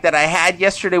impact that I had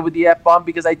yesterday with the F-bomb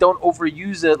because I don't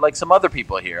overuse it like some other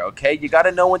people here. Okay, you got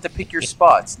to know when to pick your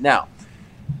spots. Now,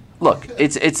 look,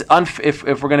 if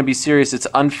we're going to be serious, it's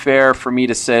unfair for me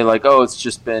to say it's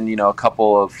just been a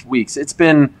couple of weeks. It's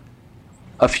been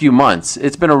a few months.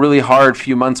 It's been a really hard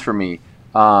few months for me.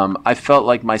 I felt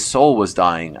like my soul was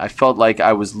dying. I felt like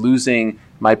I was losing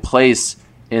my place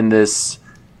in this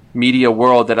media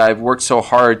world that I've worked so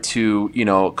hard to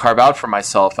carve out for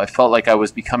myself. I felt like I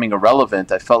was becoming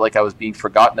irrelevant. I felt like I was being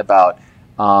forgotten about.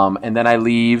 And then I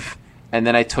leave, and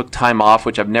then I took time off,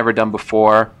 which I've never done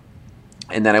before.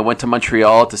 And then I went to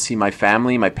Montreal to see my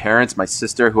family, my parents, my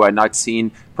sister, who I had not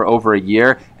seen for over a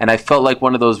year. And I felt like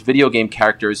one of those video game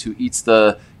characters who eats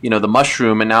the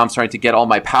mushroom, and now I'm starting to get all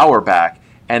my power back.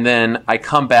 And then I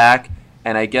come back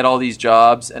and I get all these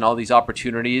jobs and all these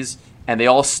opportunities, and they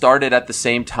all started at the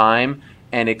same time.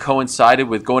 And it coincided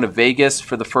with going to Vegas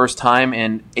for the first time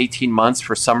in 18 months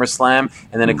for SummerSlam.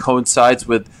 And then it coincides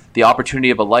with the opportunity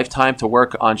of a lifetime to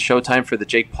work on Showtime for the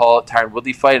Jake Paul Tyron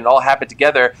Woodley fight. And it all happened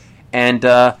together. And,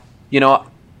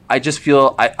 I just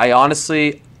feel, I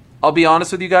honestly, I'll be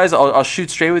honest with you guys. I'll shoot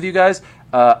straight with you guys.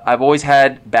 I've always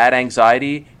had bad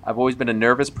anxiety. I've always been a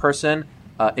nervous person.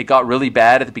 It got really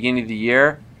bad at the beginning of the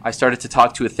year. I started to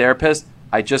talk to a therapist.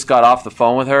 I just got off the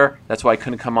phone with her. That's why I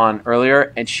couldn't come on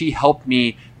earlier. And she helped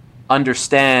me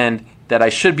understand that I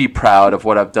should be proud of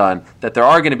what I've done, that there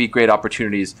are going to be great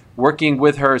opportunities. Working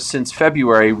with her since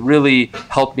February really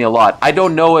helped me a lot. I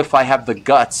don't know if I have the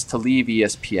guts to leave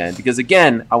ESPN because,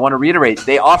 again, I want to reiterate,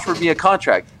 they offered me a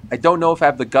contract. I don't know if I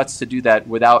have the guts to do that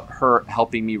without her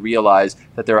helping me realize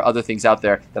that there are other things out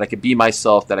there, that I could be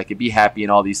myself, that I could be happy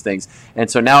and all these things.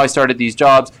 And so now I started these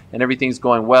jobs and everything's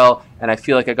going well. And I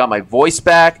feel like I got my voice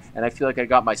back and I feel like I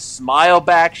got my smile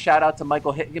back. Shout out to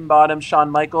Michael Higginbottom, Shawn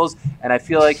Michaels. And I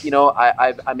feel like,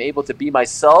 I'm able to be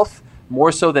myself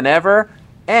more so than ever.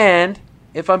 And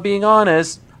if I'm being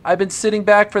honest, I've been sitting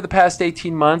back for the past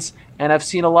 18 months, and I've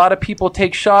seen a lot of people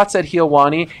take shots at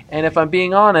Helwani. And if I'm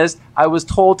being honest, I was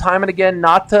told time and again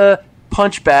not to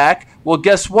punch back. Well,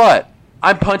 guess what?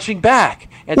 I'm punching back.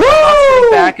 And I'm not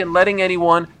sitting back and letting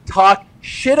anyone talk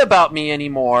shit about me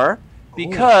anymore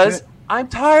because I'm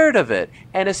tired of it.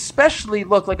 And especially,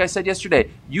 look, like I said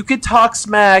yesterday, you could talk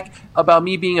smack about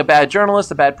me being a bad journalist,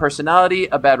 a bad personality,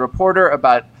 a bad reporter, a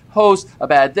bad host, a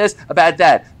bad this, a bad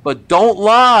that. But don't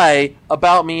lie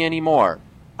about me anymore.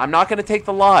 I'm not going to take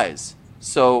the lies.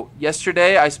 So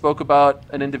yesterday I spoke about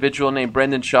an individual named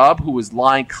Brendan Schaub who was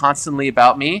lying constantly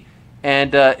about me.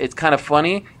 And it's kind of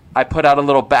funny. I put out a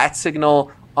little bat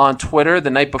signal on Twitter the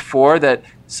night before that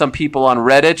some people on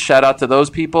Reddit, shout out to those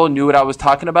people, knew what I was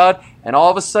talking about. And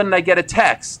all of a sudden I get a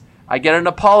text. I get an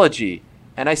apology.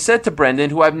 And I said to Brendan,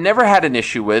 who I've never had an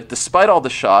issue with, despite all the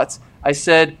shots, I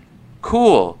said,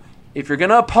 cool. If you're going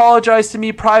to apologize to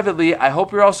me privately, I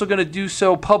hope you're also going to do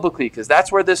so publicly, because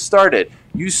that's where this started.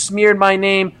 You smeared my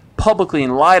name publicly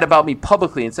and lied about me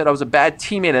publicly and said I was a bad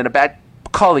teammate and a bad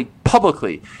colleague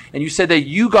publicly. And you said that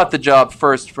you got the job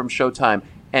first from Showtime,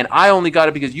 and I only got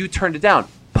it because you turned it down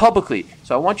publicly.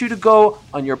 So I want you to go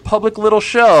on your public little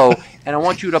show, and I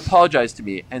want you to apologize to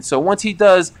me. And so once he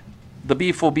does, the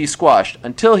beef will be squashed.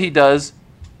 Until he does,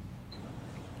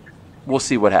 we'll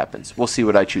see what happens. We'll see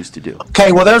what I choose to do.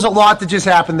 Okay, well, there's a lot that just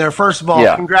happened there. First of all,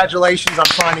 Yeah. Congratulations on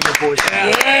finding your voice.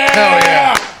 Hell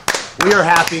yeah. We are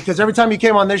happy because every time you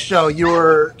came on this show, you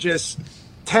were just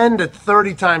 10 to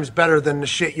 30 times better than the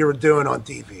shit you were doing on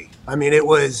TV. I mean, there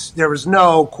was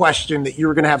no question that you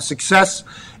were going to have success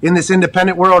in this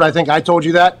independent world. I think I told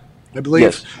you that. I believe.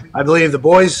 Yes. I believe the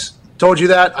boys told you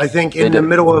that. I think in the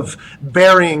middle of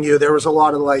burying you, there was a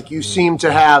lot of you seem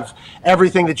to have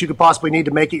everything that you could possibly need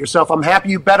to make it yourself. I'm happy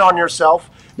you bet on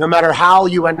yourself, no matter how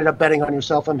you ended up betting on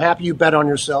yourself. I'm happy you bet on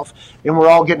yourself, and we're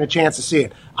all getting a chance to see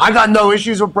it. I got no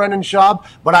issues with Brendan Schaub,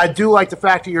 but I do like the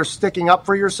fact that you're sticking up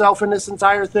for yourself in this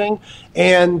entire thing.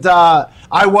 And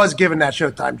I was given that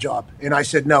Showtime job, and I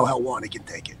said, no, Helwani can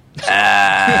take it.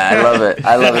 I love it.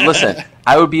 I love it. Listen,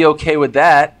 I would be okay with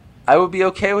that.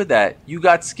 You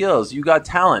got skills. You got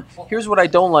talent. Here's what I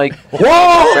don't like.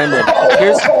 Whoa! Brendan.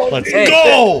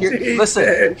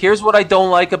 Here's what I don't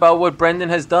like about what Brendan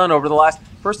has done over the last.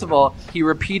 First of all, he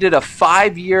repeated a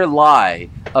 5-year lie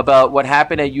about what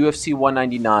happened at UFC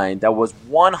 199 that was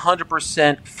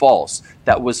 100% false.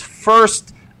 That was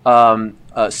first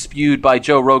spewed by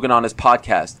Joe Rogan on his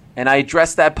podcast. And I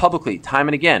addressed that publicly time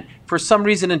and again. For some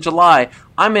reason in July,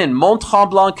 I'm in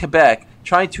Mont-Tremblant, Quebec,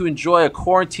 trying to enjoy a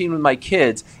quarantine with my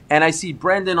kids, and I see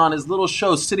Brendan on his little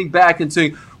show sitting back and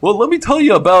saying, well, let me tell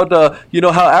you about,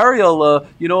 how Ariel,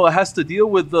 has to deal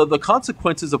with the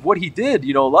consequences of what he did.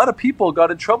 A lot of people got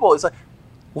in trouble. It's like,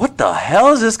 what the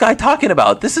hell is this guy talking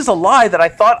about? This is a lie that I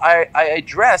thought I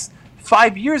addressed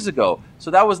 5 years ago.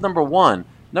 So that was number one.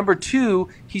 Number two,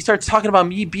 he starts talking about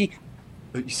me being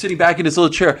sitting back in his little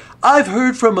chair. I've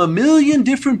heard from a million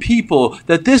different people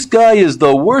that this guy is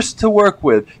the worst to work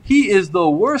with. He is the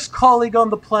worst colleague on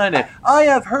the planet. I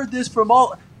have heard this from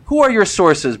all. Who are your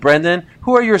sources, Brendan?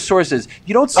 Who are your sources?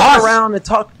 You don't sit around and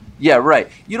talk. Yeah, right.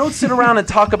 You don't sit around and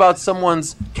talk about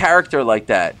someone's character like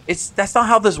that. That's not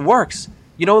how this works.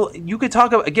 You could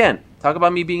talk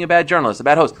about me being a bad journalist, a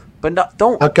bad host, but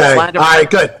don't slander. All right,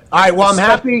 good. All right, well, I'm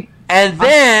happy. And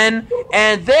then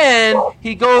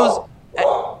he goes.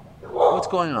 What's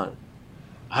going on?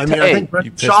 I think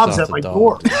Brendan Schaub's at my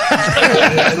door.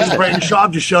 Brendan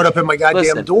Schaub just showed up at my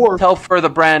goddamn door. Tell Further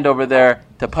Brand over there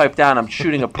to pipe down. I'm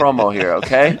shooting a promo here,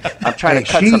 okay? I'm trying to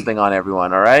cut something on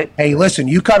everyone, all right? Hey, listen,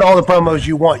 you cut all the promos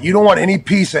you want. You don't want any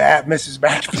piece of at Mrs.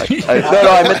 Matchful.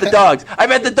 No, I meant the dogs.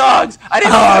 I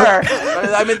didn't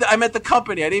mean her. I meant the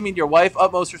company. I didn't mean your wife.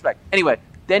 Utmost respect. Anyway.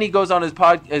 Then he goes on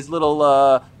his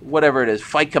little, whatever it is,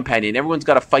 fight companion. Everyone's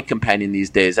got a fight companion these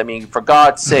days. I mean, for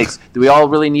God's sakes, do we all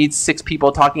really need 6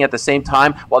 people talking at the same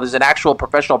time while there's an actual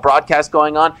professional broadcast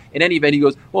going on? In any event, he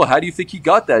goes, well, how do you think he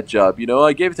got that job?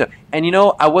 I gave it to him. And,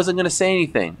 I wasn't going to say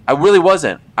anything. I really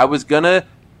wasn't. I was going to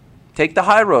take the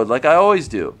high road like I always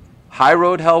do. High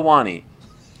road Helwani.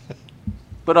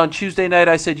 But on Tuesday night,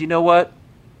 I said, you know what?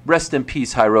 Rest in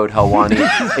peace, High Road Helwani.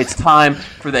 It's time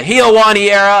for the Helwani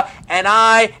era, and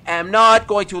I am not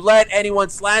going to let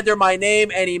anyone slander my name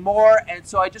anymore. And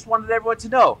so I just wanted everyone to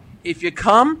know, if you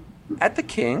come, at the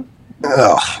King.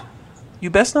 Ugh. You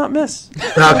best not miss.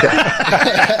 Okay.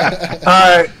 All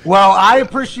right. Well, I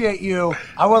appreciate you.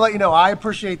 I want to let you know I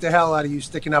appreciate the hell out of you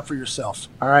sticking up for yourself.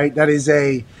 All right. That is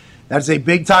a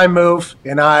big time move,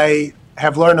 and I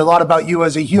have learned a lot about you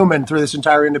as a human through this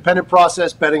entire independent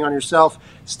process, betting on yourself,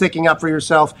 sticking up for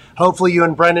yourself. Hopefully you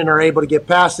and Brendan are able to get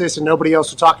past this and nobody else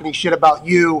will talk any shit about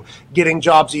you getting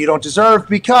jobs that you don't deserve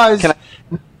because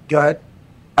go ahead.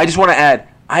 I just want to add,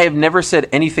 I have never said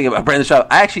anything about Brendan Schaub.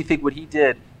 I actually think what he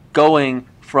did going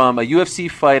from a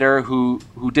UFC fighter who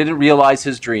didn't realize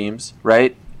his dreams,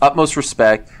 right? Utmost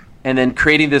respect, and then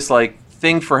creating this like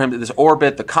thing for him, this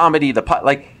orbit, the comedy,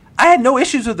 I had no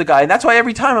issues with the guy, and that's why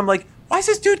every time I'm like, why does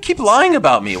this dude keep lying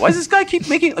about me? Why does this guy keep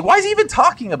why is he even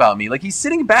talking about me? Like, he's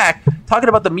sitting back talking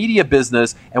about the media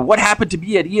business and what happened to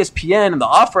me at ESPN and the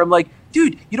offer. I'm like,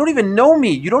 dude, you don't even know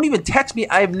me. You don't even text me.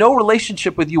 I have no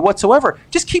relationship with you whatsoever.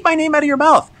 Just keep my name out of your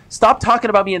mouth. Stop talking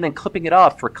about me and then clipping it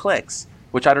off for clicks,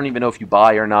 which I don't even know if you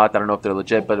buy or not. I don't know if they're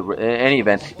legit, but in any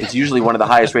event, it's usually one of the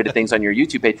highest rated things on your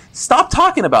YouTube page. Stop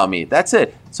talking about me. That's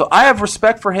it. So I have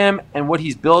respect for him and what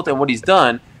he's built and what he's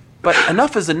done, but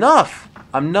enough is enough.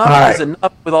 Enough is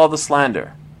enough with all the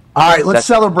slander. All right, let's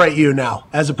celebrate you now,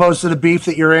 as opposed to the beef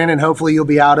that you're in, and hopefully you'll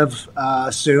be out of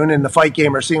soon. And the Fight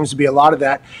Gamer seems to be a lot of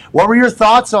that. What were your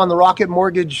thoughts on the Rocket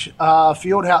Mortgage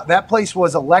Field House? That place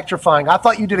was electrifying. I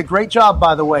thought you did a great job,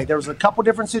 by the way. There was a couple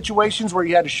different situations where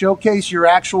you had to showcase your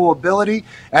actual ability,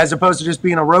 as opposed to just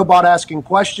being a robot asking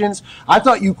questions. I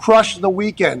thought you crushed the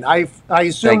weekend. I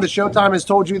assume the Showtime has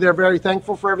told you they're very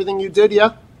thankful for everything you did,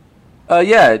 yeah?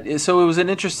 Yeah, so it was an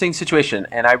interesting situation,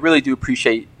 and I really do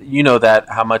appreciate, that,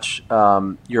 how much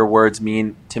your words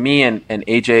mean to me, and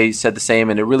AJ said the same,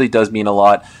 and it really does mean a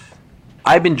lot.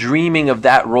 I've been dreaming of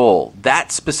that role,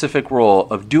 that specific role,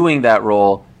 of doing that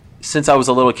role since I was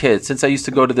a little kid, since I used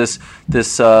to go to this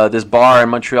bar in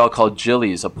Montreal called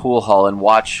Gillies, a pool hall, and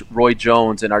watch Roy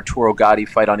Jones and Arturo Gatti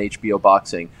fight on HBO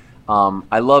Boxing.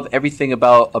 I love everything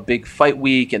about a big fight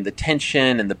week and the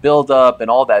tension and the build-up and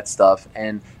all that stuff,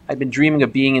 and I've been dreaming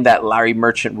of being in that Larry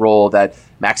Merchant role, that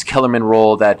Max Kellerman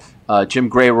role, that Jim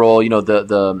Gray role,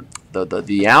 the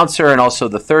announcer and also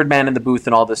the third man in the booth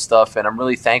and all this stuff. And I'm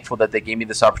really thankful that they gave me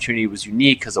this opportunity. It was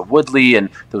unique because of Woodley, and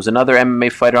there was another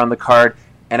MMA fighter on the card,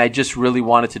 and I just really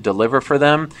wanted to deliver for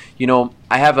them.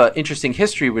 I have an interesting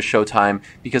history with Showtime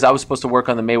because I was supposed to work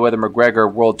on the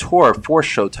Mayweather-McGregor World Tour for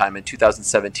Showtime in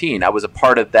 2017. I was a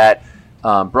part of that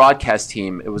broadcast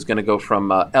team. It was going to go from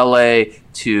LA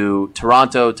to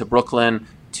Toronto to Brooklyn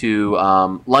to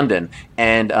London,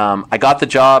 and I got the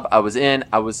job. I was in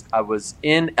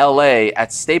LA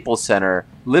at Staples Center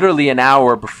literally an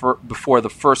hour before the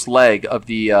first leg of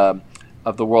the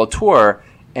World Tour,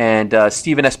 and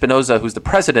Steven Espinoza, who's the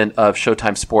president of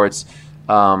Showtime Sports,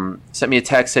 sent me a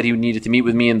text, said he needed to meet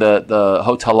with me in the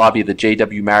hotel lobby of the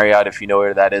JW Marriott, if you know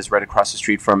where that is, right across the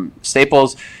street from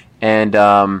Staples, and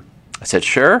I said,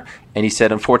 sure. And he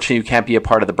said, unfortunately, you can't be a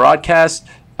part of the broadcast.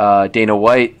 Dana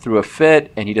White threw a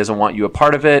fit, and he doesn't want you a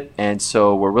part of it. And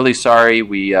so we're really sorry.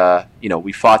 We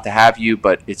fought to have you,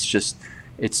 but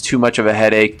it's too much of a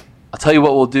headache. I'll tell you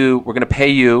what we'll do. We're going to pay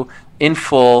you in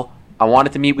full. I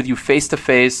wanted to meet with you face to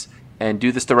face and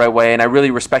do this the right way, and I really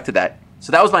respected that.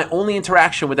 So that was my only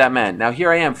interaction with that man. Now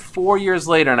here I am 4 years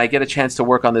later, and I get a chance to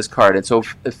work on this card. And so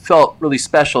it felt really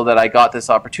special that I got this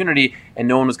opportunity, and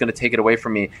no one was going to take it away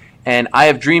from me. And I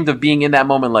have dreamed of being in that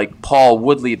moment like Paul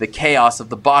Woodley, the chaos of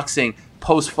the boxing,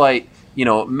 post-fight,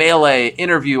 melee,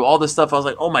 interview, all this stuff. I was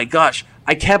like, oh my gosh,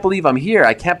 I can't believe I'm here.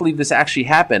 I can't believe this actually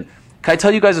happened. Can I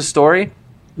tell you guys a story?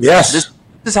 Yes.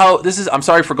 This is. I'm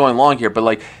sorry for going long here, but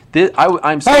like this,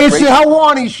 I'm so Hey, it's grateful. the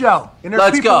Helwani show, and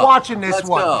there's people watching this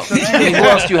one. Go. Who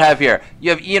else do you have here?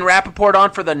 You have Ian Rapoport on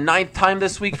for the 9th time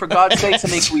this week, for God's sakes.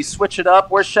 Can we switch it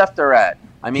up? Where's Schefter at?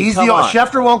 I mean, come on.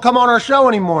 Schefter won't come on our show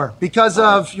anymore because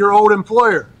of your old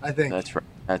employer, I think.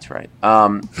 That's right.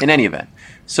 In any event,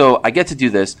 so I get to do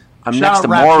this. I'm Shout next to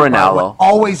Raptor, Mauro Ranallo.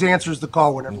 Always answers the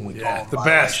call whenever we call him. The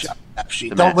best.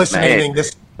 Don't listen to anything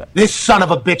this son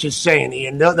of a bitch is saying,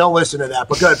 Ian. Don't listen to that.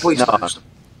 But go ahead, please. No,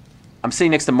 I'm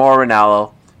sitting next to Mauro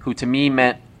Ranallo, who to me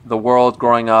meant the world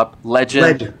growing up.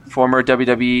 Legend. Former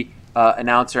WWE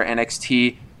announcer,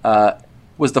 NXT.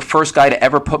 Was the first guy to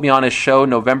ever put me on his show.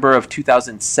 November of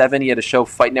 2007, he had a show,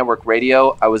 Fight Network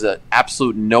Radio. I was an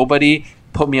absolute nobody.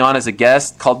 Put me on as a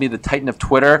guest, called me the Titan of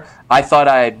Twitter. I thought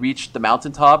I had reached the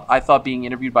mountaintop. I thought being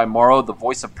interviewed by Mauro, the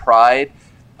voice of pride,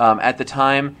 at the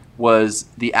time, was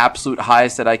the absolute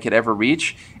highest that I could ever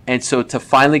reach. And so to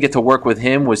finally get to work with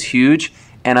him was huge.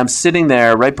 And I'm sitting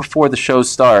there right before the show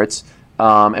starts,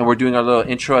 and we're doing our little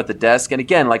intro at the desk. And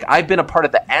again, like, I've been a part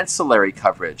of the ancillary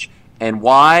coverage. And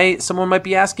why, someone might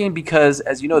be asking, because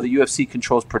as you know, the UFC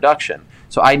controls production.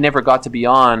 So I never got to be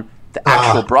on the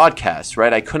actual broadcast,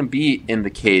 right? I couldn't be in the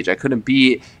cage. I couldn't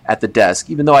be at the desk,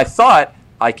 even though I thought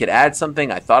I could add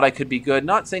something. I thought I could be good.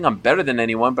 Not saying I'm better than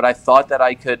anyone, but I thought that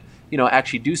I could,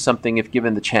 actually do something if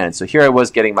given the chance. So here I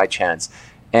was getting my chance.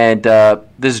 And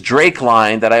this Drake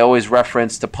line that I always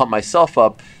reference to pump myself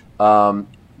up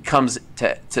comes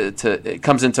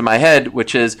into my head,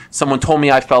 which is someone told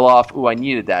me I fell off. Ooh, I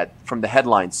needed that, from the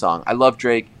Headline song. I love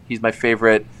Drake. He's my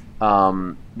favorite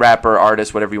rapper,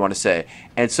 artist, whatever you want to say.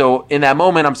 And so in that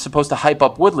moment, I'm supposed to hype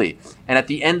up Woodley. And at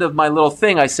the end of my little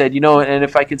thing, I said, and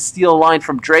if I could steal a line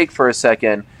from Drake for a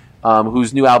second,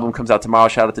 whose new album comes out tomorrow.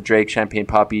 Shout out to Drake, Champagne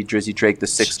Poppy, Drizzy Drake, the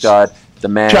Sixth God, the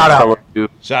man. Shout out.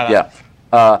 Yeah.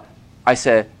 I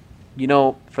said,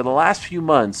 for the last few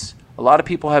months, a lot of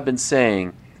people have been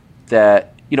saying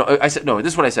that, I said, no,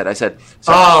 this is what I said. I said,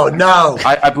 oh, no.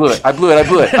 I blew it.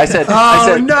 I said,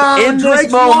 no. In Drake's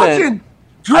this moment. Watching.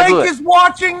 Drake is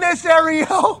watching this,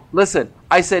 Ariel. Listen,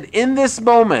 I said, in this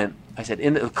moment,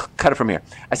 cut it from here.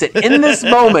 I said, in this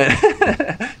moment,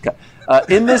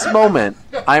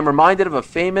 I am reminded of a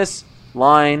famous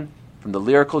line from the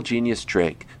lyrical genius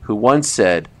Drake, who once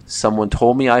said, someone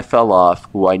told me I fell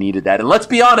off. Ooh, I needed that. And let's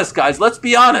be honest, guys. Let's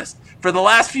be honest. For the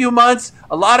last few months,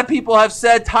 a lot of people have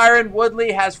said Tyron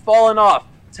Woodley has fallen off.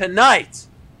 Tonight,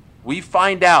 we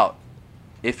find out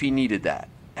if he needed that.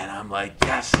 And I'm like,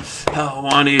 yes,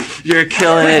 Helwani, you're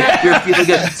killing it. You're feeling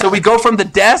good. So we go from the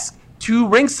desk to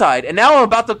ringside. And now I'm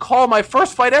about to call my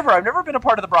first fight ever. I've never been a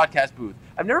part of the broadcast booth.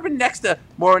 I've never been next to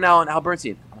Morinel and Al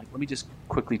Bernstein. I'm like, let me just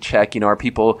quickly check. Are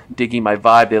people digging my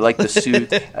vibe? They like the suit.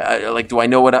 Do I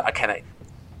know what can I?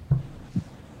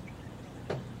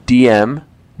 DM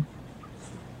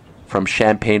from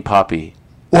Champagne Poppy.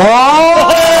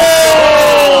 Whoa!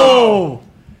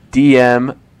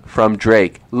 DM from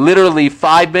Drake. Literally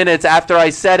 5 minutes after I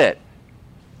said it.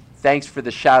 Thanks for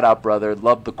the shout out, brother.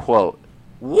 Love the quote.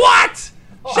 What?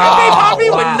 Champagne Poppy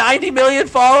with 90 million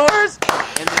followers?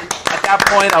 And then at that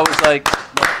point, I was like,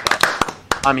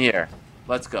 I'm here.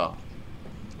 Let's go.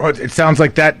 Well, it sounds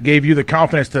like that gave you the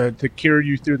confidence to carry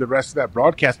you through the rest of that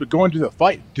broadcast. But going to the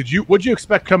fight, what'd you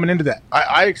expect coming into that?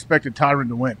 I expected Tyron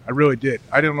to win. I really did.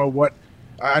 I didn't know what.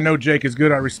 I know Jake is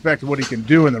good. I respect what he can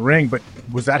do in the ring. But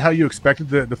was that how you expected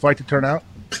the fight to turn out?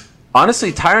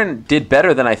 Honestly, Tyron did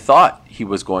better than I thought he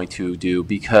was going to do,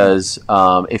 because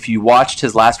if you watched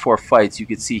his last 4 fights, you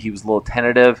could see he was a little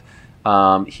tentative.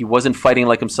 He wasn't fighting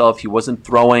like himself. He wasn't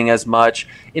throwing as much.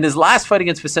 In his last fight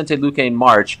against Vicente Luque in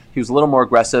March, he was a little more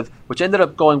aggressive, which ended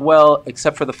up going well,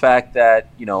 except for the fact that,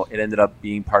 it ended up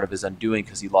being part of his undoing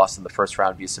because he lost in the first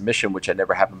round via submission, which had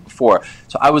never happened before.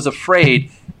 So I was afraid,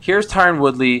 here's Tyron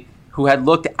Woodley, who had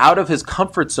looked out of his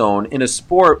comfort zone in a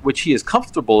sport which he is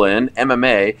comfortable in,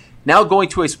 MMA, now going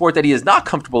to a sport that he is not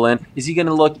comfortable in. Is he going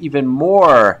to look even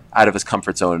more out of his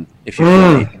comfort zone, if you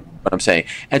feel me? What I'm saying.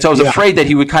 And so I was afraid that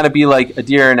he would kind of be like a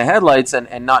deer in the headlights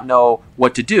and not know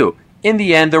what to do. In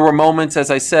the end, there were moments, as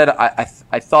I said,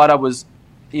 I thought I was,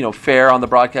 fair on the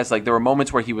broadcast. Like, there were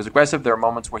moments where he was aggressive. There were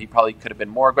moments where he probably could have been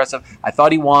more aggressive. I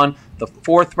thought he won the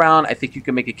 4th round. I think you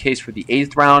can make a case for the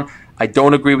 8th round. I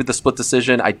don't agree with the split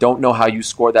decision. I don't know how you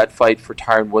score that fight for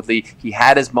Tyron Woodley. He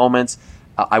had his moments.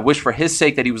 I wish for his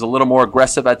sake that he was a little more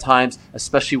aggressive at times,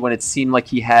 especially when it seemed like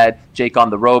he had Jake on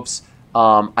the ropes.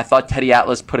 I thought Teddy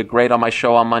Atlas put it great on my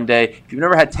show on Monday. If you've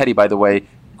never had Teddy, by the way,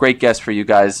 great guest for you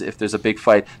guys if there's a big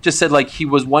fight. Just said like he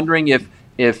was wondering if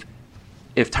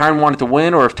Tyron wanted to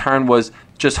win or if Tyron was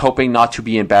just hoping not to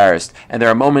be embarrassed. And there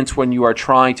are moments when you are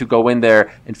trying to go in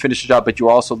there and finish it up, but you're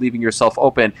also leaving yourself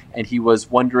open. And he was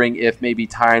wondering if maybe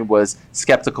Tyron was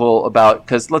skeptical about,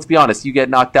 because let's be honest, you get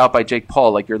knocked out by Jake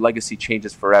Paul, like your legacy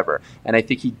changes forever. And I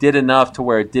think he did enough to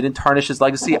where it didn't tarnish his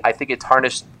legacy. I think it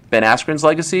tarnished Ben Askren's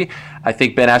legacy. I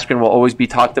think Ben Askren will always be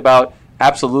talked about.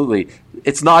 Absolutely.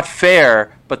 It's not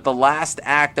fair, but the last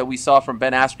act that we saw from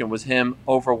Ben Askren was him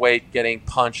overweight, getting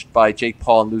punched by Jake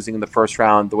Paul and losing in the first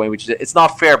round the way we just did. It's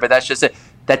not fair, but that's just it.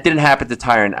 That didn't happen to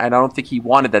Tyron, and I don't think he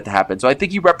wanted that to happen. So I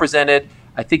think he represented.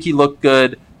 I think he looked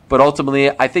good, but ultimately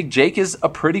I think Jake is a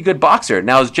pretty good boxer.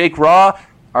 Now, is Jake raw?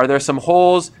 Are there some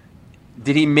holes?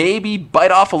 Did he maybe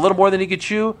bite off a little more than he could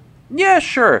chew? Yeah,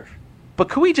 sure. But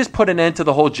could we just put an end to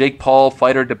the whole Jake Paul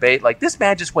fighter debate? Like, this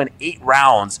man just went 8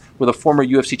 rounds with a former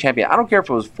UFC champion. I don't care if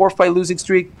it was 4-fight losing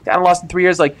streak, hadn't lost in 3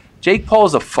 years. Like, Jake Paul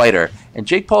is a fighter, and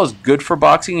Jake Paul is good for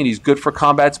boxing, and he's good for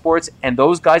combat sports. And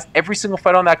those guys, every single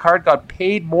fight on that card got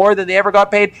paid more than they ever got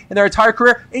paid in their entire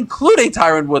career, including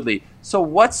Tyron Woodley. So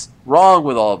what's wrong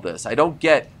with all of this? I don't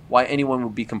get why anyone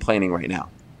would be complaining right now.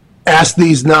 asked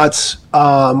these nuts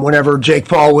whenever Jake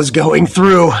Paul was going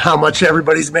through how much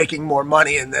everybody's making more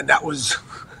money, and then that was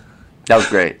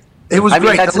great. It was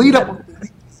great. That's, the lead up,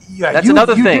 yeah, that's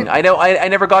another thing. I know I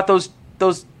never got those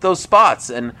spots,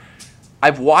 and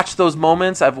I've watched those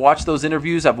moments. I've watched those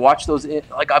interviews. I've watched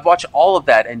I've watched all of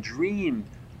that and dreamed,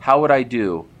 how would I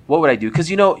do? What would I do? Because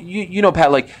you know,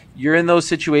 Pat, like, you're in those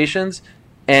situations,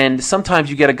 and sometimes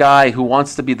you get a guy who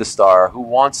wants to be the star, who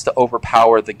wants to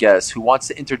overpower the guests, who wants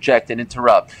to interject and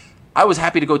interrupt. I was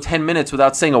happy to go 10 minutes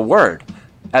without saying a word,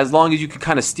 as long as you could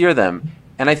kind of steer them.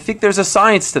 And I think there's a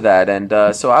science to that.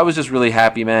 And so I was just really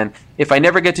happy, man. If I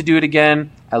never get to do it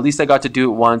again, at least I got to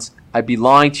do it once. I'd be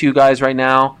lying to you guys right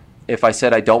now if I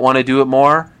said I don't want to do it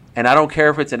more. And I don't care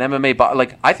if it's an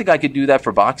MMA. I think I could do that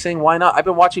for boxing. Why not? I've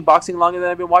been watching boxing longer than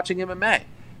I've been watching MMA.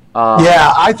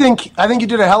 Yeah, I think you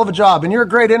did a hell of a job. And you're a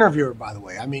great interviewer, by the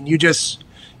way. I mean, you just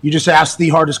ask the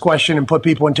hardest question and put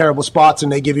people in terrible spots,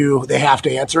 and they have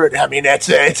to answer it. I mean,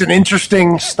 it's an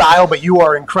interesting style, but you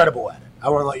are incredible at it. I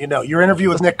want to let you know. Your interview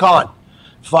with Nick Khan,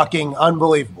 fucking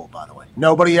unbelievable, by the way.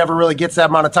 Nobody ever really gets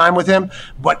that amount of time with him.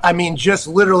 But, I mean, just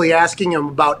literally asking him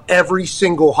about every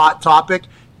single hot topic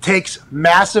takes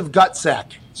massive gut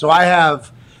sack. So I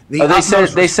have the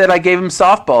they said I gave him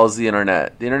softballs, the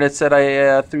internet. The internet said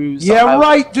I threw softballs. Yeah,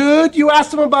 right, dude. You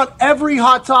asked him about every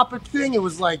hot topic thing. It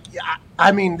was like,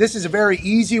 I mean, this is a very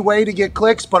easy way to get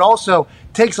clicks, but also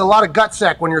takes a lot of gut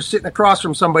sack when you're sitting across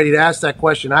from somebody to ask that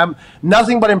question. I'm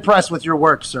nothing but impressed with your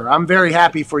work, sir. I'm very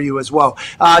happy for you as well.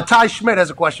 Ty Schmidt has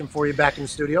a question for you back in the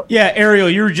studio. Yeah, Ariel,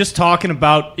 you were just talking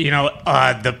about,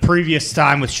 the previous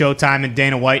time with Showtime and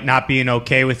Dana White not being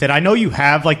okay with it. I know you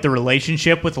have, the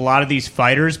relationship with a lot of these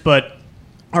fighters, but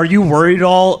are you worried at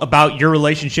all about your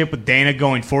relationship with Dana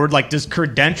going forward? Does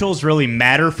credentials really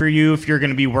matter for you if you're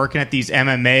going to be working at these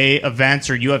MMA events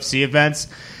or UFC events?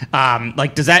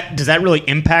 Does that really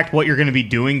impact what you're going to be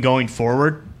doing going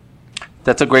forward?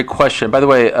 That's a great question. By the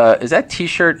way, is that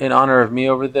T-shirt in honor of me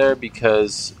over there?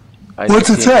 Because what's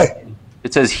it say?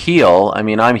 It says heel. I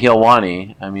mean, I'm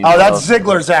Helwani. That's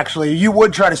Ziggler's, actually. You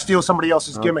would try to steal somebody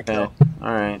else's gimmick, though.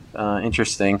 All right.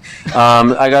 Interesting.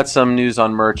 I got some news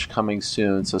on merch coming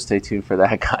soon, so stay tuned for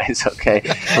that, guys, okay?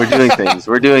 We're doing things.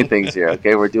 We're doing things here,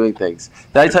 okay? We're doing things.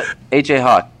 AJ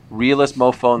Hawk, realest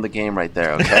mofo in the game right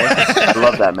there, okay? I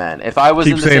love that man. If I was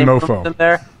in the same room with him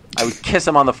there, I would kiss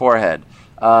him on the forehead.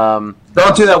 Don't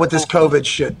do that with this COVID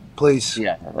shit, please.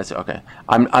 Yeah, that's okay.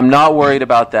 I'm not worried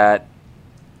about that.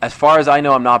 As far as I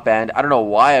know, I'm not banned. I don't know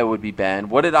why I would be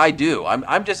banned. What did I do?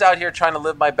 I'm just out here trying to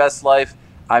live my best life.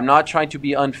 I'm not trying to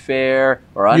be unfair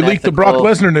or unethical. You leaked the Brock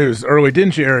Lesnar news early,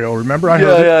 didn't you, Ariel? Remember?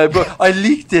 Bro, I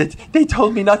leaked it. They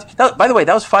told me not to. By the way,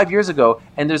 that was 5 years ago,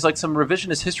 and there's some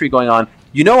revisionist history going on.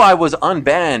 I was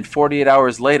unbanned 48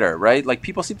 hours later, right?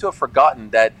 People seem to have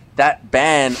forgotten that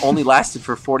ban only lasted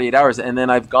for 48 hours, and then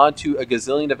I've gone to a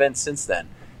gazillion events since then.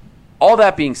 All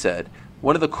that being said,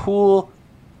 one of the cool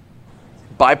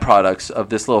byproducts of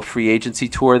this little free agency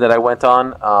tour that I went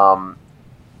on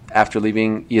after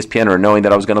leaving ESPN, or knowing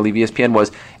that I was going to leave ESPN,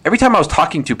 was every time I was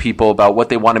talking to people about what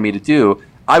they wanted me to do,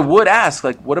 I would ask,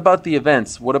 what about the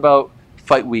events? What about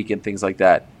Fight Week and things like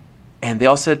that? And they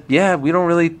all said, yeah, we don't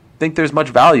really think there's much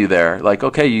value there.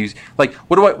 Okay,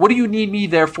 what do you need me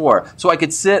there for? So I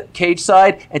could sit cage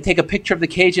side and take a picture of the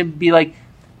cage and be like,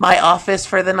 my office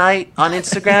for the night on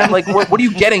Instagram? What are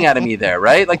you getting out of me there,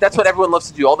 right? That's what everyone loves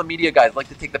to do. All the media guys like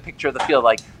to take the picture of the field,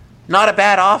 not a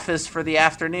bad office for the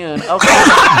afternoon.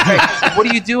 Okay. What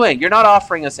are you doing? You're not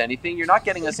offering us anything. You're not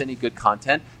getting us any good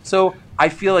content. So I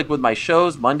feel like with my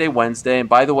shows, Monday, Wednesday, and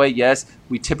by the way, yes,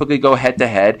 we typically go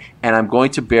head-to-head, and I'm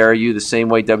going to bury you the same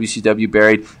way WCW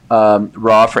buried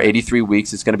Raw for 83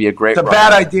 weeks. It's going to be a great run. It's a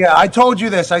bad idea. I told you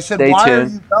this. I said, why are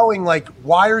you going?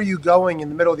 Why are you going in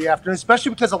the middle of the afternoon? Especially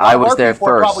because a lot of our people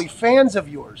are probably fans of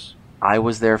yours. I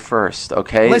was there first,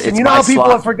 okay? Listen, you know how people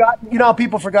have forgotten? You know how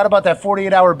people forgot about that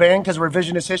 48-hour ban because of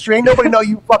revisionist history? Ain't nobody know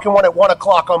you fucking won at 1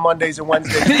 o'clock on Mondays and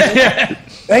Wednesdays.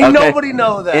 Ain't nobody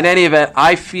know that. In any event,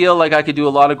 I feel like I could do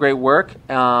a lot of great work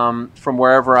from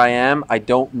wherever I am. I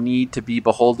don't need to be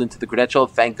beholden to the credential.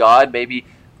 Thank God. Maybe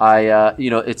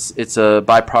it's a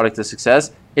byproduct of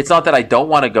success. It's not that I don't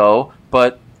want to go,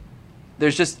 but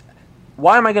there's just,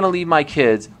 why am I going to leave my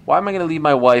kids? Why am I going to leave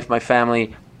my wife, my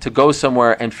family, to go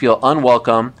somewhere and feel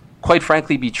unwelcome, quite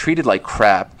frankly, be treated like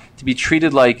crap, to be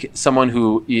treated like someone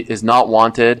who is not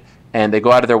wanted, and they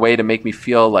go out of their way to make me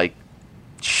feel like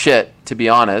shit, to be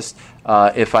honest,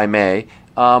 if I may.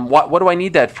 What do I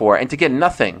need that for? And to get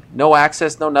nothing, no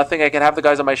access, no nothing. I can have the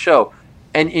guys on my show.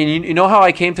 And you know how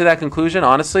I came to that conclusion,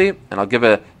 honestly? And I'll give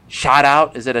a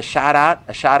shout-out. Is it a shout-out?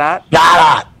 A shout-out?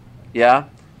 Shout-out! Yeah.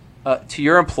 To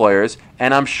your employers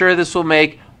and I'm sure this will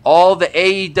make all the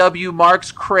AEW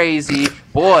marks crazy.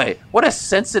 Boy, what a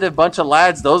sensitive bunch of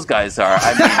lads those guys are.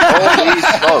 I mean, holy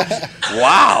smokes.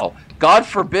 Wow. God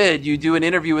forbid you do an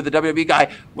interview with a WWE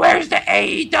guy. Where's the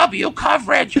AEW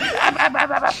coverage?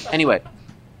 Anyway,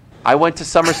 I went to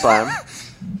SummerSlam.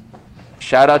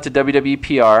 Shout out to WWE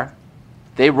PR.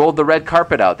 They rolled the red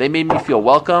carpet out. They made me feel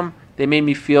welcome. They made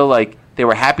me feel like they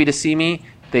were happy to see me.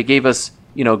 They gave us,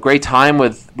 great time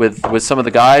with some of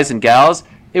the guys and gals.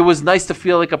 It was nice to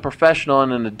feel like a professional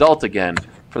and an adult again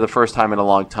for the first time in a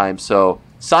long time. So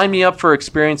sign me up for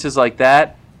experiences like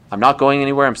that. I'm not going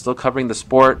anywhere. I'm still covering the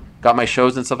sport, got my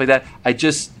shows and stuff like that.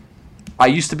 I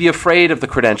used to be afraid of the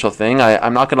credential thing.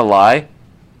 I'm not going to lie.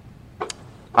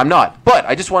 I'm not. But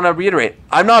I just want to reiterate,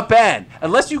 I'm not banned.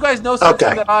 Unless you guys know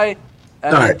something that right.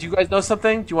 Do you guys know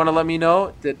something? Do you want to let me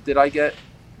know? Did I get...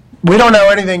 We don't know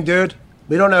anything, dude.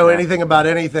 We don't know anything about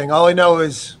anything. All I know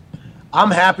is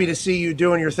I'm happy to see you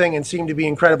doing your thing and seem to be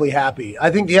incredibly happy.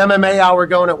 I think the MMA hour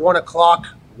going at 1 o'clock,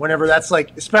 whenever that's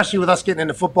like, especially with us getting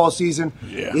into football season,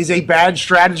 is a bad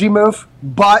strategy move,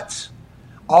 but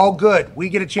all good. We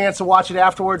get a chance to watch it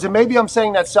afterwards, and maybe I'm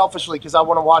saying that selfishly because I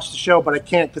want to watch the show, but I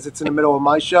can't because it's in the middle of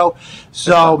my show.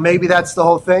 So maybe that's the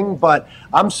whole thing, but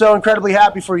I'm so incredibly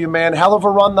happy for you, man. Hell of a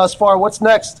run thus far. What's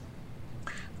next?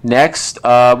 Next,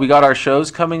 we got our shows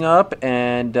coming up,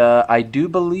 and I do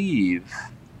believe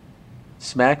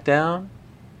SmackDown,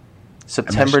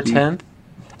 September 10th,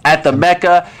 at the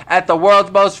Mecca, at the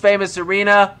world's most famous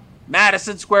arena,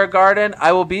 Madison Square Garden.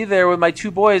 I will be there with my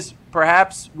two boys.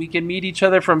 Perhaps we can meet each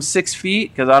other from 6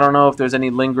 feet, because I don't know if there's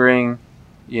any lingering,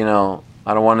 I don't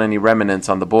want any remnants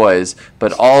on the boys.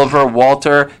 But Oliver,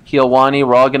 Walter, Helwani,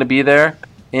 we're all going to be there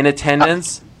in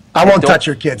attendance. I won't touch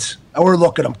your kids. Or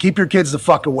look at them. Keep your kids the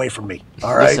fuck away from me.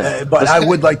 All right? But I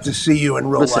would like to see you in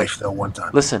real life, though, one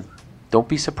time. Listen, don't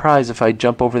be surprised if I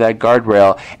jump over that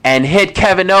guardrail and hit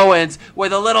Kevin Owens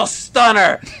with a little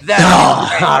stunner.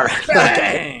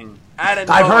 Bang!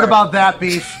 I've heard about that,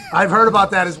 Beef. I've heard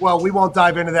about that as well. We won't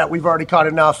dive into that. We've already caught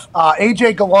enough.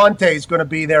 AJ Galante is going to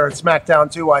be there at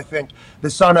SmackDown, too, I think.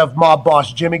 The son of mob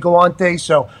boss Jimmy Galante.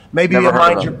 So maybe you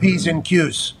mind your P's and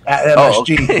Q's at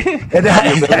MSG.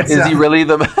 Okay. Is he really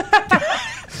the...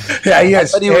 Yeah, he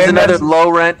is. But he was another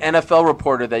low-rent NFL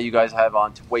reporter that you guys have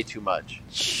on way too much.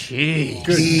 Jeez.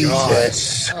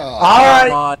 Jesus. All right.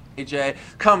 Come on, AJ.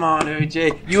 Come on,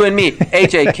 AJ. You and me.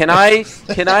 AJ, can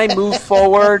I move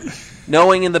forward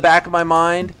knowing in the back of my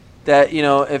mind that,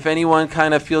 if anyone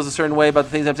kind of feels a certain way about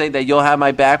the things I'm saying, that you'll have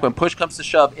my back when push comes to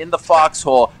shove in the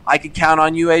foxhole? I can count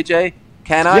on you, AJ?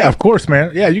 Can I? Yeah, of course,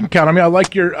 man. Yeah, you can count on me. You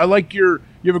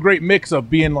have a great mix of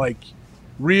being like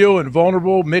real and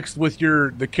vulnerable mixed with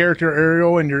the character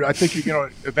Ariel, and I think you're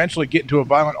going to eventually get into a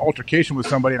violent altercation with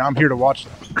somebody, and I'm here to watch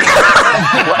that.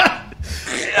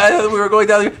 We were going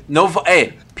down there.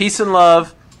 Hey, peace and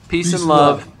love. Peace and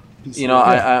love.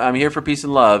 I'm here for peace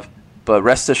and love, but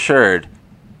rest assured,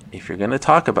 if you're going to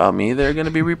talk about me, there are going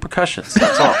to be repercussions.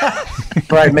 That's all.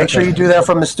 Right. Make sure you do that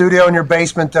from the studio in your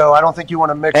basement, though. I don't think you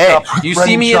want to mix up. You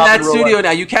see me in that studio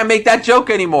now. You can't make that joke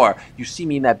anymore. You see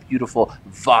me in that beautiful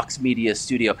Vox Media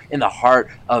studio in the heart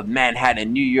of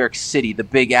Manhattan, New York City, the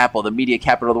Big Apple, the media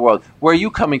capital of the world. Where are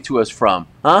you coming to us from?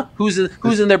 Huh? Who's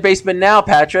in their basement now,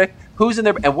 Patrick? Who's in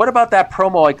there? And what about that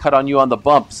promo I cut on you on the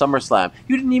bump, SummerSlam?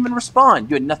 You didn't even respond.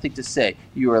 You had nothing to say.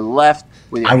 You were left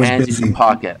with your hands in your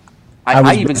pocket.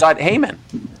 I even got Heyman.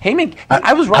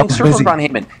 I was running circles around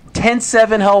Heyman.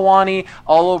 10-7 Helwani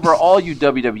all over all you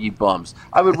WWE bums.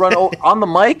 I would run on the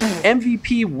mic.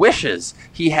 MVP wishes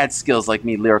he had skills like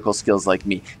me, lyrical skills like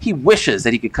me. He wishes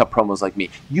that he could cut promos like me.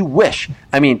 You wish.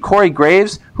 I mean, Corey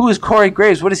Graves. Who is Corey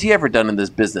Graves? What has he ever done in this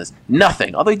business?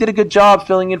 Nothing. Although he did a good job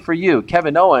filling in for you.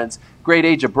 Kevin Owens, great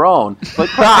age of Brown. But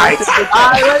ladies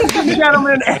and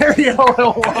gentlemen, Ariel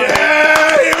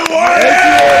Helwani.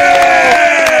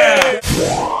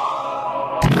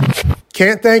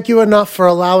 Can't thank you enough for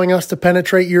allowing us to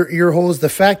penetrate your ear holes. The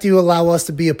fact you allow us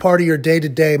to be a part of your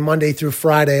day-to-day, Monday through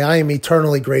Friday, I am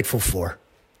eternally grateful for.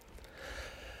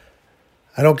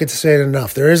 I don't get to say it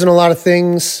enough. There isn't a lot of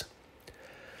things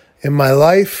in my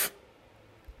life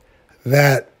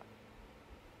that,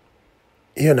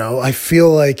 I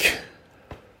feel like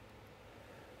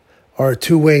are a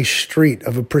two-way street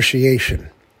of appreciation.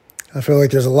 I feel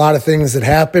like there's a lot of things that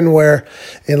happen where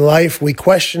in life we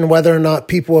question whether or not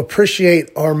people appreciate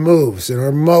our moves and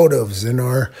our motives and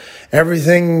our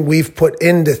everything we've put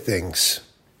into things.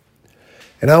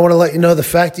 And I want to let you know the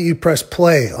fact that you press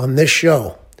play on this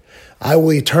show, I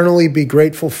will eternally be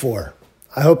grateful for.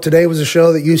 I hope today was a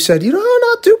show that you said,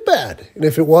 not too bad. And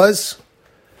if it was,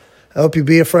 I hope you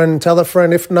be a friend and tell a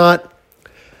friend. If not,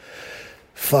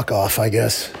 fuck off, I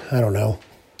guess. I don't know.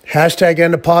 Hashtag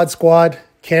End of Pod Squad.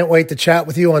 Can't wait to chat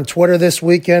with you on Twitter this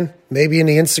weekend, maybe in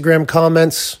the Instagram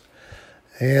comments.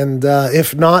 And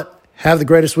if not, have the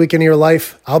greatest weekend of your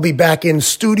life. I'll be back in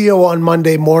studio on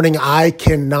Monday morning. I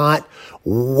cannot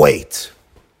wait.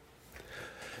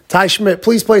 Ty Schmidt,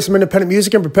 please play some independent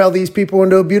music and propel these people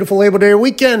into a beautiful Labor Day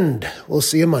weekend. We'll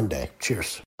see you Monday.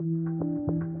 Cheers.